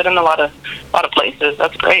broadcasted in a lot of places.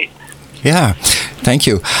 That's great. Yeah, thank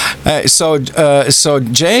you. So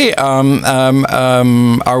Jay,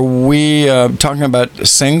 are we talking about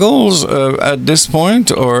singles at this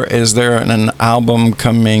point, or is there an album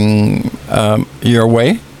coming your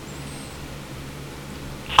way?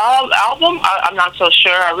 Album, I'm not so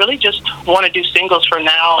sure. I really just want to do singles for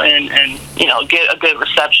now and get a good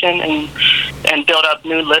reception and build up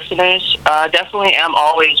new listeners. Definitely am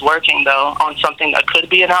always working though on something that could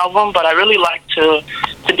be an album, but I really like to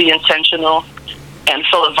be intentional and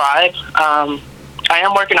feel a vibe. I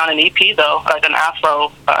am working on an EP though, like an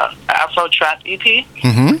Afro trap EP.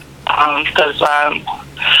 Because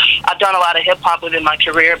I've done a lot of hip-hop within my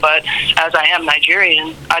career, but as I am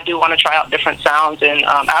Nigerian, I do want to try out different sounds, and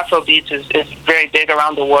Afrobeats is very big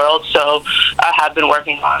around the world, so I have been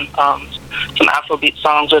working on some Afrobeat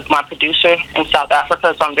songs with my producer in South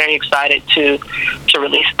Africa, so I'm very excited to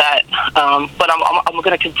release that. But I'm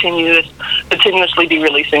going to continuously be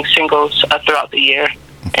releasing singles throughout the year.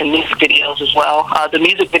 And music videos as well. The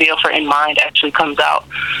music video for In Mind actually comes out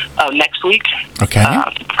next week,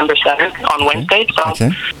 September 7th on Wednesday. So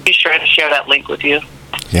be sure to share that link with you.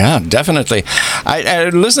 Yeah, definitely. I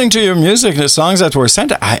listening to your music, the songs that were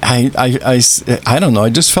sent, I don't know. I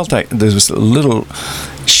just felt like there was a little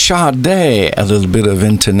Sade, a little bit of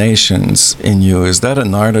intonations in you. Is that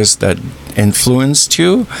an artist that influenced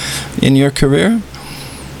you in your career?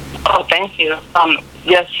 Oh, thank you.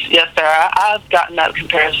 Yes, sir. I've gotten that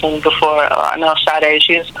comparison before. I know Sade,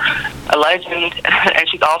 she's a legend, and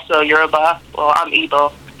she's also Yoruba. Well, I'm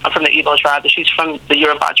Igbo. I'm from the Igbo tribe, but she's from the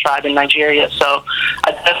Yoruba tribe in Nigeria. So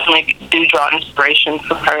I definitely do draw inspiration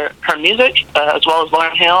from her music, as well as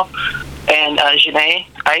Lauryn Hill and Jxxiii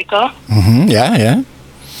Aiko. Yeah.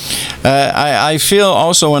 I feel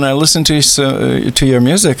also when I listen to your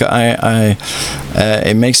music,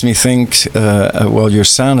 it makes me think. Well, your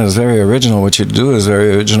sound is very original. What you do is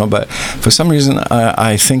very original. But for some reason,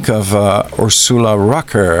 I think of Ursula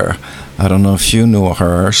Rucker. I don't know if you know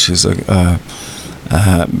her. She's a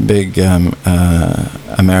big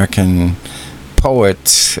American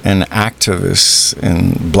poet and activist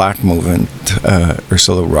in Black movement.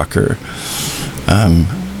 Ursula Rucker.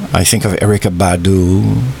 I think of Erykah Badu.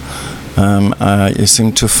 You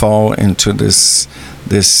seem to fall into this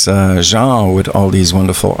genre with all these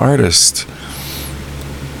wonderful artists.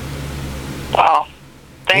 Wow,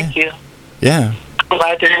 thank you. Yeah, I'm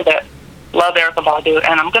glad to hear that. Love Erykah Badu,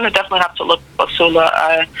 and I'm gonna definitely have to look for Ursula.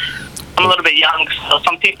 I'm a little bit young, so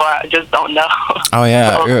some people I just don't know. Oh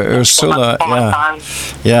yeah, So, Ursula.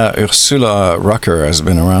 Yeah, Ursula Rucker has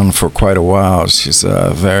been around for quite a while. She's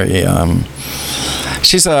a very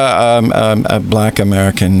she's a Black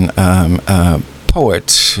American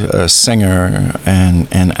poet, a singer,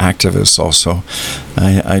 and activist also.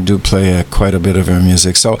 I do play quite a bit of her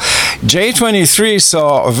music. So J23,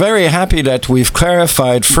 so very happy that we've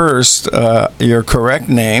clarified first your correct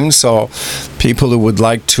name. So people who would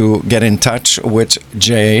like to get in touch with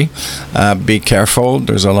Jay, be careful.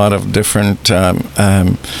 There's a lot of different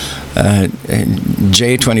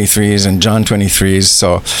J23s and John 23s,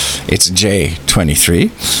 so it's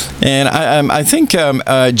J23. And I think,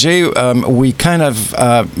 Jay, we kind of,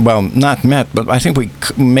 well, not met, but I think we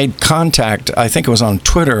made contact. I think it was on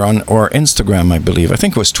Twitter or Instagram, I believe. I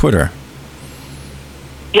think it was Twitter.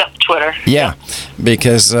 Yep, Twitter. Yeah,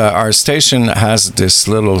 because our station has this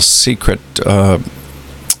little secret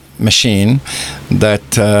machine that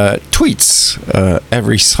tweets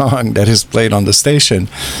every song that is played on the station,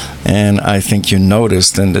 and I think you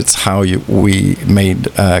noticed, and it's how we made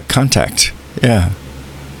contact. Yeah.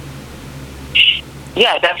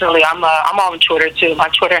 Yeah, definitely. I'm on Twitter too. My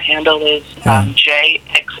Twitter handle is JXXIII_.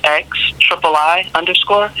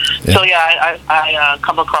 Yeah. So yeah, I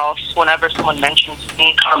come across whenever someone mentions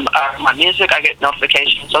me my music, I get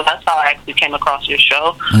notifications. So that's how I actually came across your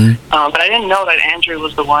show. Mm-hmm. But I didn't know that Andrew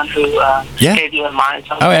was the one who gave you in mind.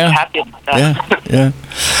 So I'm happy about that. Yeah.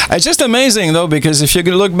 It's just amazing though, because if you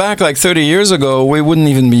could look back like 30 years ago, we wouldn't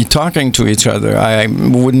even be talking to each other. I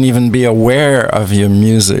wouldn't even be aware of your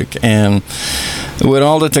music. And with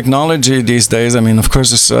all the technology these days, I mean, of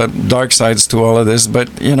course, there's dark sides to all of this,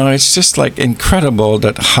 but, you know, it's just like incredible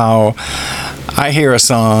that how I hear a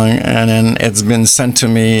song and then it's been sent to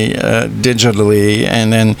me digitally,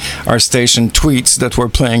 and then our station tweets that we're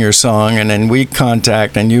playing your song, and then we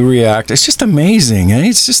contact and you react. It's just amazing. Eh?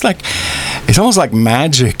 It's just like, it's almost like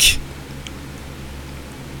magic.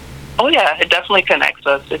 Oh yeah, it definitely connects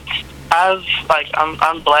us.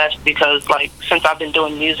 I'm blessed because like since I've been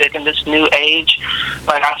doing music in this new age,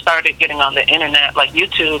 like I started getting on the internet, like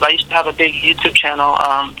YouTube. I used to have a big YouTube channel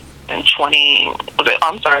in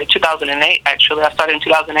 2008 actually. I started in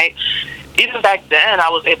 2008. Even back then, I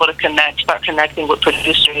was able to start connecting with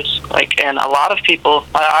producers, like, and a lot of people.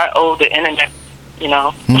 I owe the internet, you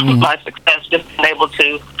know, my success, just being able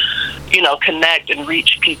to, you know, connect and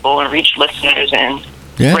reach people and reach listeners and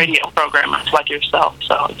radio programmers like yourself.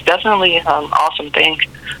 So it's definitely an awesome thing.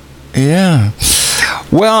 Yeah.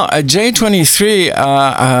 Well, J23,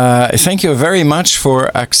 thank you very much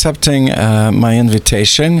for accepting my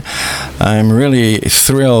invitation. I'm really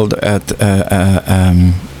thrilled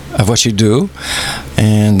of what you do,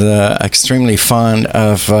 and extremely fond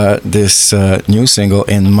of this new single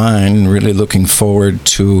in mind. Really looking forward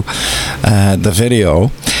to the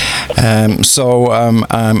video. So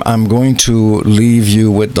I'm going to leave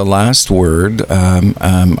you with the last word.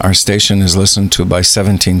 Our station is listened to by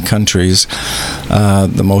 17 countries.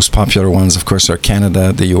 The most popular ones, of course, are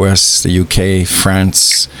Canada, the US, the UK,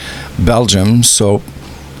 France, Belgium. So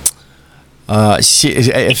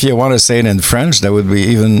if you want to say it in French, that would be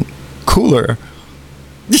even cooler.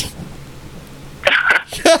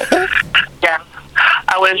 Yeah.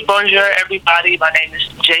 I wish bonjour, everybody. My name is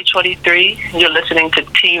J23. You're listening to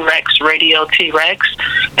T-Rex Radio T-Rex,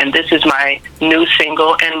 and this is my new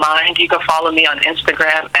single, In Mind. You can follow me on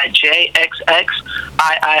Instagram at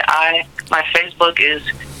JXXIII. My Facebook is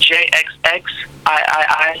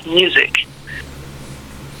JXXIII Music.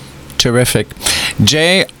 Terrific.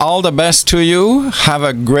 Jay, all the best to you. Have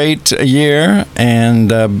a great year and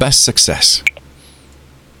best success.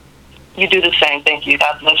 You do the same. Thank you.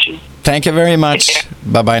 God bless you. Thank you very much.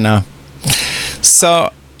 Bye-bye now.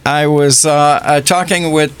 So I was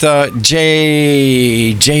talking with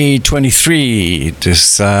J23,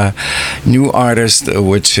 this new artist,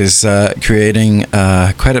 which is creating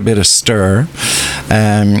quite a bit of stir.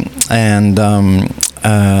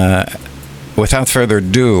 Without further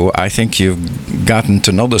ado, I think you've gotten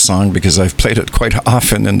to know the song because I've played it quite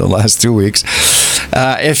often in the last 2 weeks.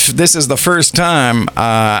 If this is the first time,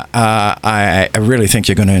 I really think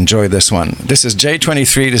you're going to enjoy this one. This is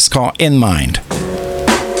J23. This is called In Mind.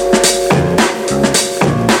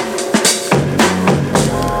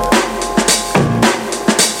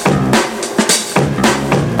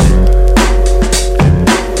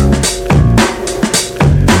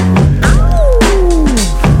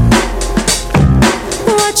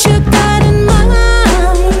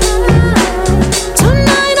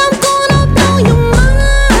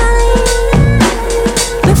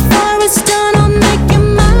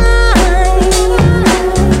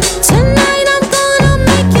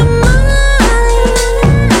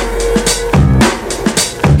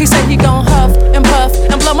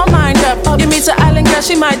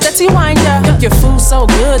 She might dirty wine ya. Your food so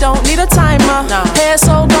good, don't need a timer. Hair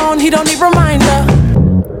so gone, he don't need reminder.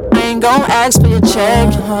 I ain't ain't gon' ask for your check,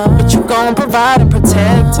 but you gon' provide and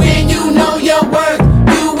protect. When you know your worth,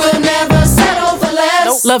 you will never settle for less.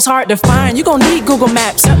 Nope. Love's hard to find, you gon' need Google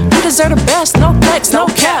Maps. You deserve the best, no flex, no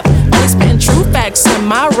cap. Only spitting true facts in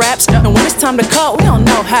my raps. And when it's time to cut, we don't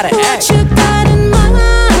know how to act. What you got in mind?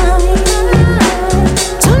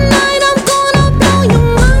 Tonight I'm gonna blow your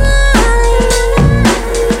mind.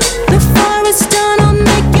 Before it's done, I'll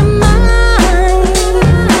make you mine.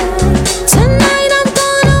 Tonight I'm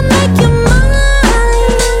gonna make you mine.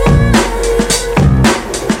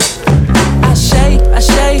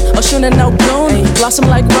 Ashay, Oshun and no goon. Blossom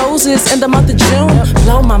like roses in the month of June.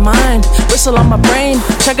 Blow my mind, whistle on my brain.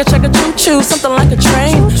 Chugga choo-choo, something like a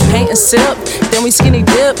train. Paint and sip, then we skinny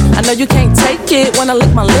dip. I know you can't take it when I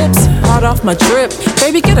lick my lips. Hard off my drip,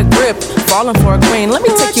 baby get a grip. Falling for a queen, let me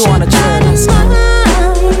take you on a trip.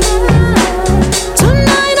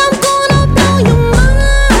 Tonight I'm gonna blow your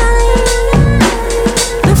mind.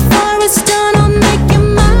 Before it's done, I'll make you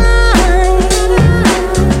mine.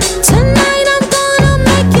 Tonight I'm gonna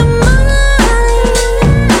make you mine.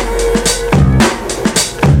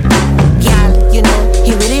 Gal, you know,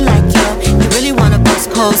 he really like you. He really wanna bust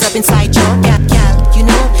clothes up inside your gal, you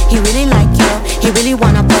know, he really like you. He really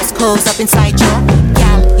wanna bust clothes up inside your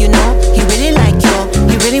gal, you know, he really like you.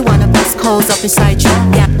 He really wanna bust clothes up inside your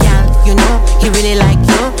gal, you know, he really like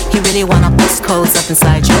you. He really wanna bust clothes up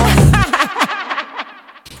inside your.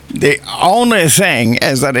 The only thing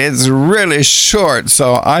is that it's really short,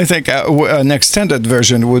 so I think an extended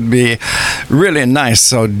version would be really nice.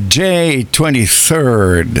 So J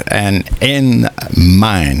 23rd and In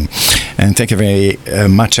Mine. And thank you very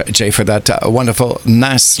much, Jay, for that wonderful,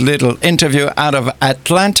 nice little interview out of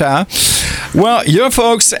Atlanta. Well, your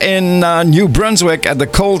folks in New Brunswick at the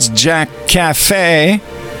Coles Jack Cafe,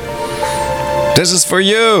 this is for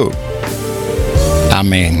you. I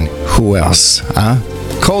mean, who else, huh?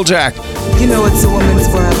 Cold Jack. You know it's a woman's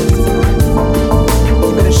world.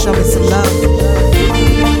 You better show me some love.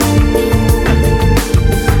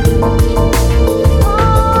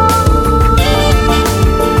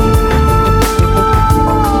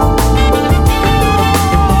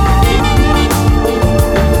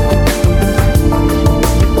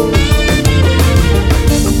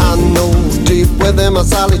 Within my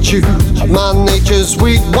solitude, my nature's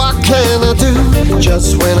weak, what can I do?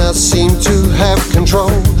 Just when I seem to have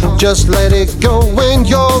control, just let it go when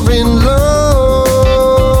you're in love.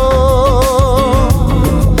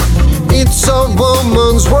 It's a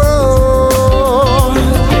woman's world,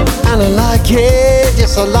 and I like it,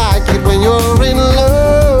 yes I like it when you're in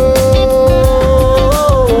love.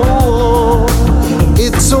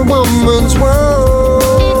 It's a woman's world,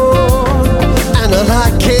 and I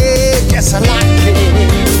like it, yes I like it.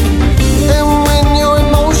 And when your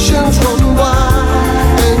emotions run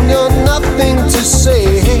wild and you're nothing to say,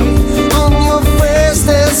 on your face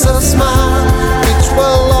there's a smile which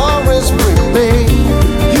will always remain.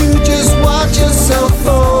 You just watch yourself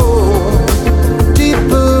fall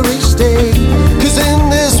deeper each day, 'cause in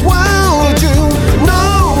this world you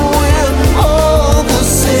know we're all the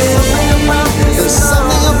same. There's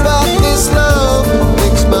something about this love that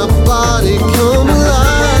makes my body come alive.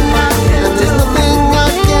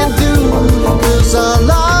 I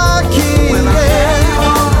like it, yeah.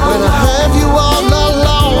 When I have you all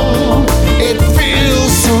alone, it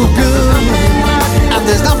feels so good, and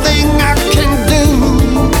there's nothing I can do.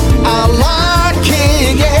 I like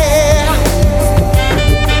it, yeah.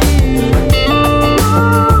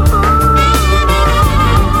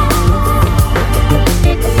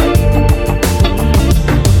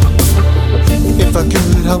 If I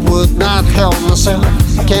could, I would not help myself.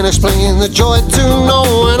 Can't explain the joy to no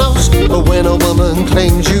one else, but when a woman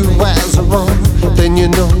claims you as her own, then you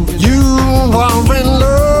know you are in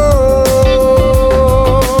love.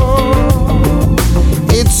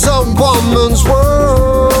 It's a woman's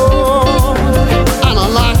world, and I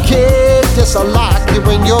like it, yes I like it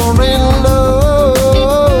when you're in love.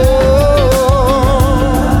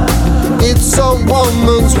 It's a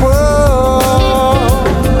woman's world,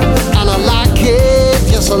 and I like it,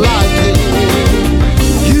 yes I like it.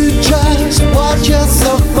 Just watch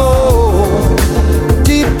yourself fall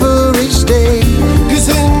deeper each day, 'cause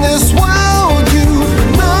in this world you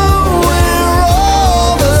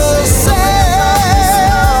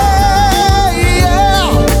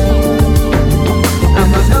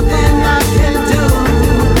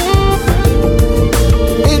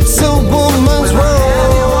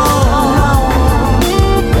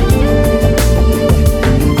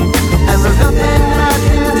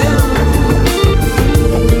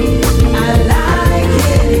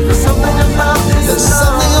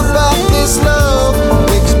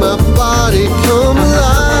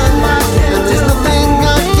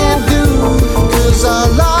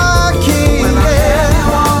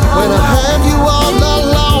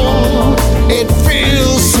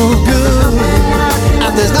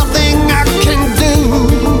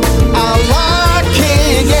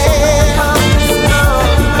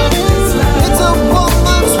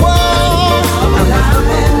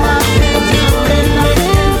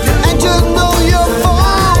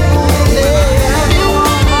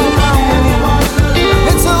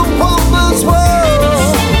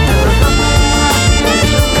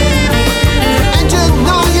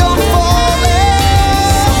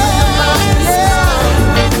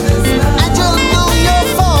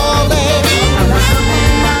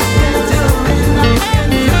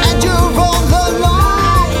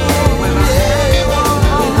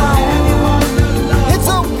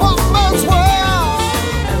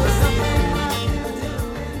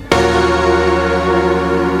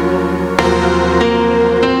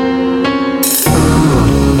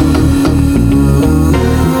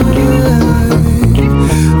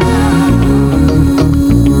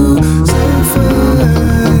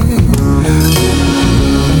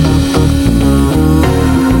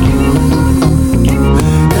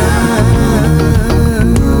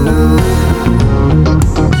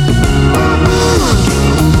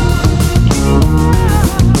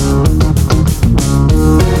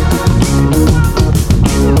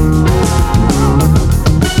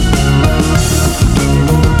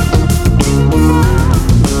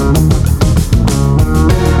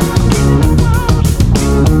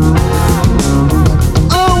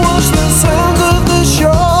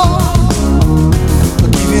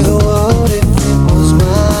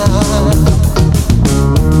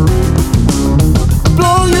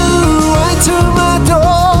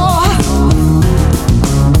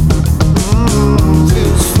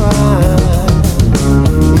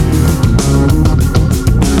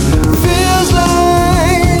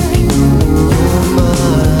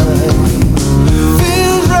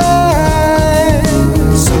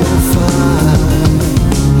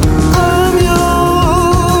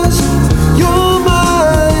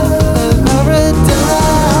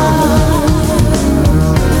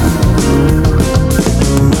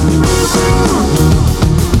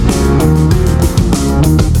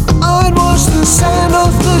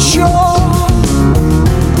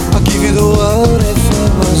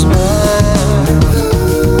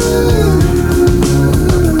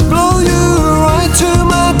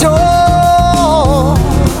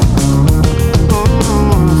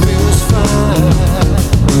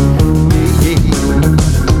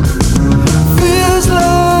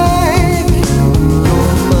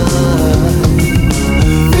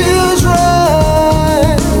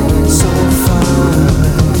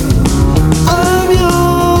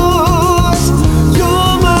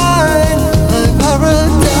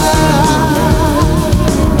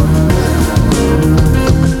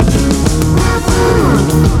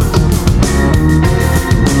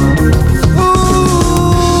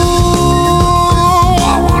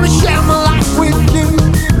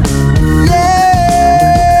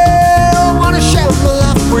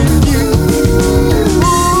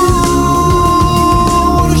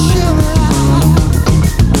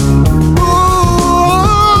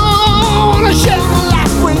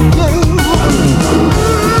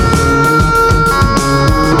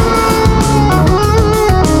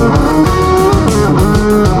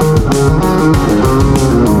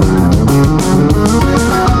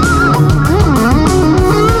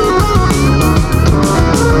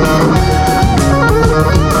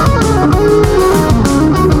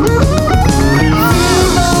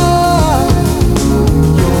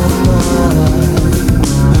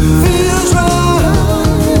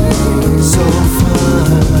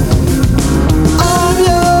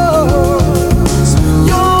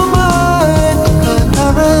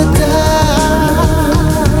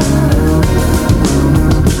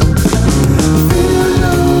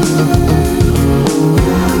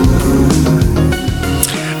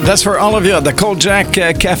That's for all of you at the Cold Jack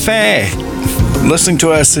Cafe, listening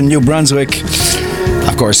to us in New Brunswick.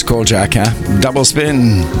 Of course, Cold Jack, huh? Double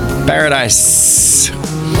Spin, Paradise,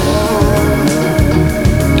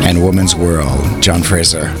 and Woman's World, John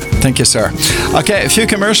Fraser. Thank you, sir. Okay, a few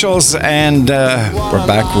commercials, and we're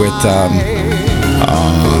back with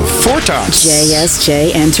Four Tops.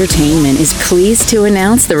 JSJ Entertainment is pleased to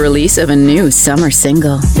announce the release of a new summer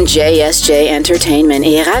single. JSJ Entertainment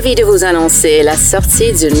est ravi de vous annoncer la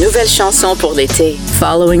sortie d'une nouvelle chanson pour l'été,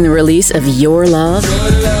 following the release of Your Love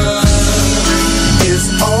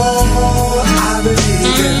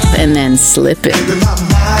and then Slippin'.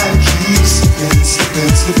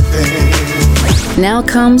 Now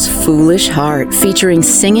comes Foolish Heart, featuring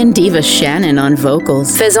singing diva Shannon on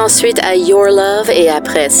vocals. Faisant suite à Your Love et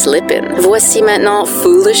après Slippin'. Voici maintenant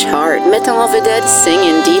Foolish Heart, mettant en vedette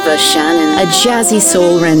singing diva Shannon, a jazzy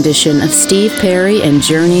soul rendition of Steve Perry and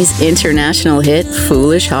Journey's international hit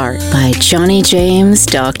Foolish Heart by Johnny James,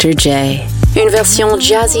 Dr. J. Une version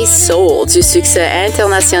jazzy soul du succès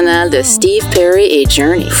international de Steve Perry et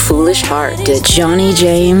Journey, Foolish Heart de Johnny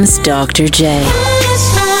James, Dr. J.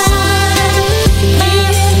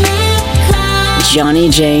 Johnny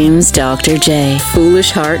James, Dr. J.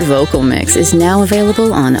 Foolish Heart Vocal Mix is now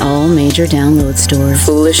available on all major download stores.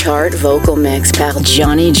 Foolish Heart Vocal Mix par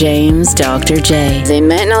Johnny James, Dr. J. est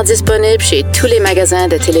maintenant disponible chez tous les magasins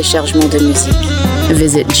de téléchargement de musique.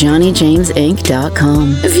 Visit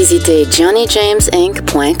JohnnyJamesInc.com. Visitez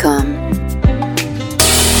JohnnyJamesInc.com.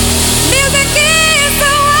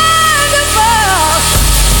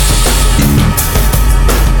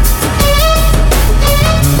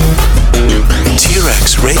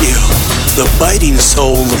 T-Rex Radio, the biting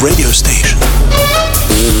soul radio station.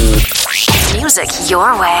 Music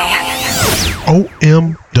your way.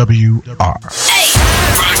 OMWR.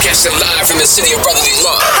 Broadcasting live from the city of brotherly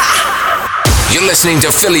love. You're listening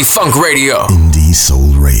to Philly Funk Radio. Indie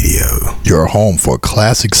Soul Radio, your home for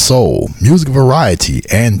classic soul, music variety,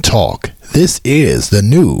 and talk. This is the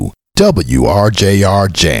new WRJR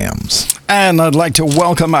Jams. And I'd like to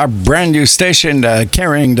welcome our brand new station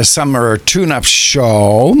carrying the summer tune-up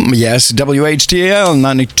show. Yes, WHTL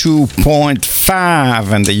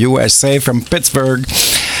 92.5 in the USA from Pittsburgh.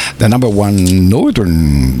 The number one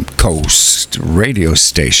Northern Coast radio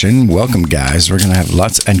station. Welcome, guys. We're going to have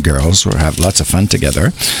lots, and girls, we'll have lots of fun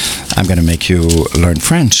together. I'm going to make you learn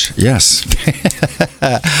French. Yes.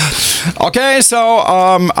 Okay, so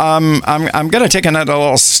I'm going to take another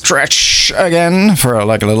little stretch again for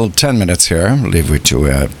like a little 10 minutes here. Leave with two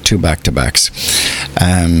back-to-backs.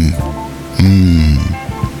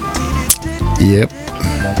 Yep.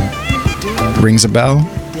 Rings a bell?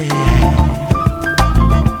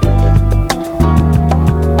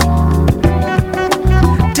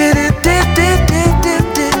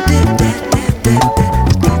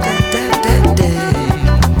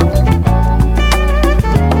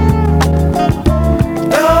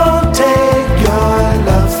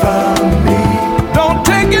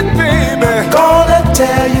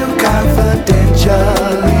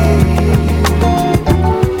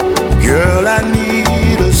 Girl, I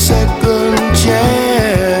need a second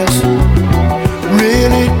chance.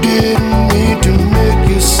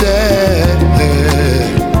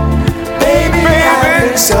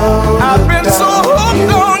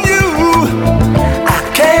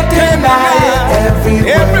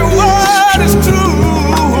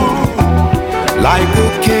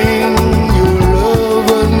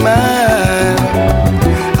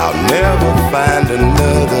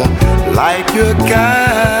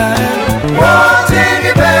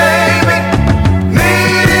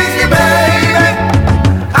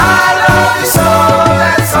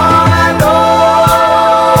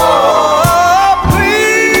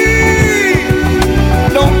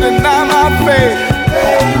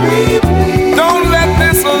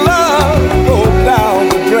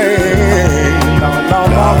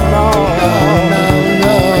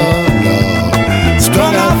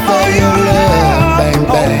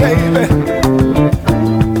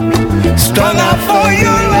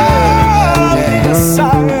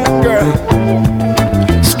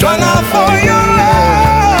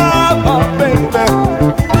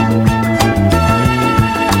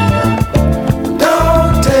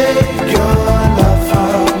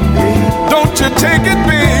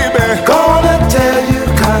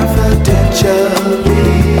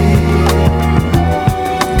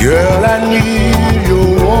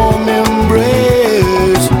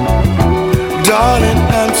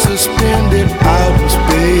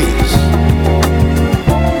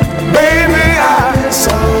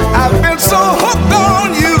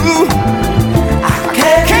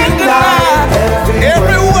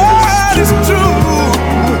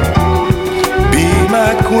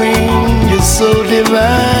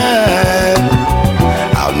 mine.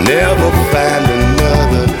 I'll never find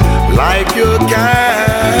another like your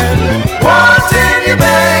kind. Wanting you,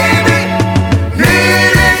 baby,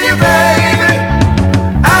 needing you, baby.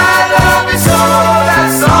 I love you so,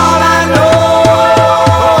 that's all I know.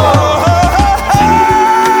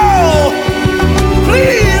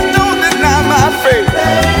 Please don't deny my faith.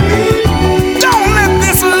 Don't let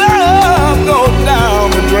this love go down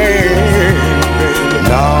the drain.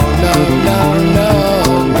 No, no, no, no,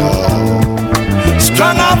 no.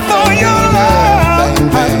 Strung out for your love,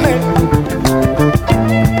 honey.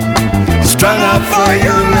 Strung out for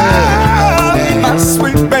your love, my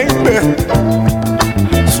sweet baby.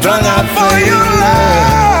 Strung out for your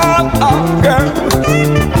love, oh girl.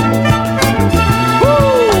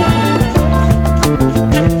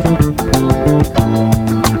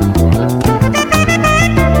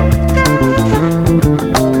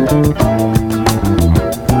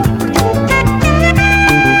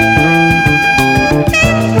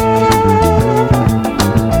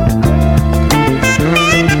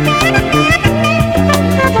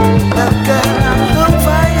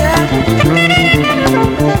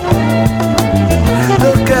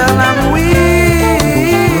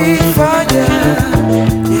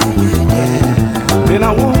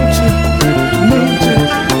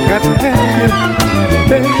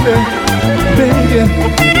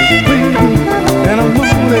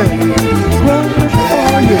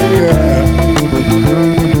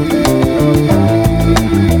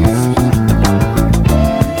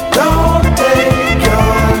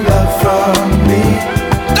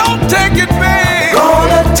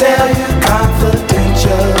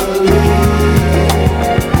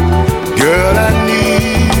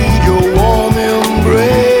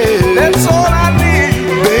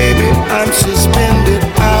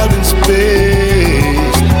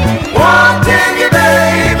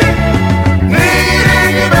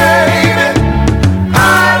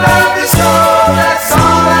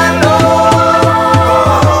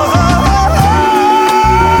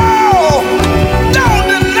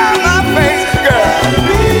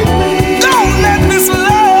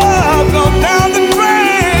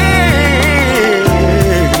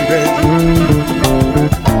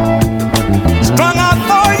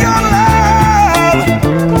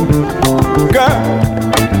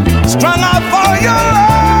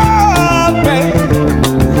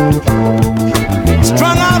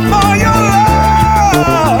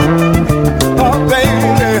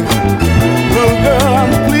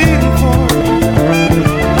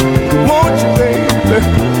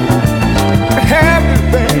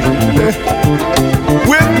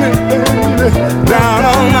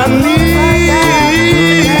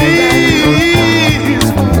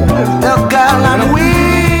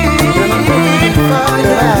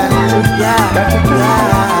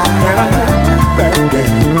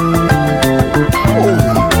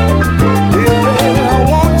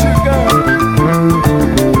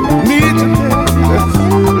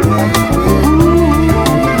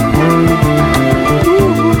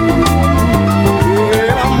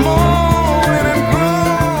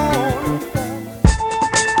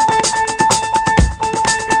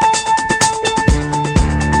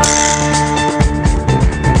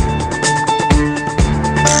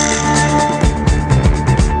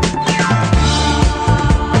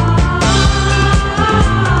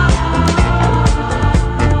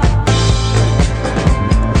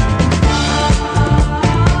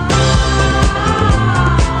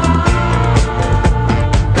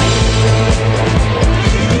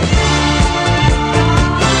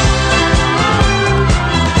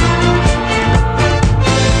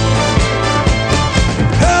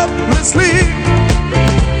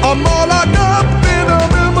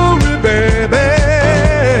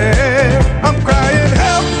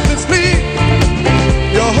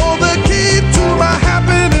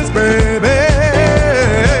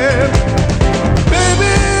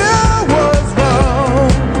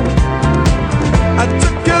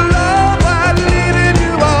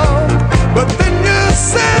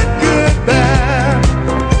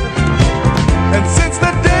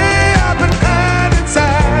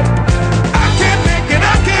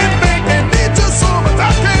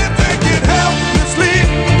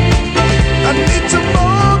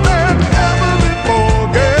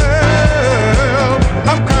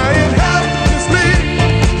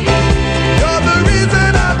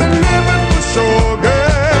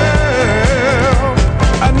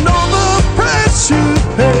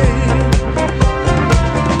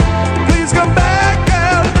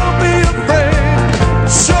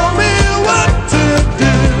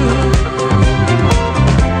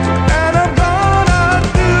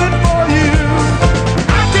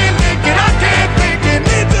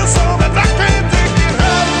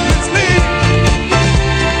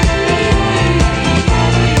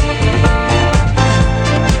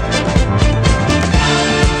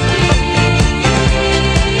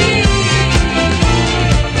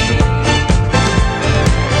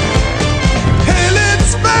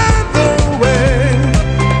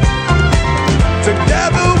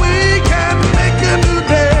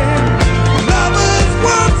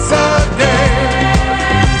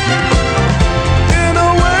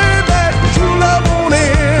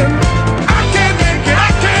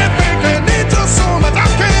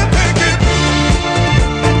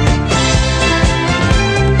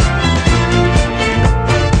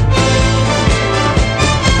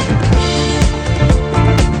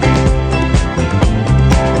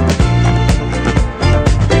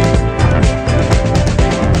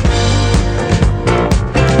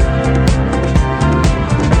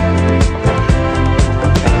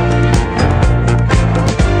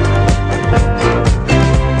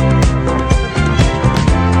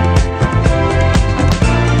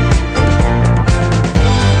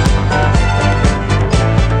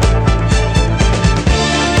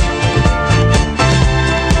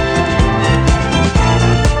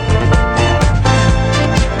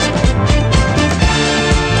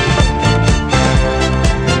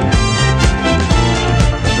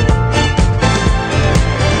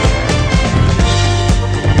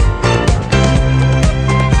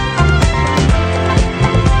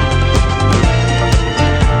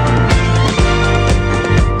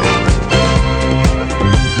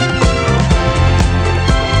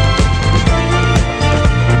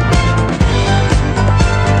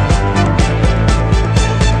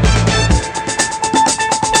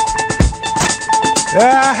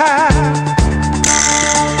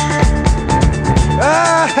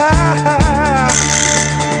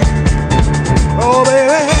 Oh, baby.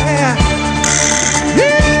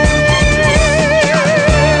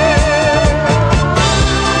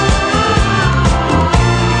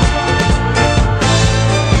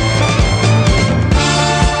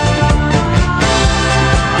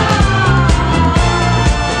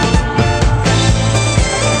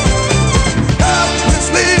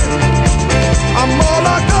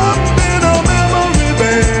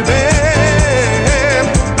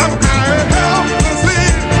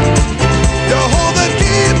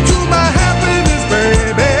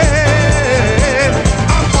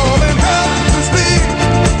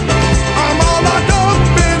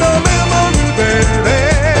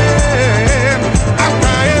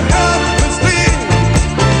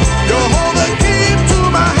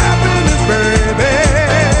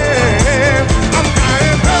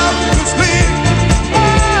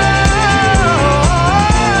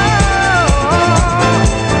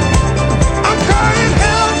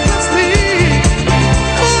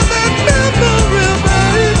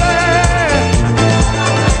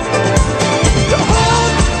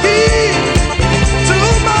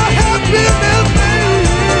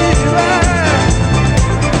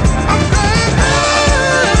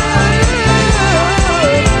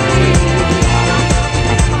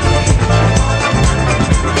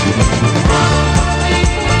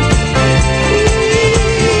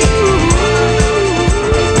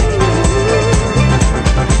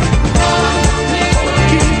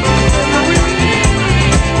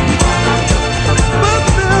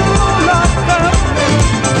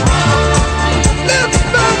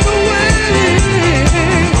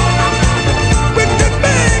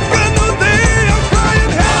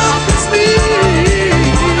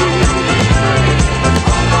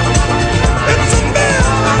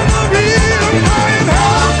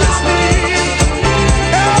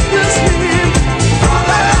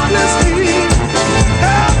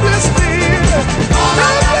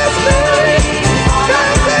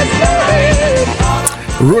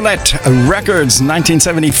 Roulette Records,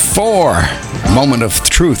 1974. Moment of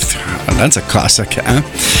Truth. That's a classic, huh?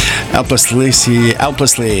 Helplessly.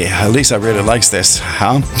 Lisa really likes this,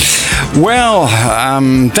 huh? Well,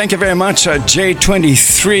 thank you very much,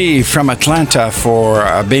 J23 from Atlanta,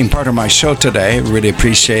 for being part of my show today. Really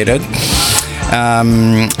appreciate it.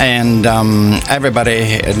 And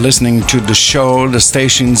everybody listening to the show, the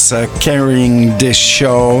stations carrying this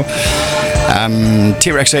show.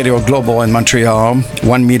 T-Rex Radio Global in Montreal,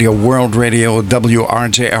 One Media World Radio,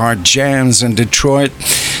 WRJR Jams in Detroit,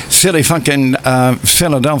 Philly Funk in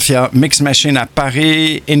Philadelphia, Mix Machine at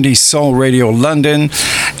Paris, Indie Soul Radio London,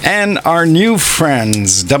 and our new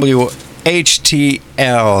friends, WHTL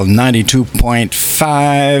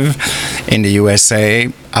 92.5 in the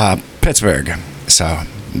USA, Pittsburgh. So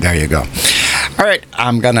there you go. All right,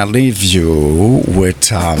 I'm gonna leave you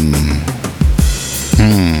with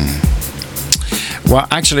well,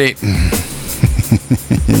 actually,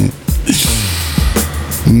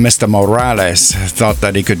 Mr. Morales thought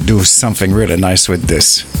that he could do something really nice with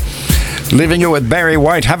this. Leaving you with Barry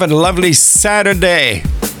White. Have a lovely Saturday.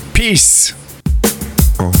 Peace.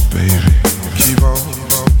 Oh, baby, keep on,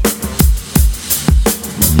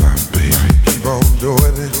 my baby, keep on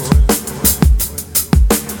doing it.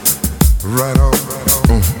 Right on,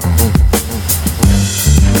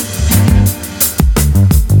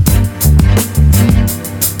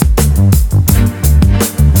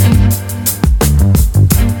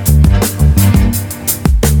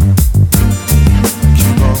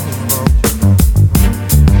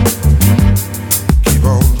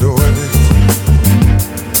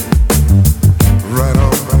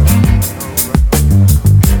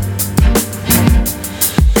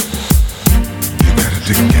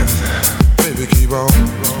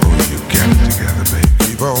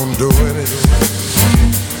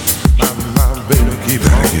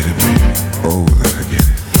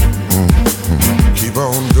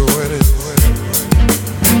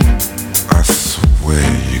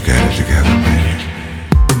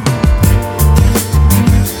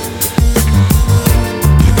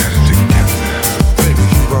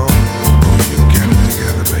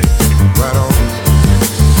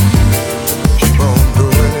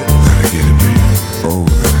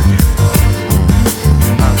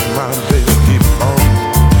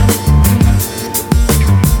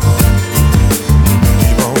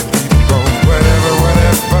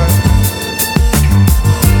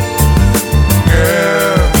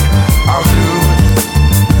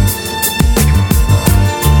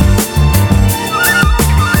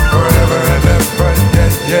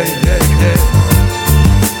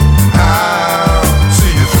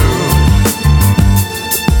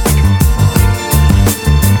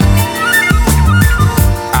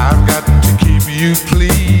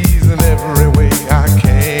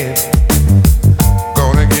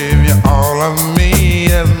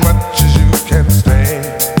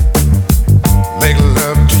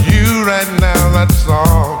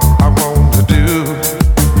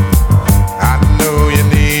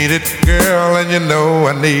 girl, and you know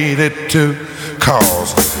I needed to,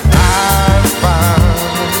 'cause I found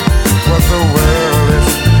what the world is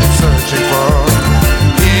searching for.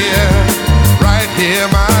 Here, right here,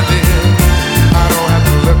 my dear, I don't have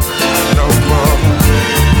to look no more.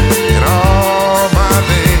 In all my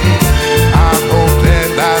days, I hoped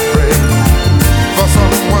and I prayed for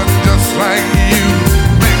someone just like you,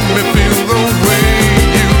 make me feel the way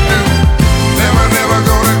you do. Never, never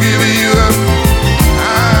gonna give you up.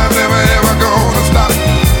 I'm never ever gonna stop.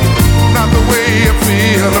 Not the way I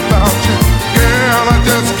feel about you, girl. I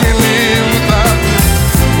just can't live without you.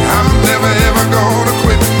 I'm never ever gonna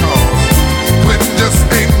quit, 'cause quitting just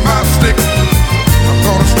ain't my stick. I'm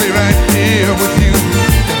gonna stay right here with you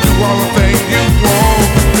and do all the things you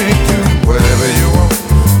want me to. Whatever you want,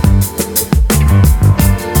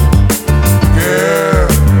 girl,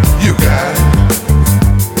 you got it.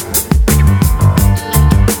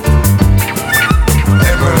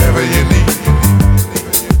 And whatever you need,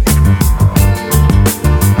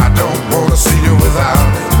 I don't wanna see you without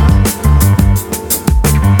it.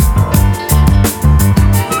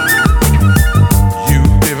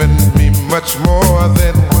 You've given me much more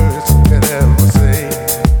than words could ever say.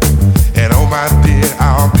 And oh my dear,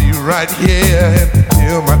 I'll be right here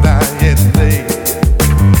until my dying day.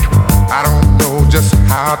 I don't know just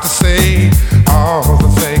how to say all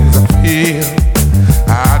the things I feel.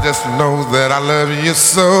 I just know that I love you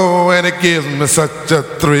so, and it gives me such a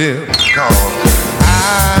thrill. 'Cause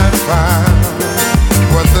I find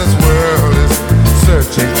what this world is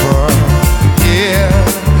searching for. Yeah,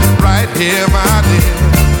 right here, my dear,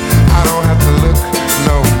 I don't have to look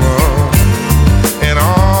no more. In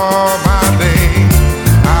all my days,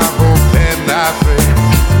 I hope and I pray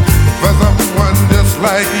for someone just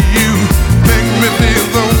like you, make me feel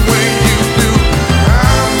the way you do.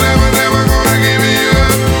 I'm never, never gonna give you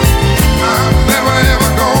up. I'm never ever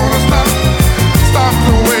gonna stop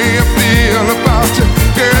the way I feel about you,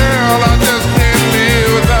 girl. I just can't live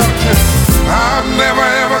without you. I'm never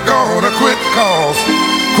ever gonna quit, 'cause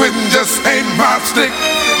quitting just ain't my stick.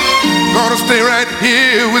 Gonna stay right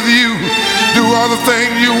here with you, do all the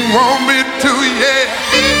things you want me to, yeah.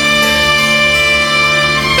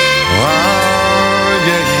 Oh,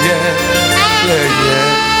 yeah, yeah, yeah, yeah.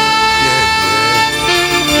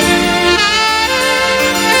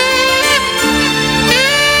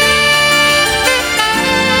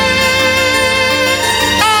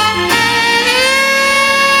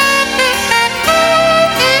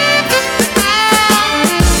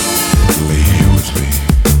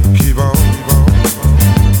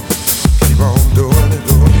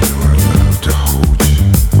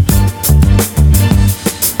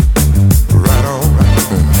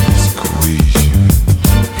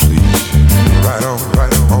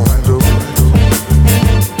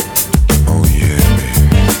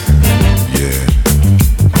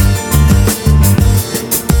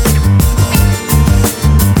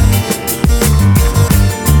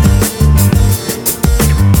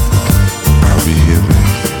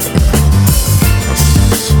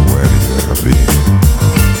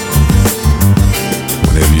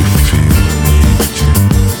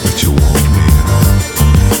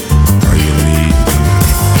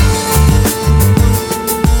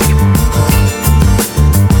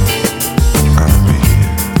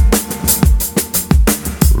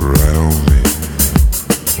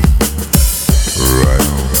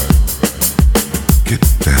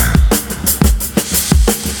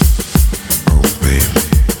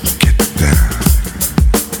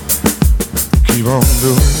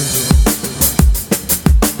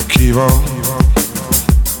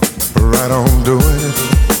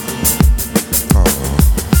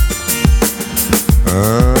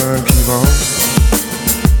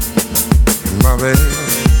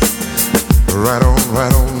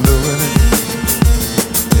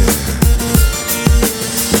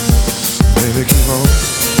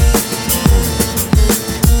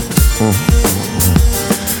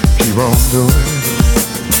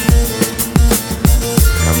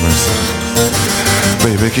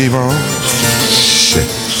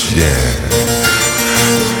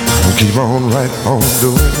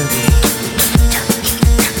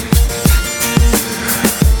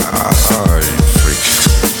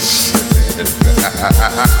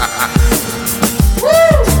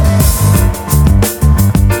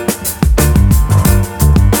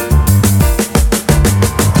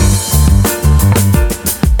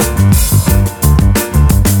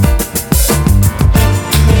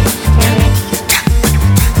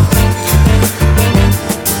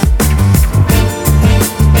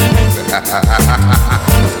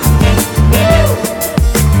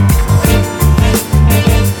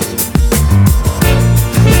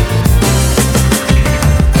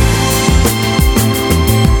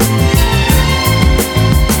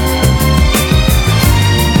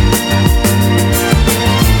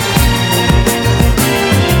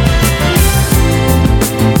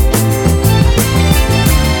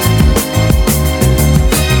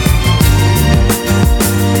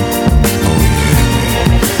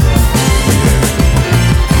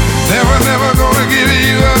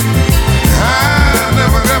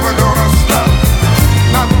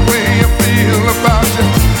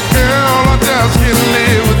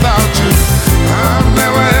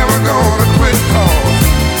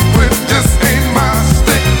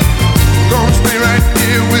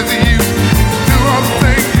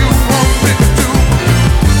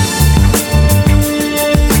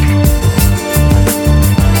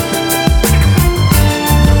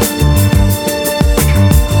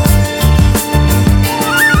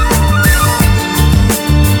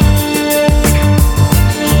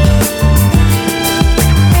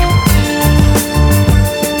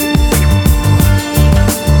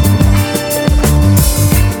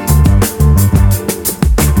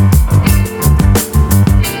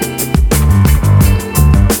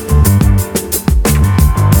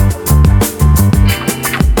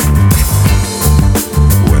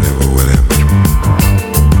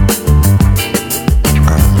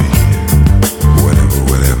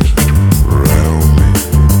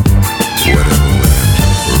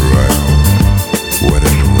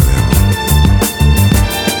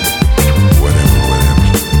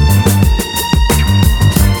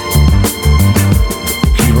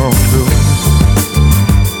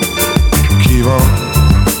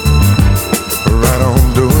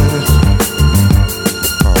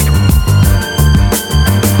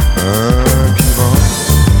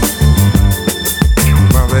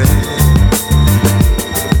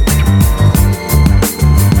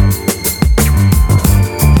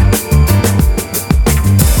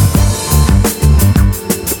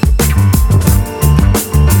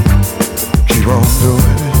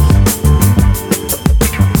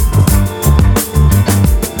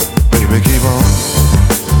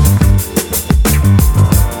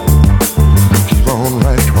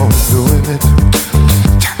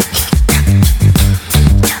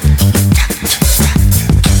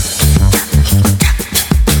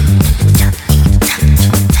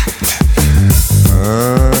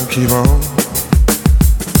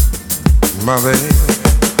 my baby.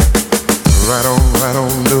 Right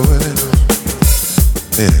on doing it.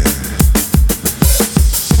 Yeah.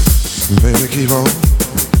 Baby, keep on.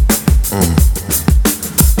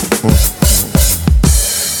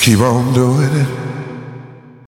 Keep on doing it.